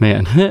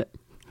 Man, I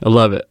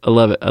love it. I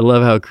love it. I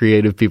love how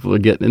creative people are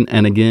getting.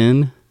 And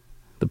again,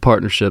 the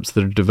partnerships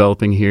that are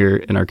developing here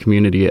in our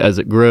community as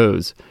it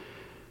grows.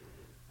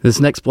 This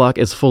next block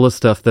is full of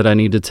stuff that I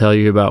need to tell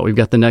you about. We've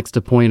got the Next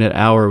Appointed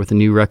Hour with a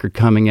new record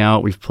coming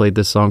out. We've played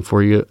this song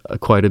for you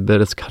quite a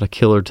bit. It's got a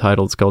killer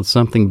title. It's called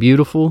Something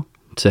Beautiful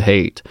to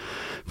Hate.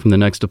 From the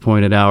Next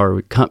Appointed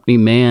Hour, Company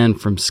Man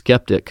from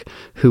Skeptic,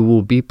 who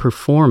will be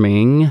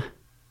performing,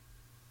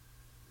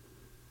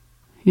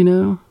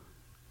 they're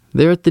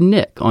at the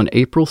Nick on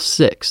April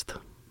 6th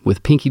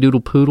with Pinky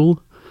Doodle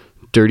Poodle,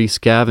 Dirty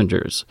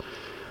Scavengers.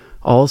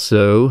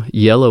 Also,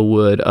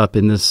 Yellowwood up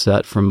in this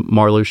set from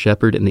Marlo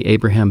Shepard and the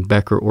Abraham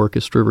Becker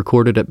Orchestra,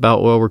 recorded at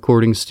Boutwell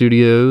Recording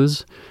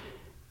Studios.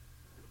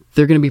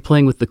 They're going to be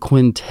playing with the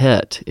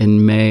Quintet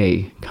in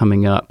May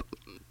coming up.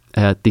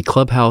 at the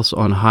Clubhouse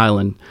on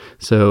Highland.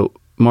 So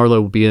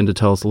Marlo will be in to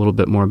tell us a little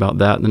bit more about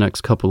that in the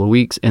next couple of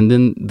weeks. And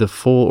then the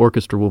full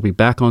orchestra will be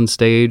back on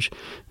stage.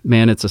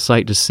 Man, it's a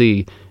sight to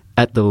see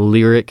at the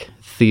Lyric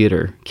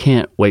Theater.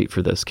 Can't wait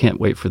for this.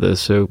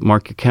 So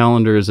mark your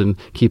calendars and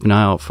keep an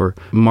eye out for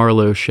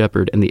Marlo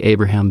Shepard and the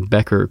Abraham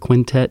Becker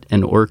Quintet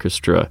and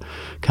Orchestra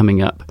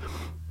coming up.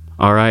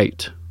 All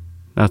right.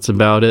 That's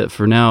about it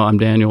for now. I'm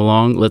Daniel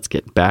Long. Let's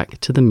get back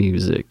to the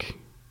music.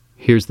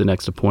 Here's the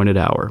next appointed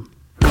hour.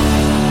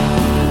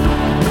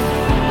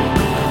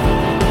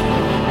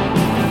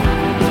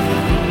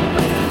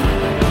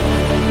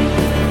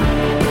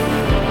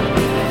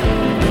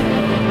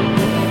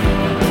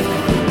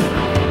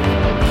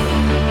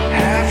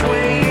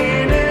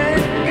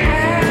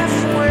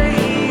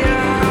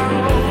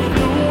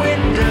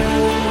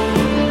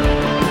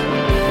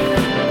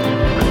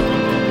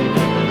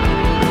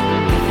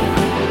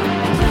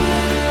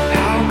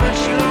 How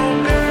much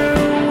longer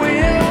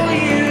will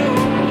you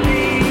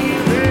be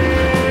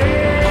there?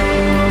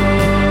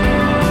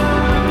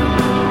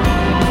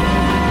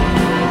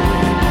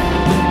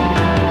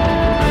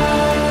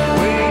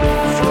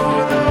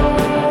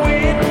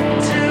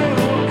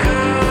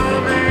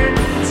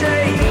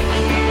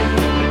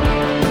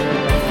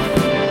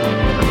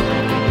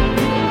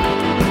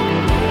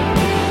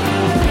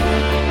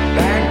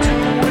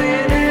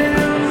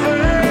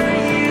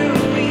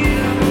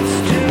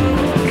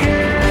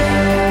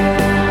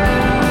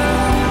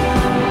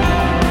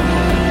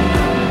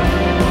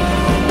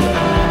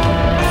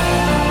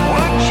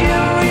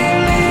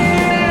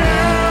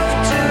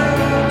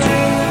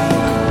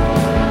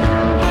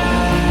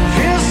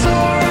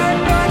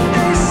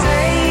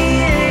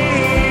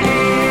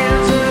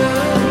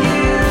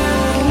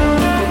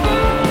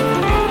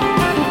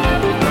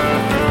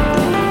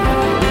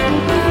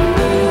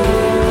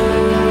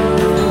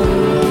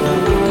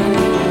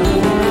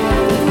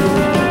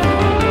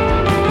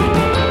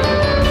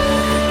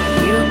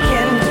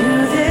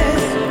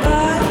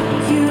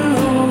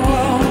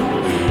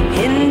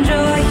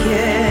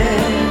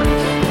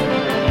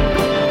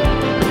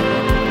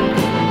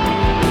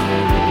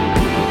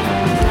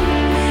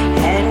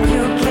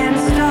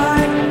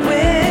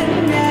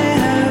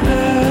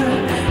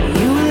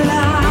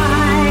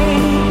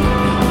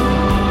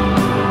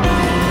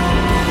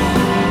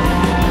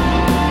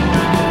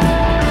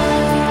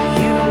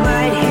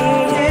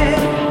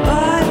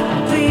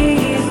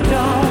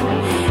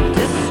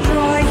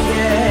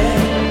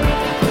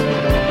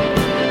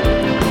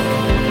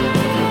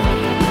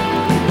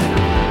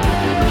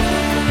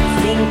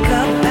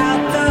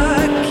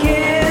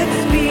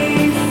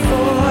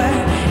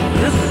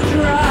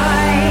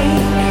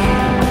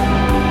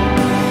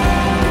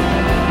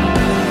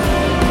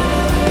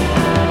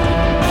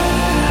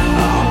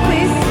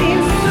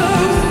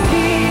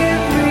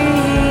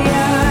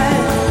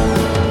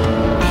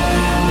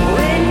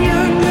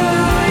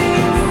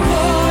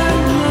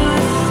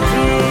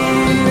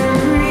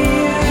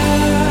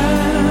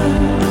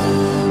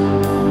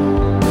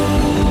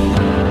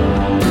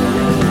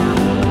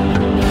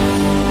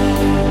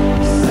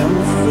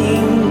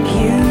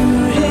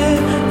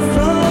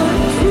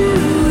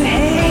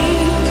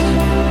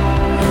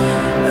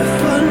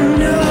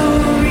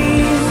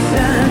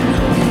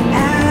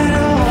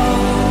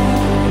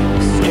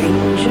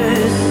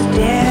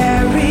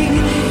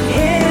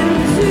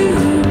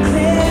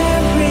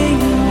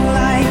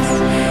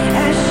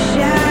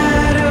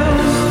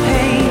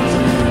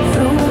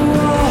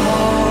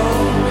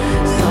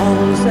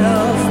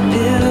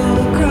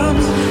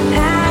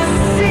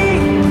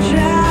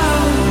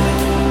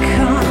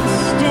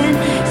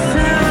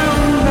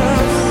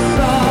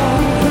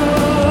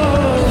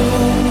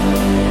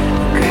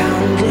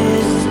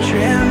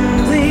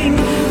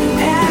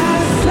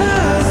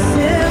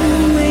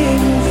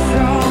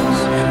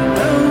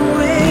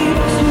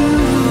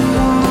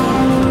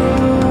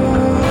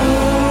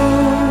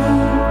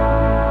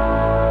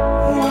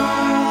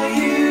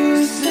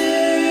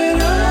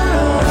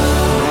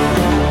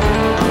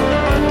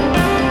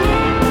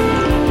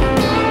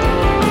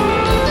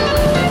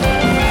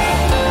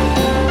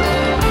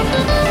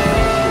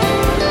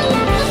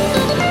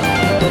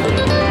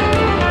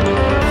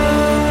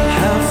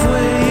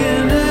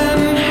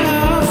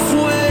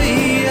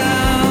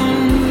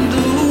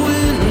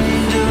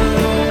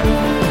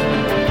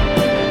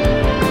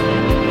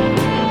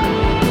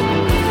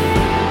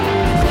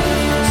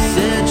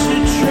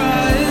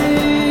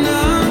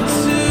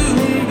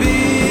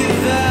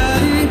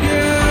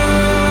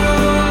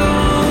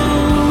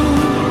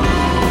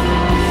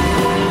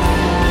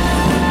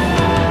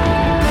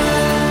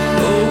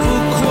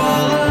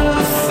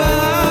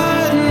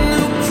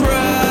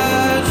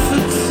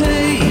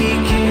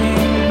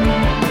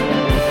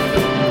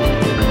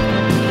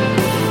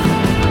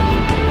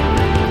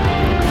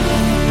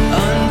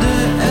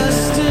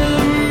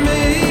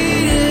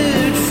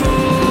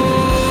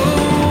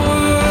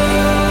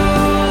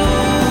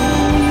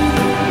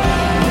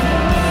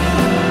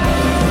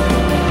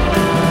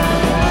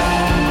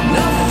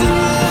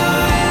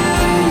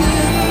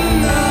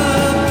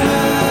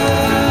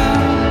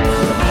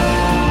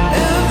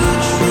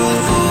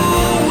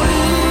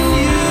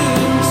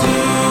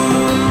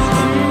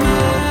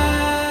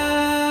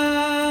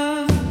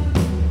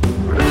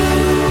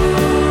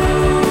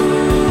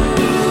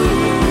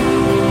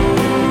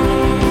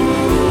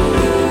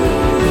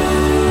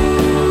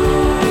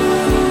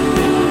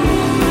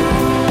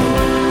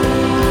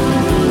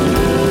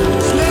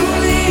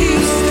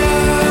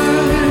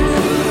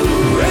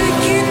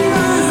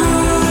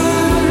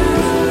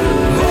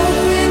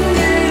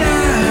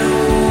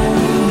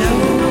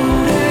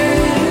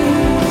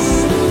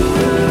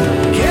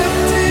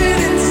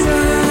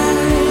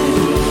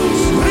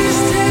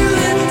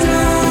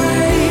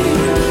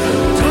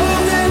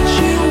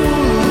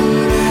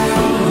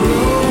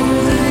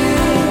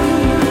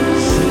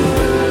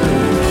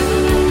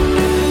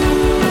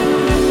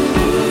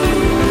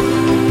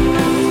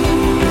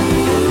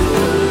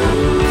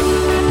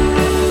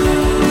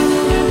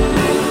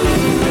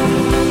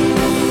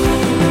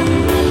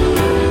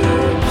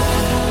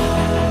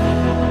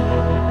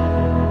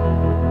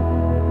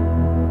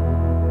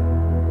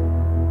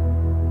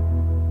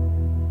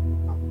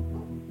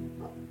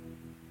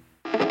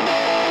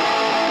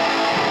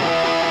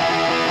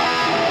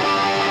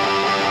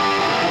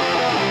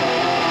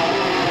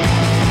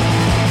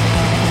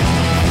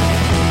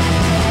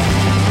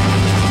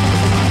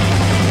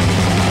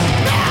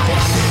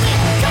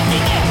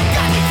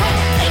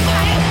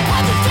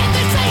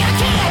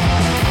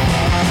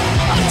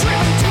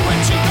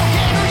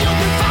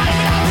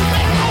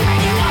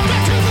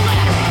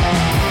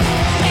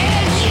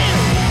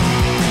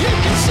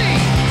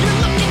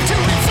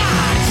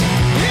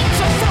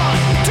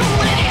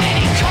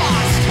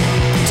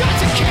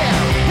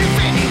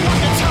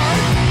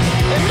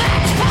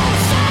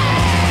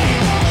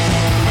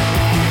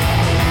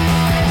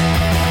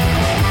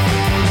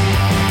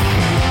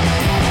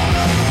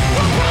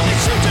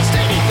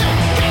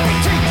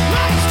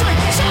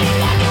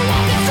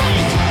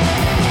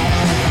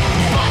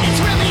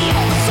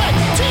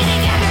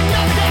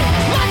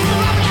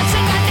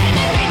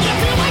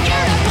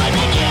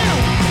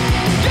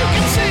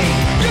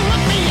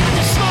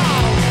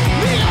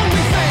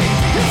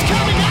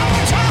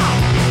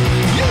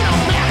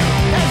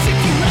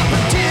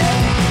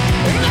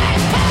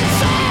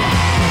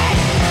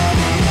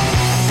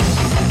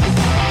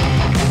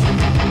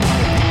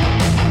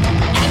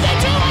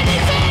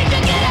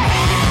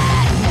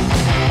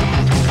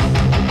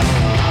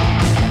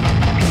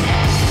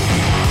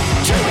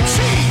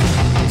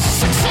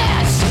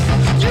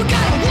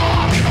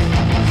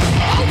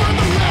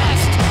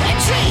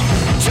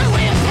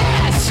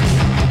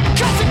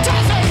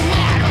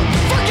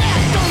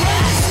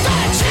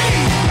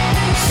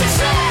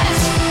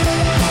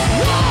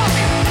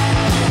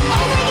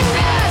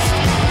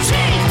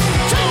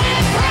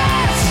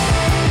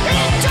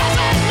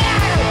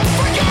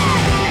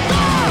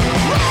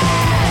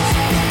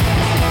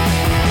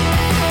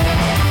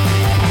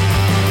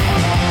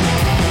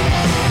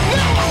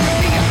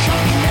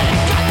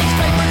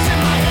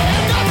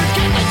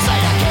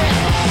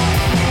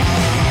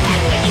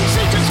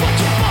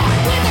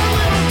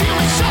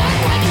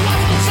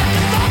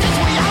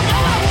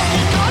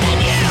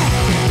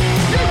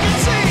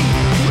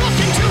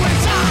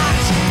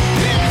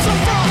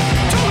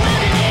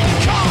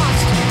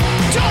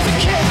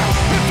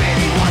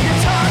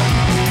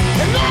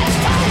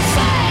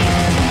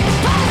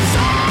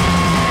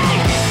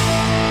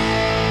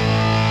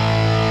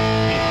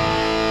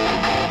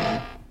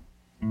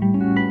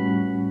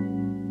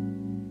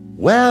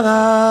 Well,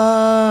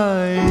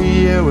 the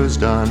year was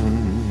done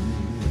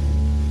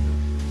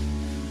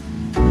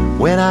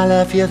when I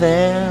left you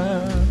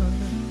there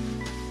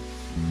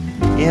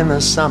in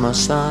the summer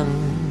sun,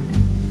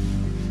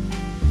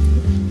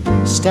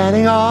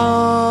 standing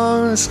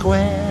on the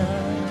square.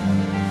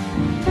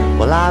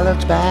 Well, I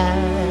looked back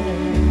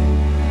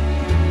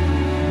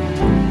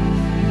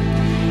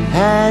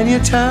and you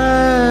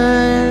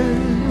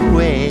turned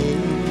away,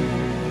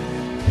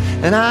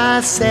 and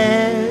I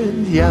said,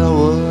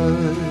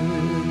 Yellowwood,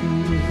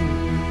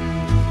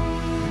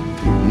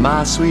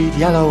 my sweet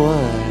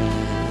Yellowwood.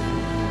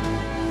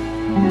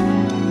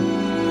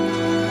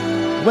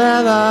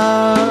 Well,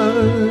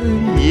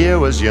 the year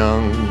was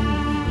young,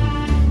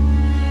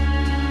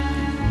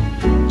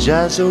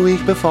 just a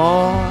week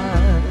before,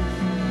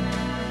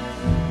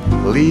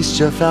 at least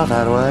you felt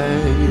that way,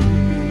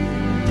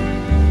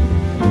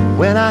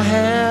 when I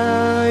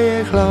held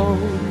you close.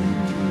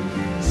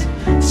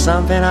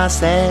 Something I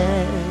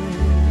said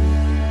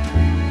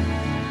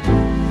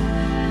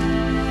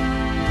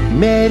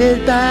made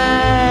it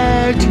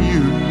back to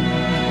you.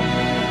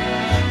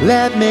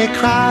 Let me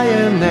cry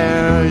in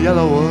there,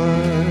 Yellowwood,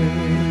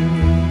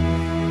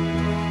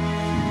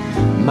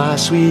 my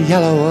sweet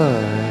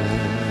Yellowwood.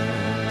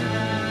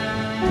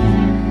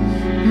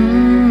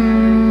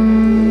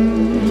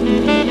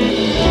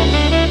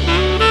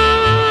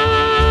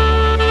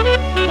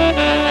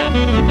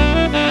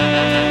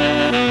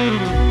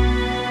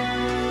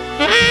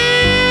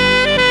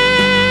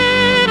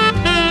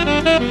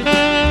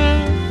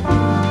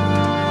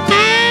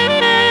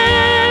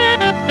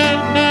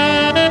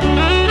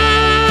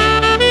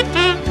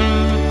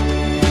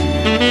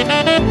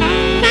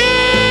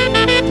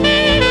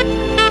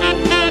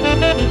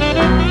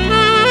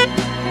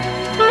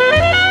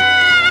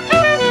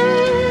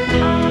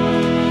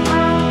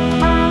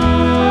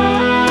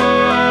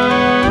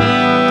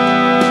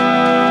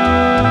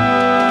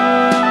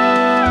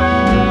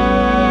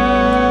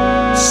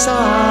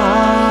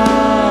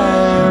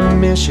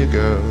 You,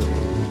 girl,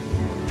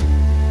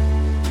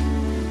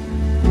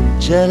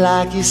 just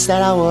like you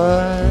said I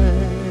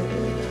would.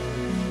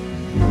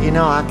 You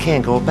know I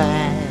can't go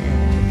back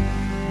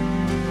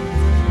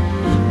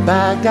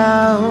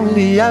down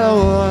the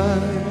Yellowwood,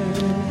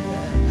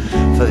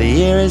 for the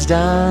year is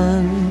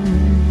done,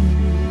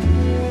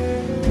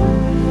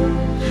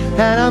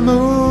 and I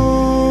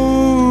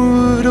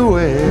moved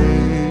away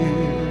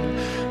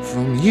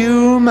from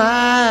you,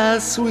 my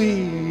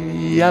sweet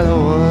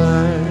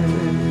Yellowwood,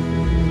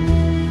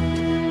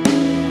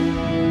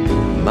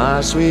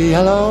 my sweet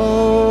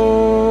Yellowwood.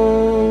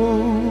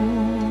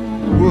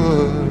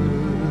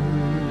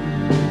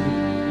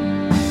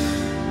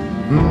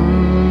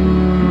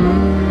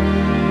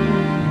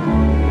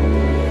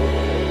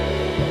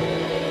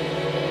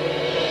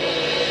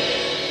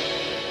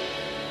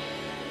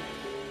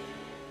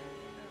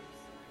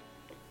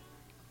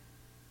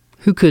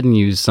 Who couldn't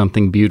use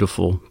something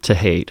beautiful to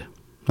hate?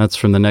 That's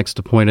from The Next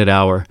Appointed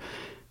Hour.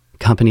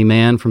 Company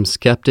Man from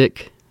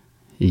Skeptic,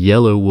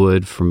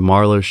 Yellowwood from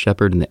Marlo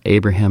Shepard and the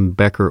Abraham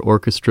Becker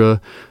Orchestra,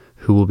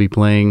 who will be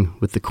playing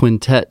with the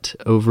quintet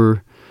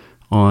over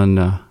on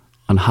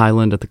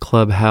Highland at the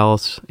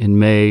Clubhouse in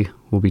May.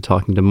 We'll be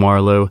talking to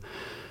Marlo.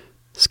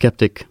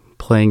 Skeptic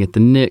playing at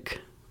the Nick,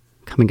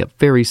 coming up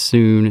very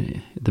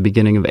soon at the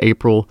beginning of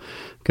April.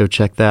 Go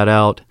check that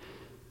out.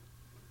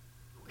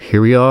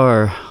 Here we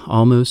are,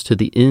 almost to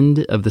the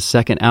end of the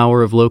second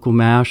hour of Local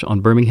MASH on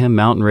Birmingham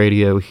Mountain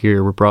Radio.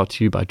 Here we're brought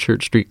to you by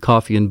Church Street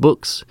Coffee and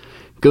Books.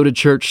 Go to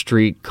Church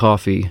Street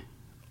Coffee,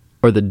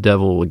 or the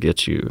devil will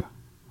get you.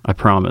 I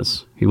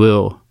promise, he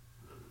will.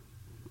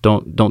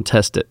 Don't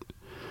test it.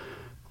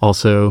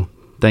 Also,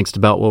 thanks to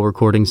Boutwell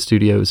Recording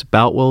Studios.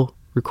 Boutwell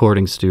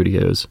Recording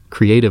Studios,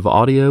 creative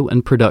audio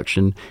and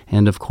production,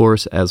 and of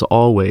course, as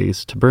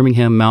always, to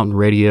Birmingham Mountain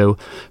Radio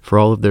for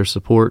all of their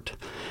support.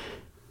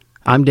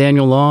 I'm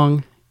Daniel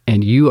Long,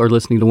 and you are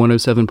listening to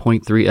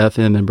 107.3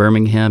 FM in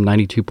Birmingham,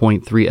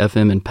 92.3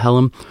 FM in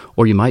Pelham,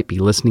 or you might be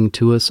listening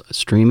to us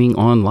streaming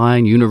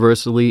online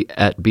universally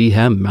at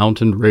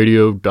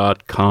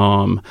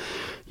bhammountainradio.com.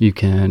 You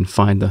can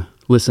find the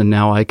listen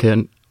now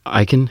icon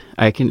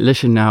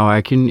listen now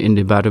icon in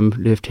the bottom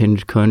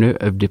left-hand corner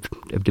of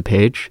the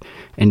page,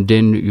 and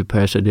then you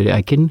press the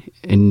icon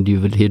and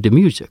you will hear the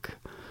music.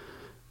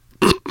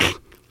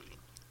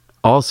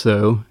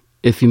 Also,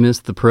 if you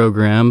missed the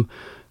program,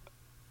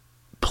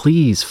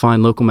 please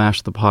find Local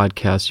MASH the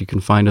podcast. You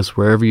can find us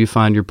wherever you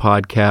find your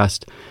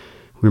podcast.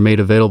 We're made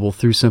available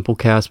through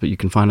Simplecast, but you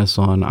can find us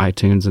on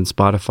iTunes and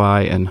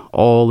Spotify and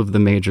all of the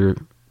major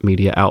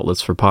media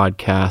outlets for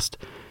podcast.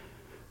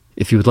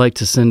 If you would like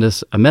to send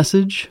us a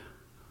message,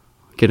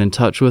 get in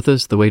touch with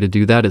us. The way to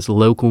do that is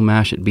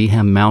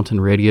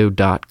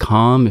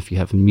localmash@bhammountainradio.com. If you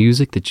have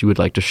music that you would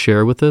like to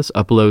share with us,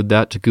 upload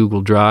that to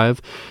Google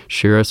Drive.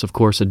 Share us, of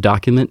course, a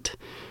document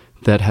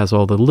that has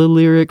all the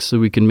lyrics so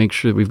we can make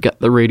sure that we've got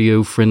the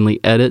radio-friendly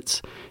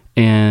edits,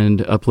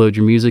 and upload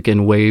your music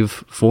in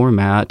WAV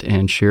format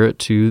and share it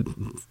to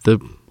the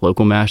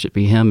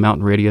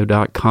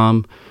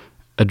localmash@bhammountainradio.com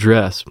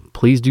address.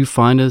 Please do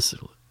find us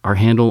Our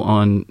handle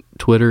on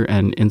Twitter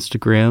and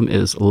Instagram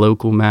is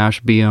Local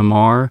Mash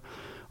BMR.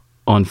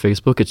 On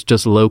Facebook, it's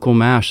just Local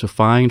Mash. So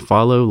find,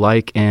 follow,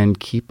 like, and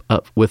keep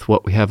up with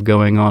what we have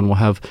going on. We'll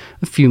have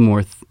a few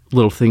more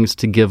little things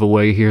to give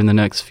away here in the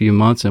next few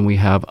months, and we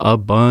have a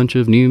bunch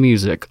of new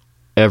music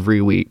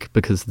every week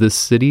because this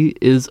city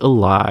is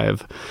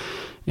alive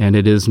and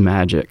it is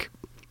magic.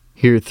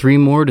 Here are 3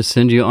 more to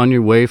send you on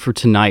your way for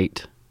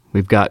tonight.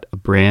 We've got a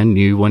brand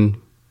new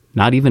one,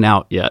 not even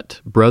out yet.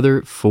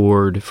 Brother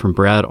Ford from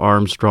Brad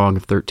Armstrong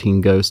of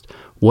 13 Ghost.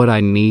 What I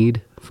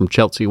Need from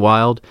Chelsea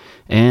Wild.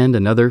 And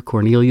another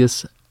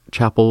Cornelius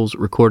Chapels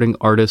recording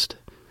artist,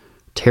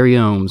 Terry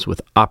Ohms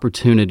with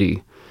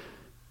Opportunity.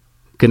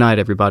 Good night,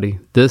 everybody.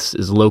 This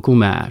is Local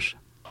Mash.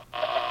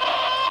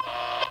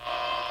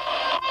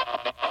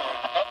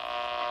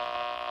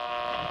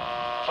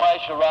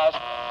 Flash aroused,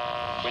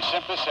 which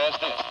simply says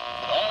this: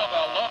 all of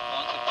our loved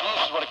ones, if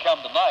Jesus were to come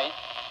tonight,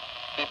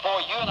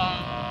 before you and I,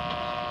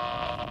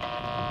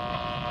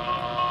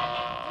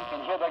 you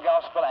can hear the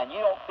gospel and you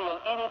don't feel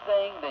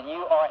anything, then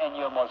you are in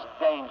your most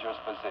dangerous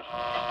position.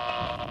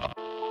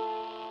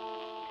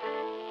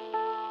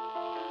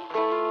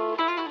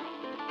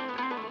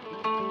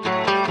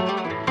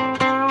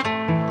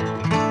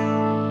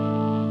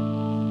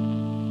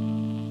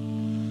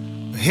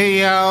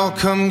 Hey y'all,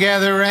 come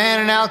gather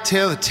round and I'll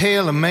tell the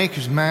tale of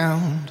Maker's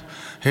Mound.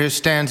 Here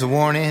stands a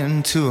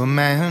warning to a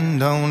man: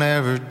 don't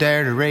ever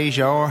dare to raise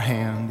your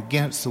hand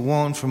against the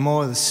one from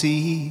o'er the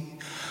sea,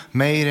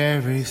 made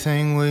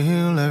everything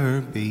we'll ever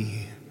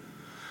be.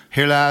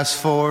 Here lies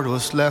Ford,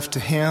 what's left to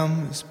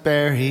him is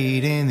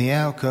buried in the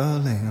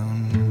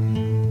alkaline.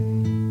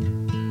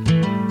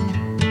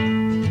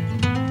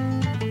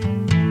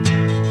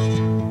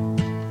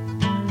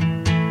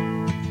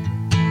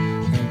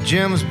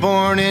 Jim was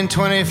born in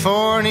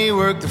 24 and he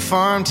worked the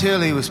farm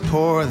till he was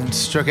poor, then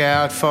struck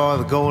out for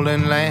the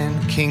golden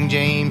land, King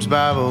James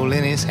Bible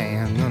in his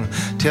hand. Gonna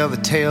tell the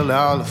tale to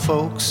all the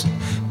folks,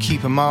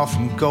 keep them all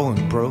from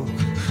going broke.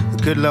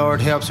 The good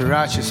Lord helps a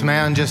righteous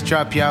man, just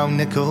drop y'all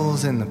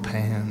nickels in the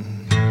pan.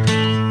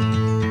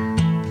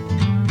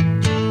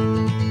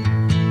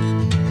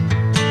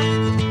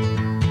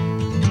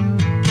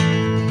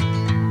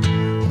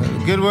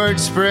 The good word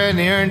spread and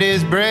he earned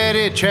his bread.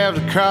 He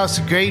traveled across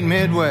the great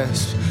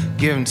Midwest,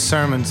 giving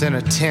sermons in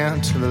a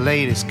tent till the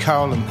ladies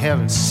called him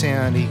heaven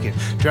sent. He could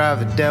drive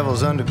the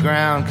devils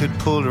underground, could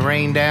pull the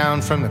rain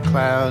down from the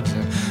clouds.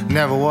 And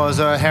never was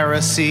a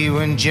heresy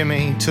when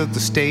Jimmy took the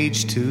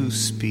stage to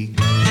speak.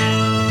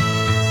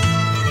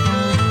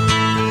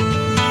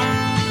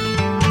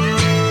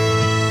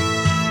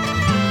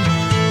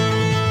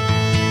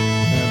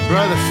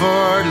 Brother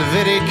Ford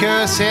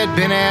Leviticus had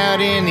been out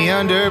in the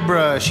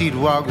underbrush. He'd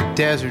walked the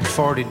desert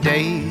 40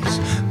 days,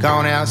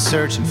 gone out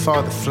searching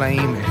for the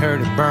flame. He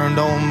heard it burned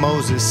on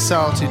Moses'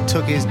 salted,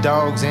 took his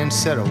dogs and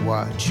set a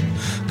watch.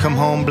 Come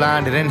home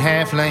blinded and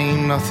half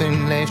lame,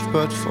 nothing left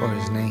but for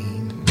his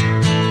name.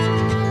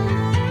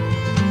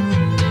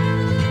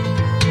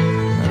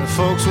 The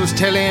folks was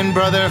telling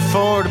Brother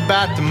Ford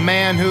about the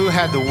man who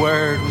had the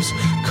word, was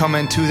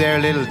coming to their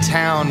little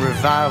town,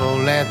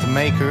 revival at the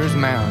Maker's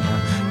Mound.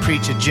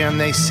 Preacher Jim,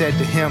 they said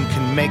to him,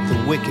 can make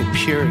the wicked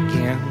pure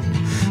again.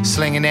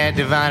 Slinging that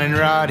divining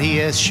rod, he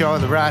is sure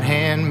the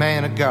right-hand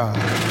man of God.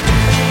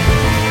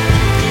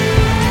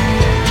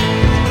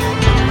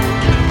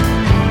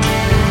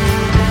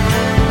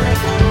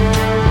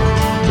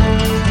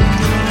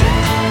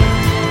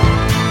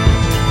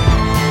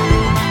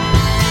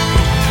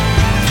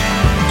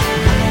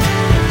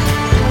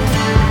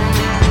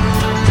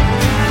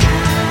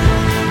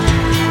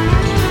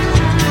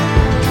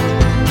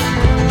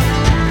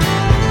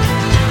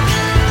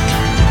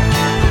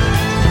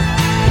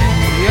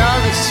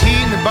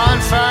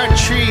 Bonfire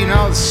tree and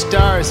all the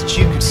stars that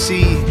you could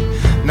see.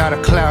 Not a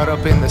cloud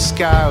up in the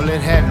sky, well, it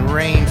hadn't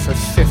rained for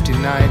 50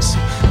 nights.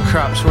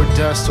 Crops were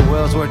dust, the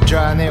wells were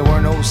dry, and there were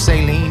no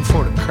saline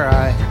for to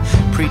cry.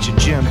 Preacher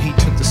Jim, he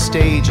took the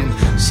stage and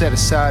set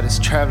aside his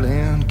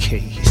traveling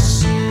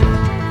case.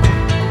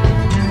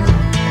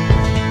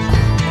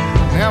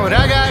 Now what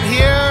I got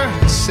here,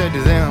 he said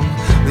to them,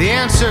 the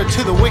answer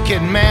to the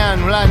wicked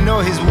man, well, I know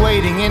he's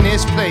waiting in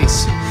his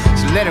place.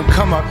 So let him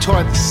come up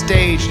toward the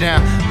stage. Now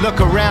look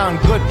around,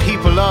 good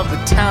people of the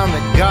town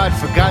that God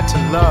forgot to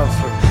love.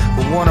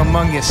 For one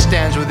among you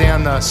stands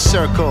within the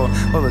circle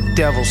of the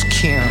devil's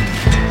kin.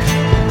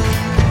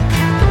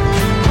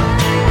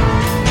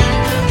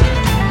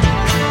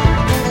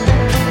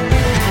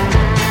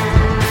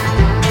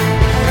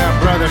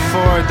 Brother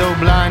Ford, though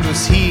blind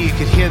was he,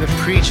 could hear the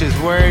preacher's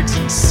words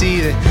and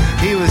see that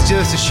he was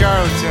just a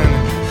charlatan,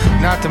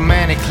 not the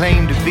man he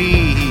claimed to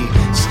be. He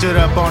stood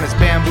up on his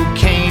bamboo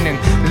cane and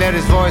let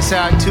his voice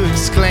out to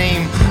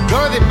exclaim,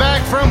 go thee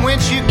back from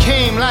whence you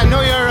came, I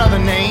know your other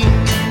name.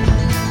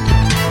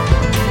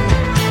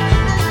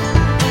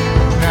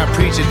 Now Now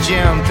Preacher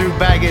Jim threw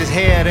back his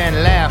head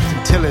and laughed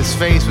until his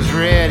face was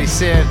red. He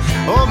said,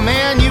 "Oh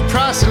man, you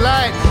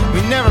proselyte,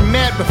 we never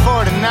met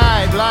before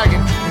tonight. But I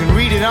can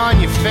read it on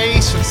your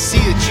face and see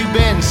that you've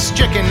been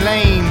stricken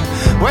lame.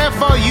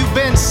 Wherefore you've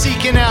been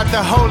seeking out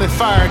the holy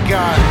fire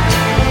god."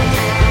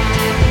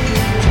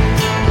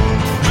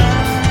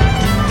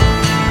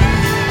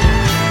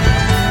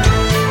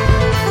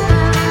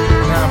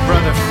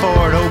 Brother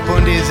Ford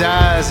opened his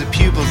eyes, the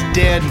pupils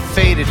dead and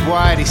faded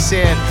white. He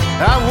said,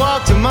 "I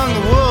walked among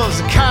the wolves,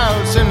 the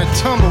coyotes, and the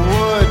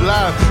tumblewood.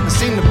 I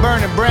seen the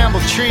burning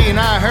bramble tree, and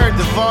I heard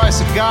the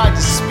voice of God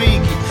to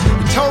speak.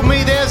 He told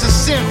me there's a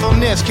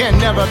sinfulness can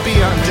never be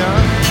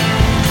undone."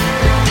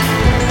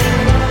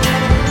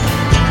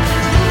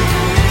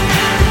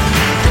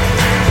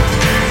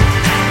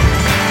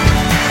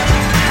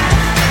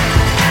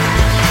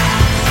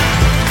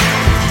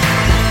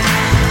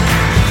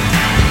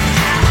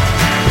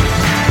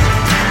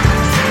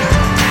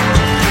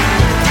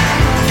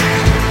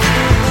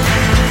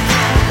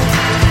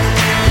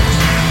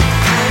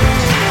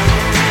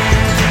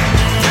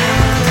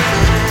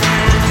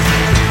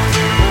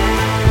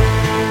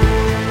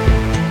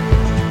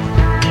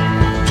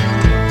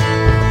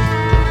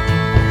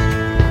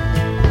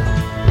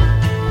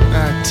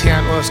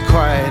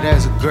 Quiet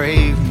as a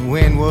grave, and the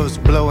wind was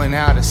blowing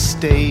out a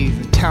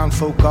stave. The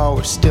townfolk all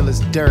were still as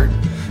dirt.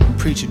 And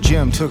Preacher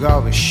Jim took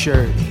off his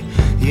shirt.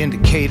 He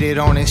indicated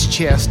on his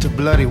chest a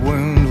bloody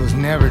wound was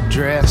never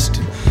dressed.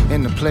 And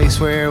in the place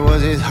where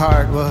was his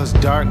heart was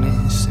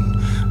darkness and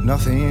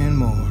nothing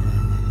more.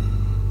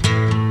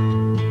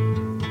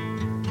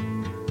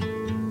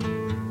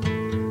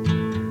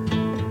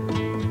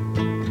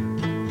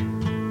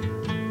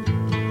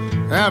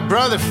 Now,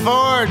 Brother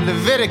Ford,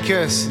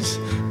 Leviticus is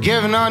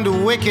given unto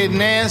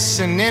wickedness,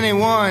 and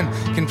anyone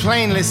can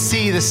plainly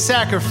see the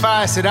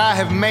sacrifice that I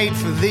have made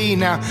for thee.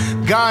 Now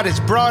God has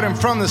brought him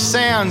from the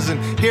sands,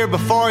 and here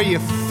before you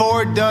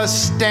Ford does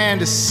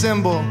stand a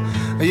symbol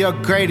of your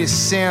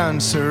greatest sin.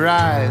 So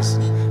rise,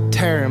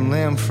 tear him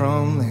limb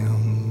from limb.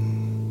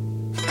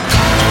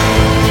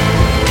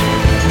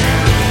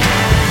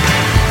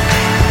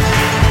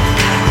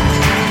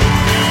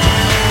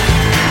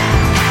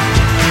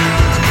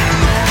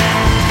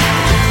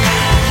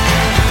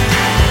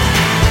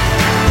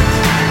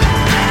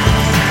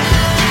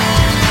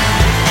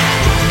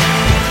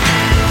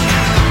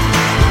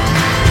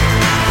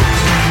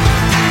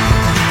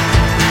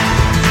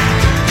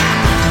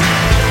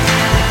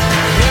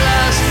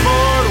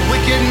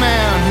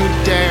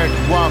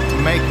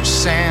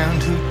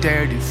 Sand, who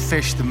dared to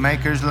fish the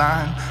maker's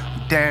line,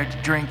 who dared to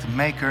drink the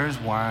maker's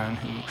wine,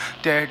 who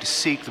dared to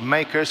seek the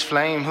maker's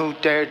flame, who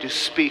dared to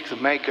speak the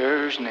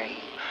maker's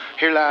name.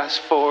 Here lies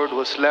Ford,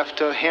 what's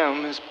left of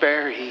him is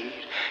buried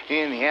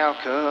in the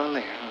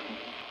alkaline.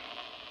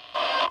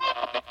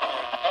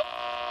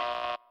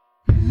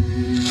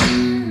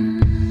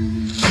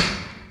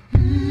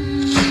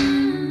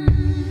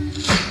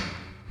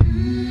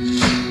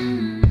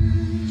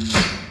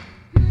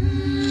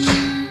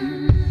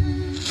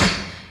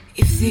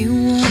 They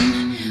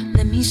won't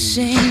let me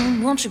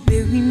sing. Won't you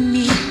bury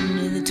me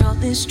under the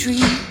tallest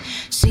tree?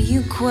 Say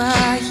you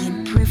cry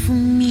and pray for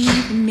me,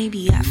 but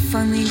maybe I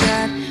finally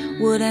got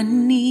what I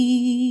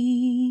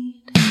need.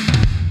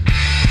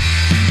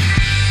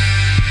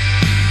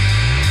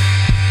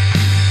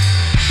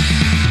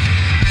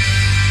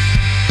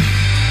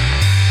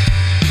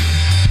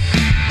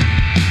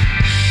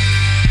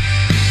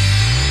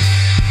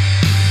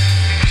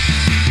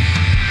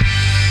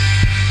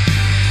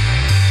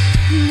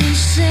 They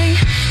say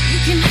you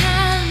can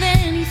have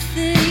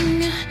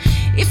anything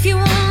if you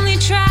only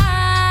try.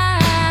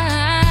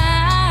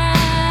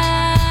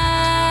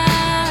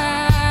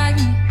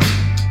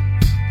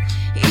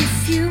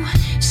 If you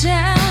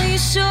sell your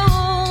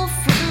soul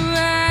for the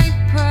right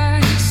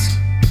price,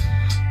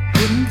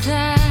 wouldn't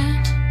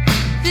that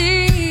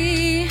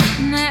be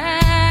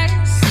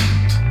nice?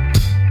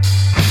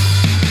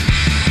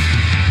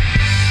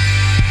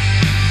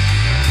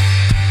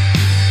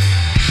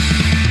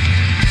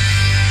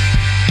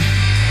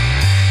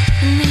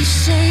 And they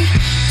say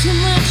too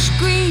much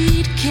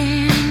greed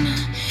can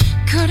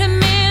cut a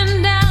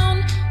man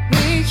down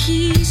where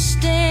he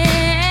stands.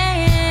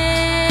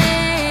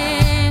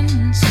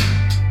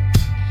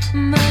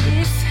 But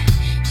if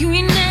you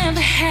ain't never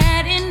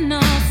had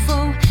enough,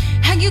 oh,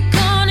 how you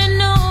gonna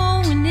know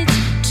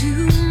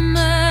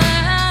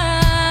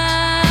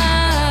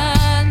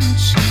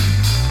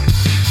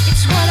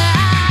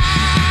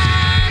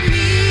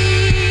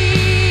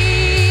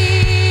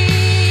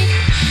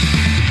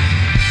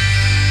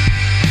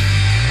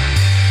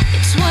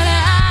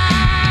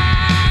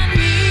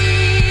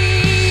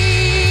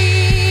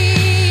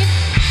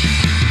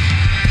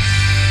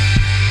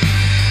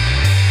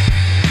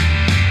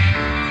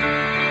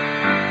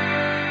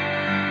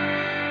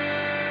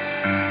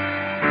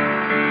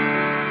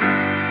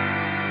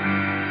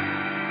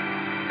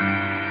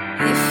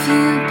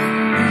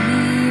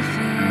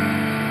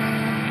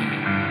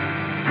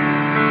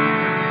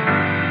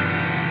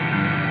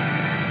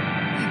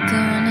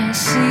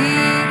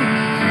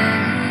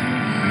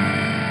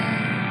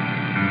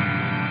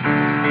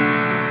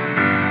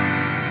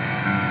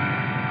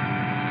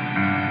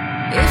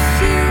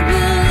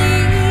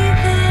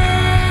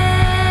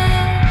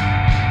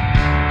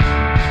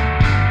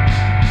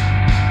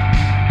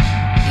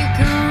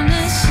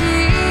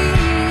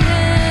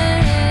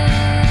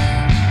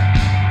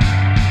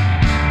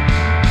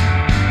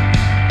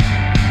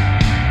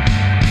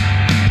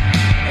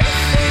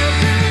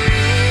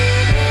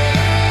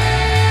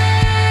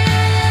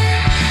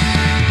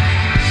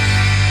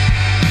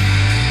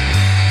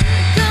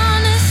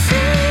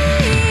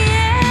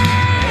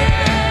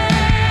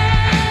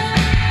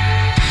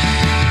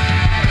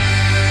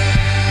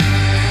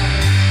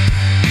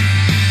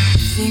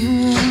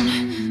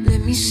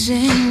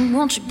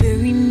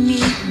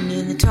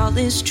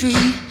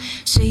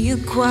Say you're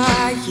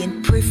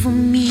quiet, pray for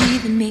me,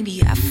 then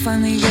maybe I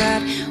finally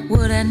got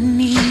what I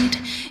need.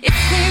 If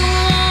they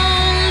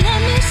won't let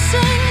me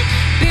sing,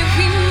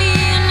 bury me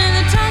under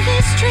the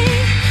tallest tree.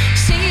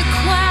 Say you're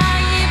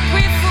quiet,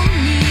 pray for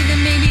me,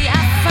 then maybe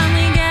I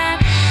finally got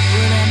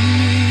what I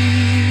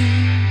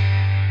need.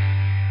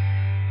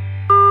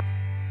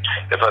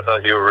 If I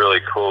thought you were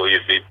really cool,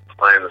 you'd be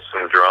playing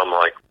some drum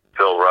like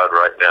Phil Rudd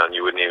right now, and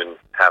you wouldn't even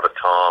have a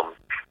tom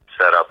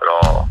set up at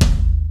all,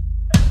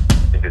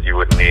 because you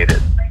wouldn't need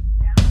it.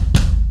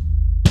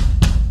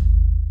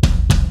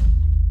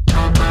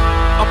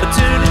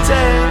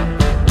 Opportunity,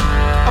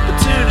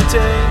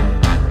 opportunity.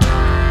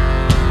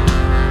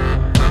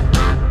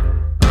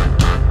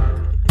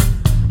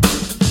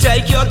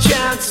 Take your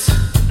chance,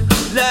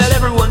 let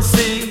everyone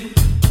see.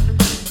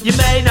 You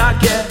may not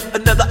get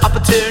another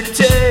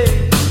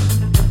opportunity.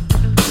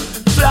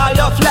 Fly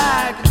your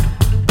flag,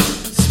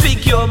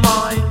 speak your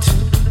mind.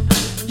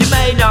 You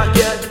may not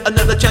get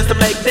another chance to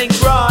make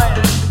things right.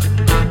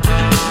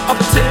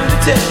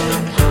 Opportunity,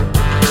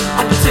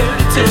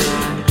 opportunity.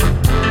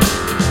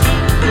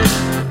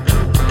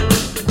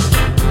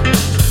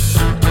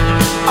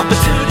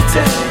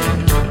 Opportunity,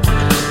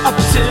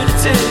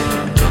 opportunity.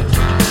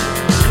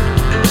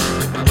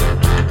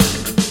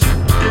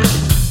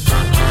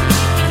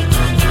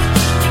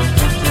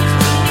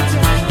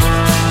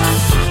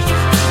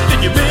 And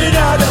you may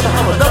not ever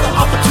have another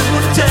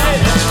opportunity.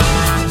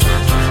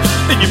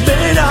 And you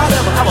may not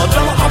ever have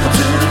another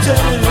opportunity.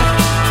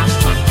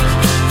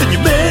 And you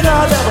may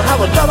not ever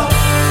have another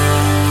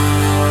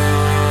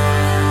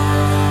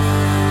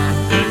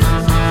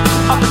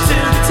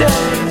opportunity.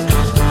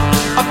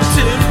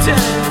 Opportunity.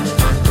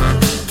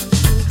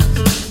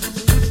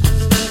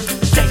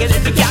 Take it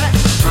if you got it.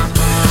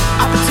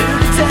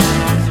 Opportunity.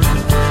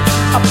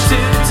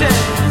 Opportunity.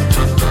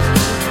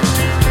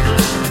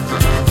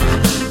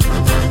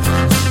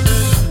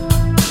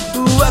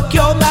 Work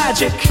your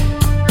magic,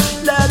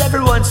 let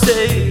everyone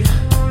see.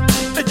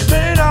 And you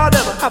may not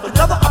ever have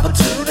another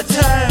opportunity.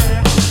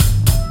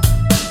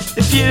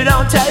 If you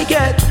don't take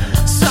it,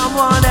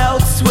 someone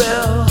else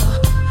will.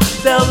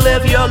 They'll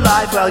live your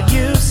life while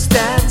you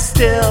stand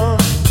still.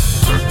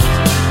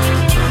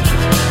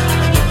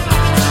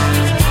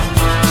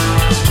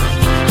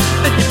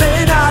 And you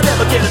may not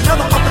ever get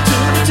another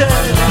opportunity.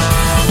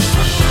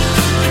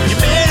 You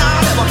may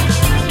not ever.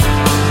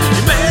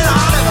 You may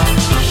not ever.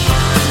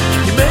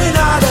 You may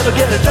not ever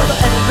get another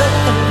and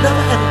another and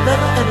another and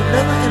another and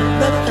another and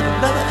another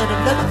and another and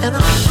another and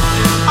another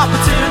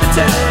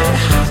opportunity.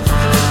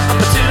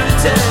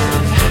 Opportunity.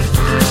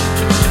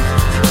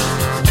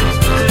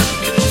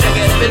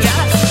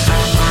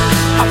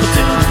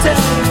 Opportunity,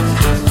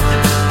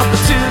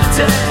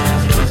 opportunity.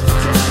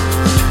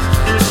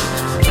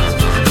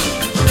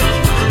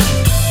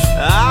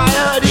 I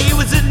heard he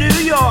was in New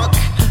York,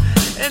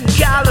 in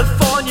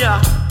California.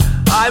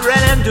 I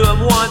ran into him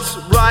once,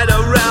 right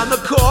around the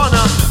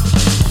corner.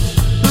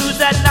 Who's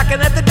that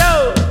knocking at the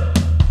door?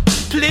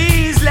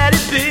 Please let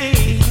it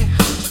be.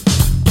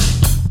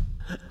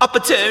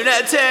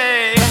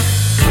 Opportunity,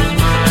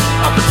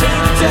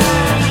 opportunity,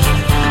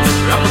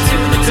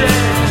 opportunity.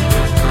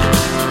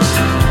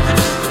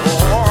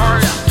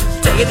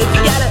 Take it if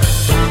you got it.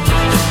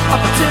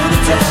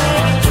 Opportunity,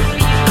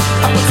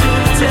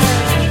 opportunity.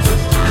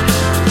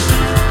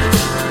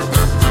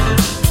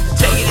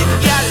 Take it if you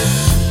got it.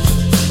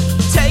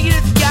 Take it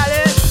if you got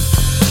it.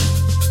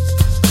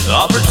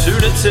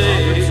 Opportunity.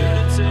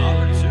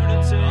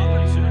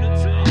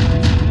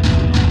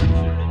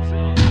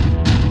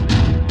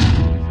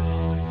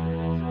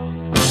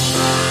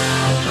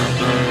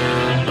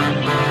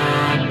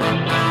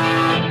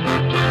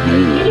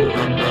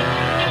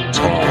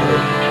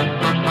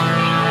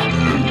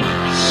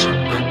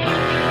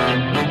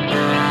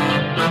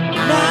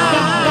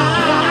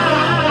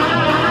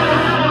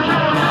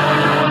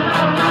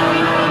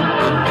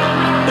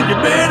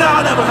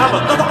 Have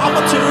another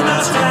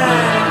opportunity.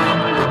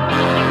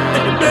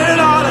 And you may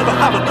not ever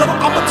have another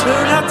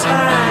opportunity.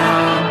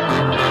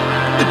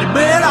 And you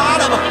may not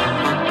ever.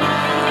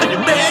 And you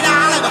may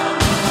not ever.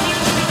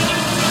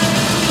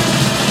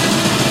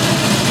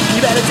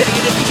 You better take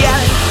it if you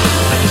get it.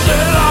 And you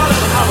may not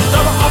ever have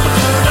another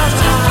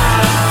opportunity.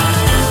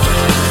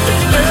 And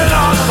you may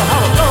not ever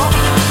have another.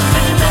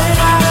 And you may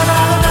not ever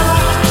have another.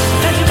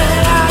 And you may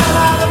not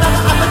ever have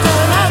another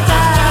opportunity.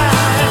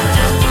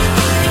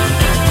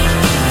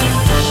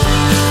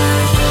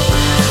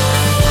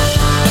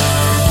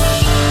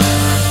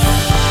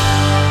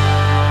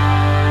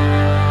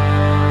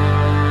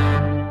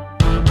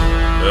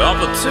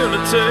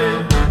 Opportunity,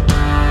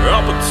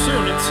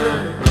 opportunity.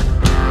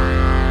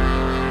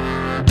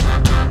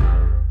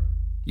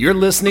 You're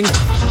listening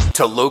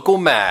to Local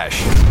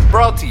MASH,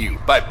 brought to you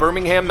by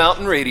Birmingham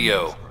Mountain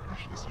Radio.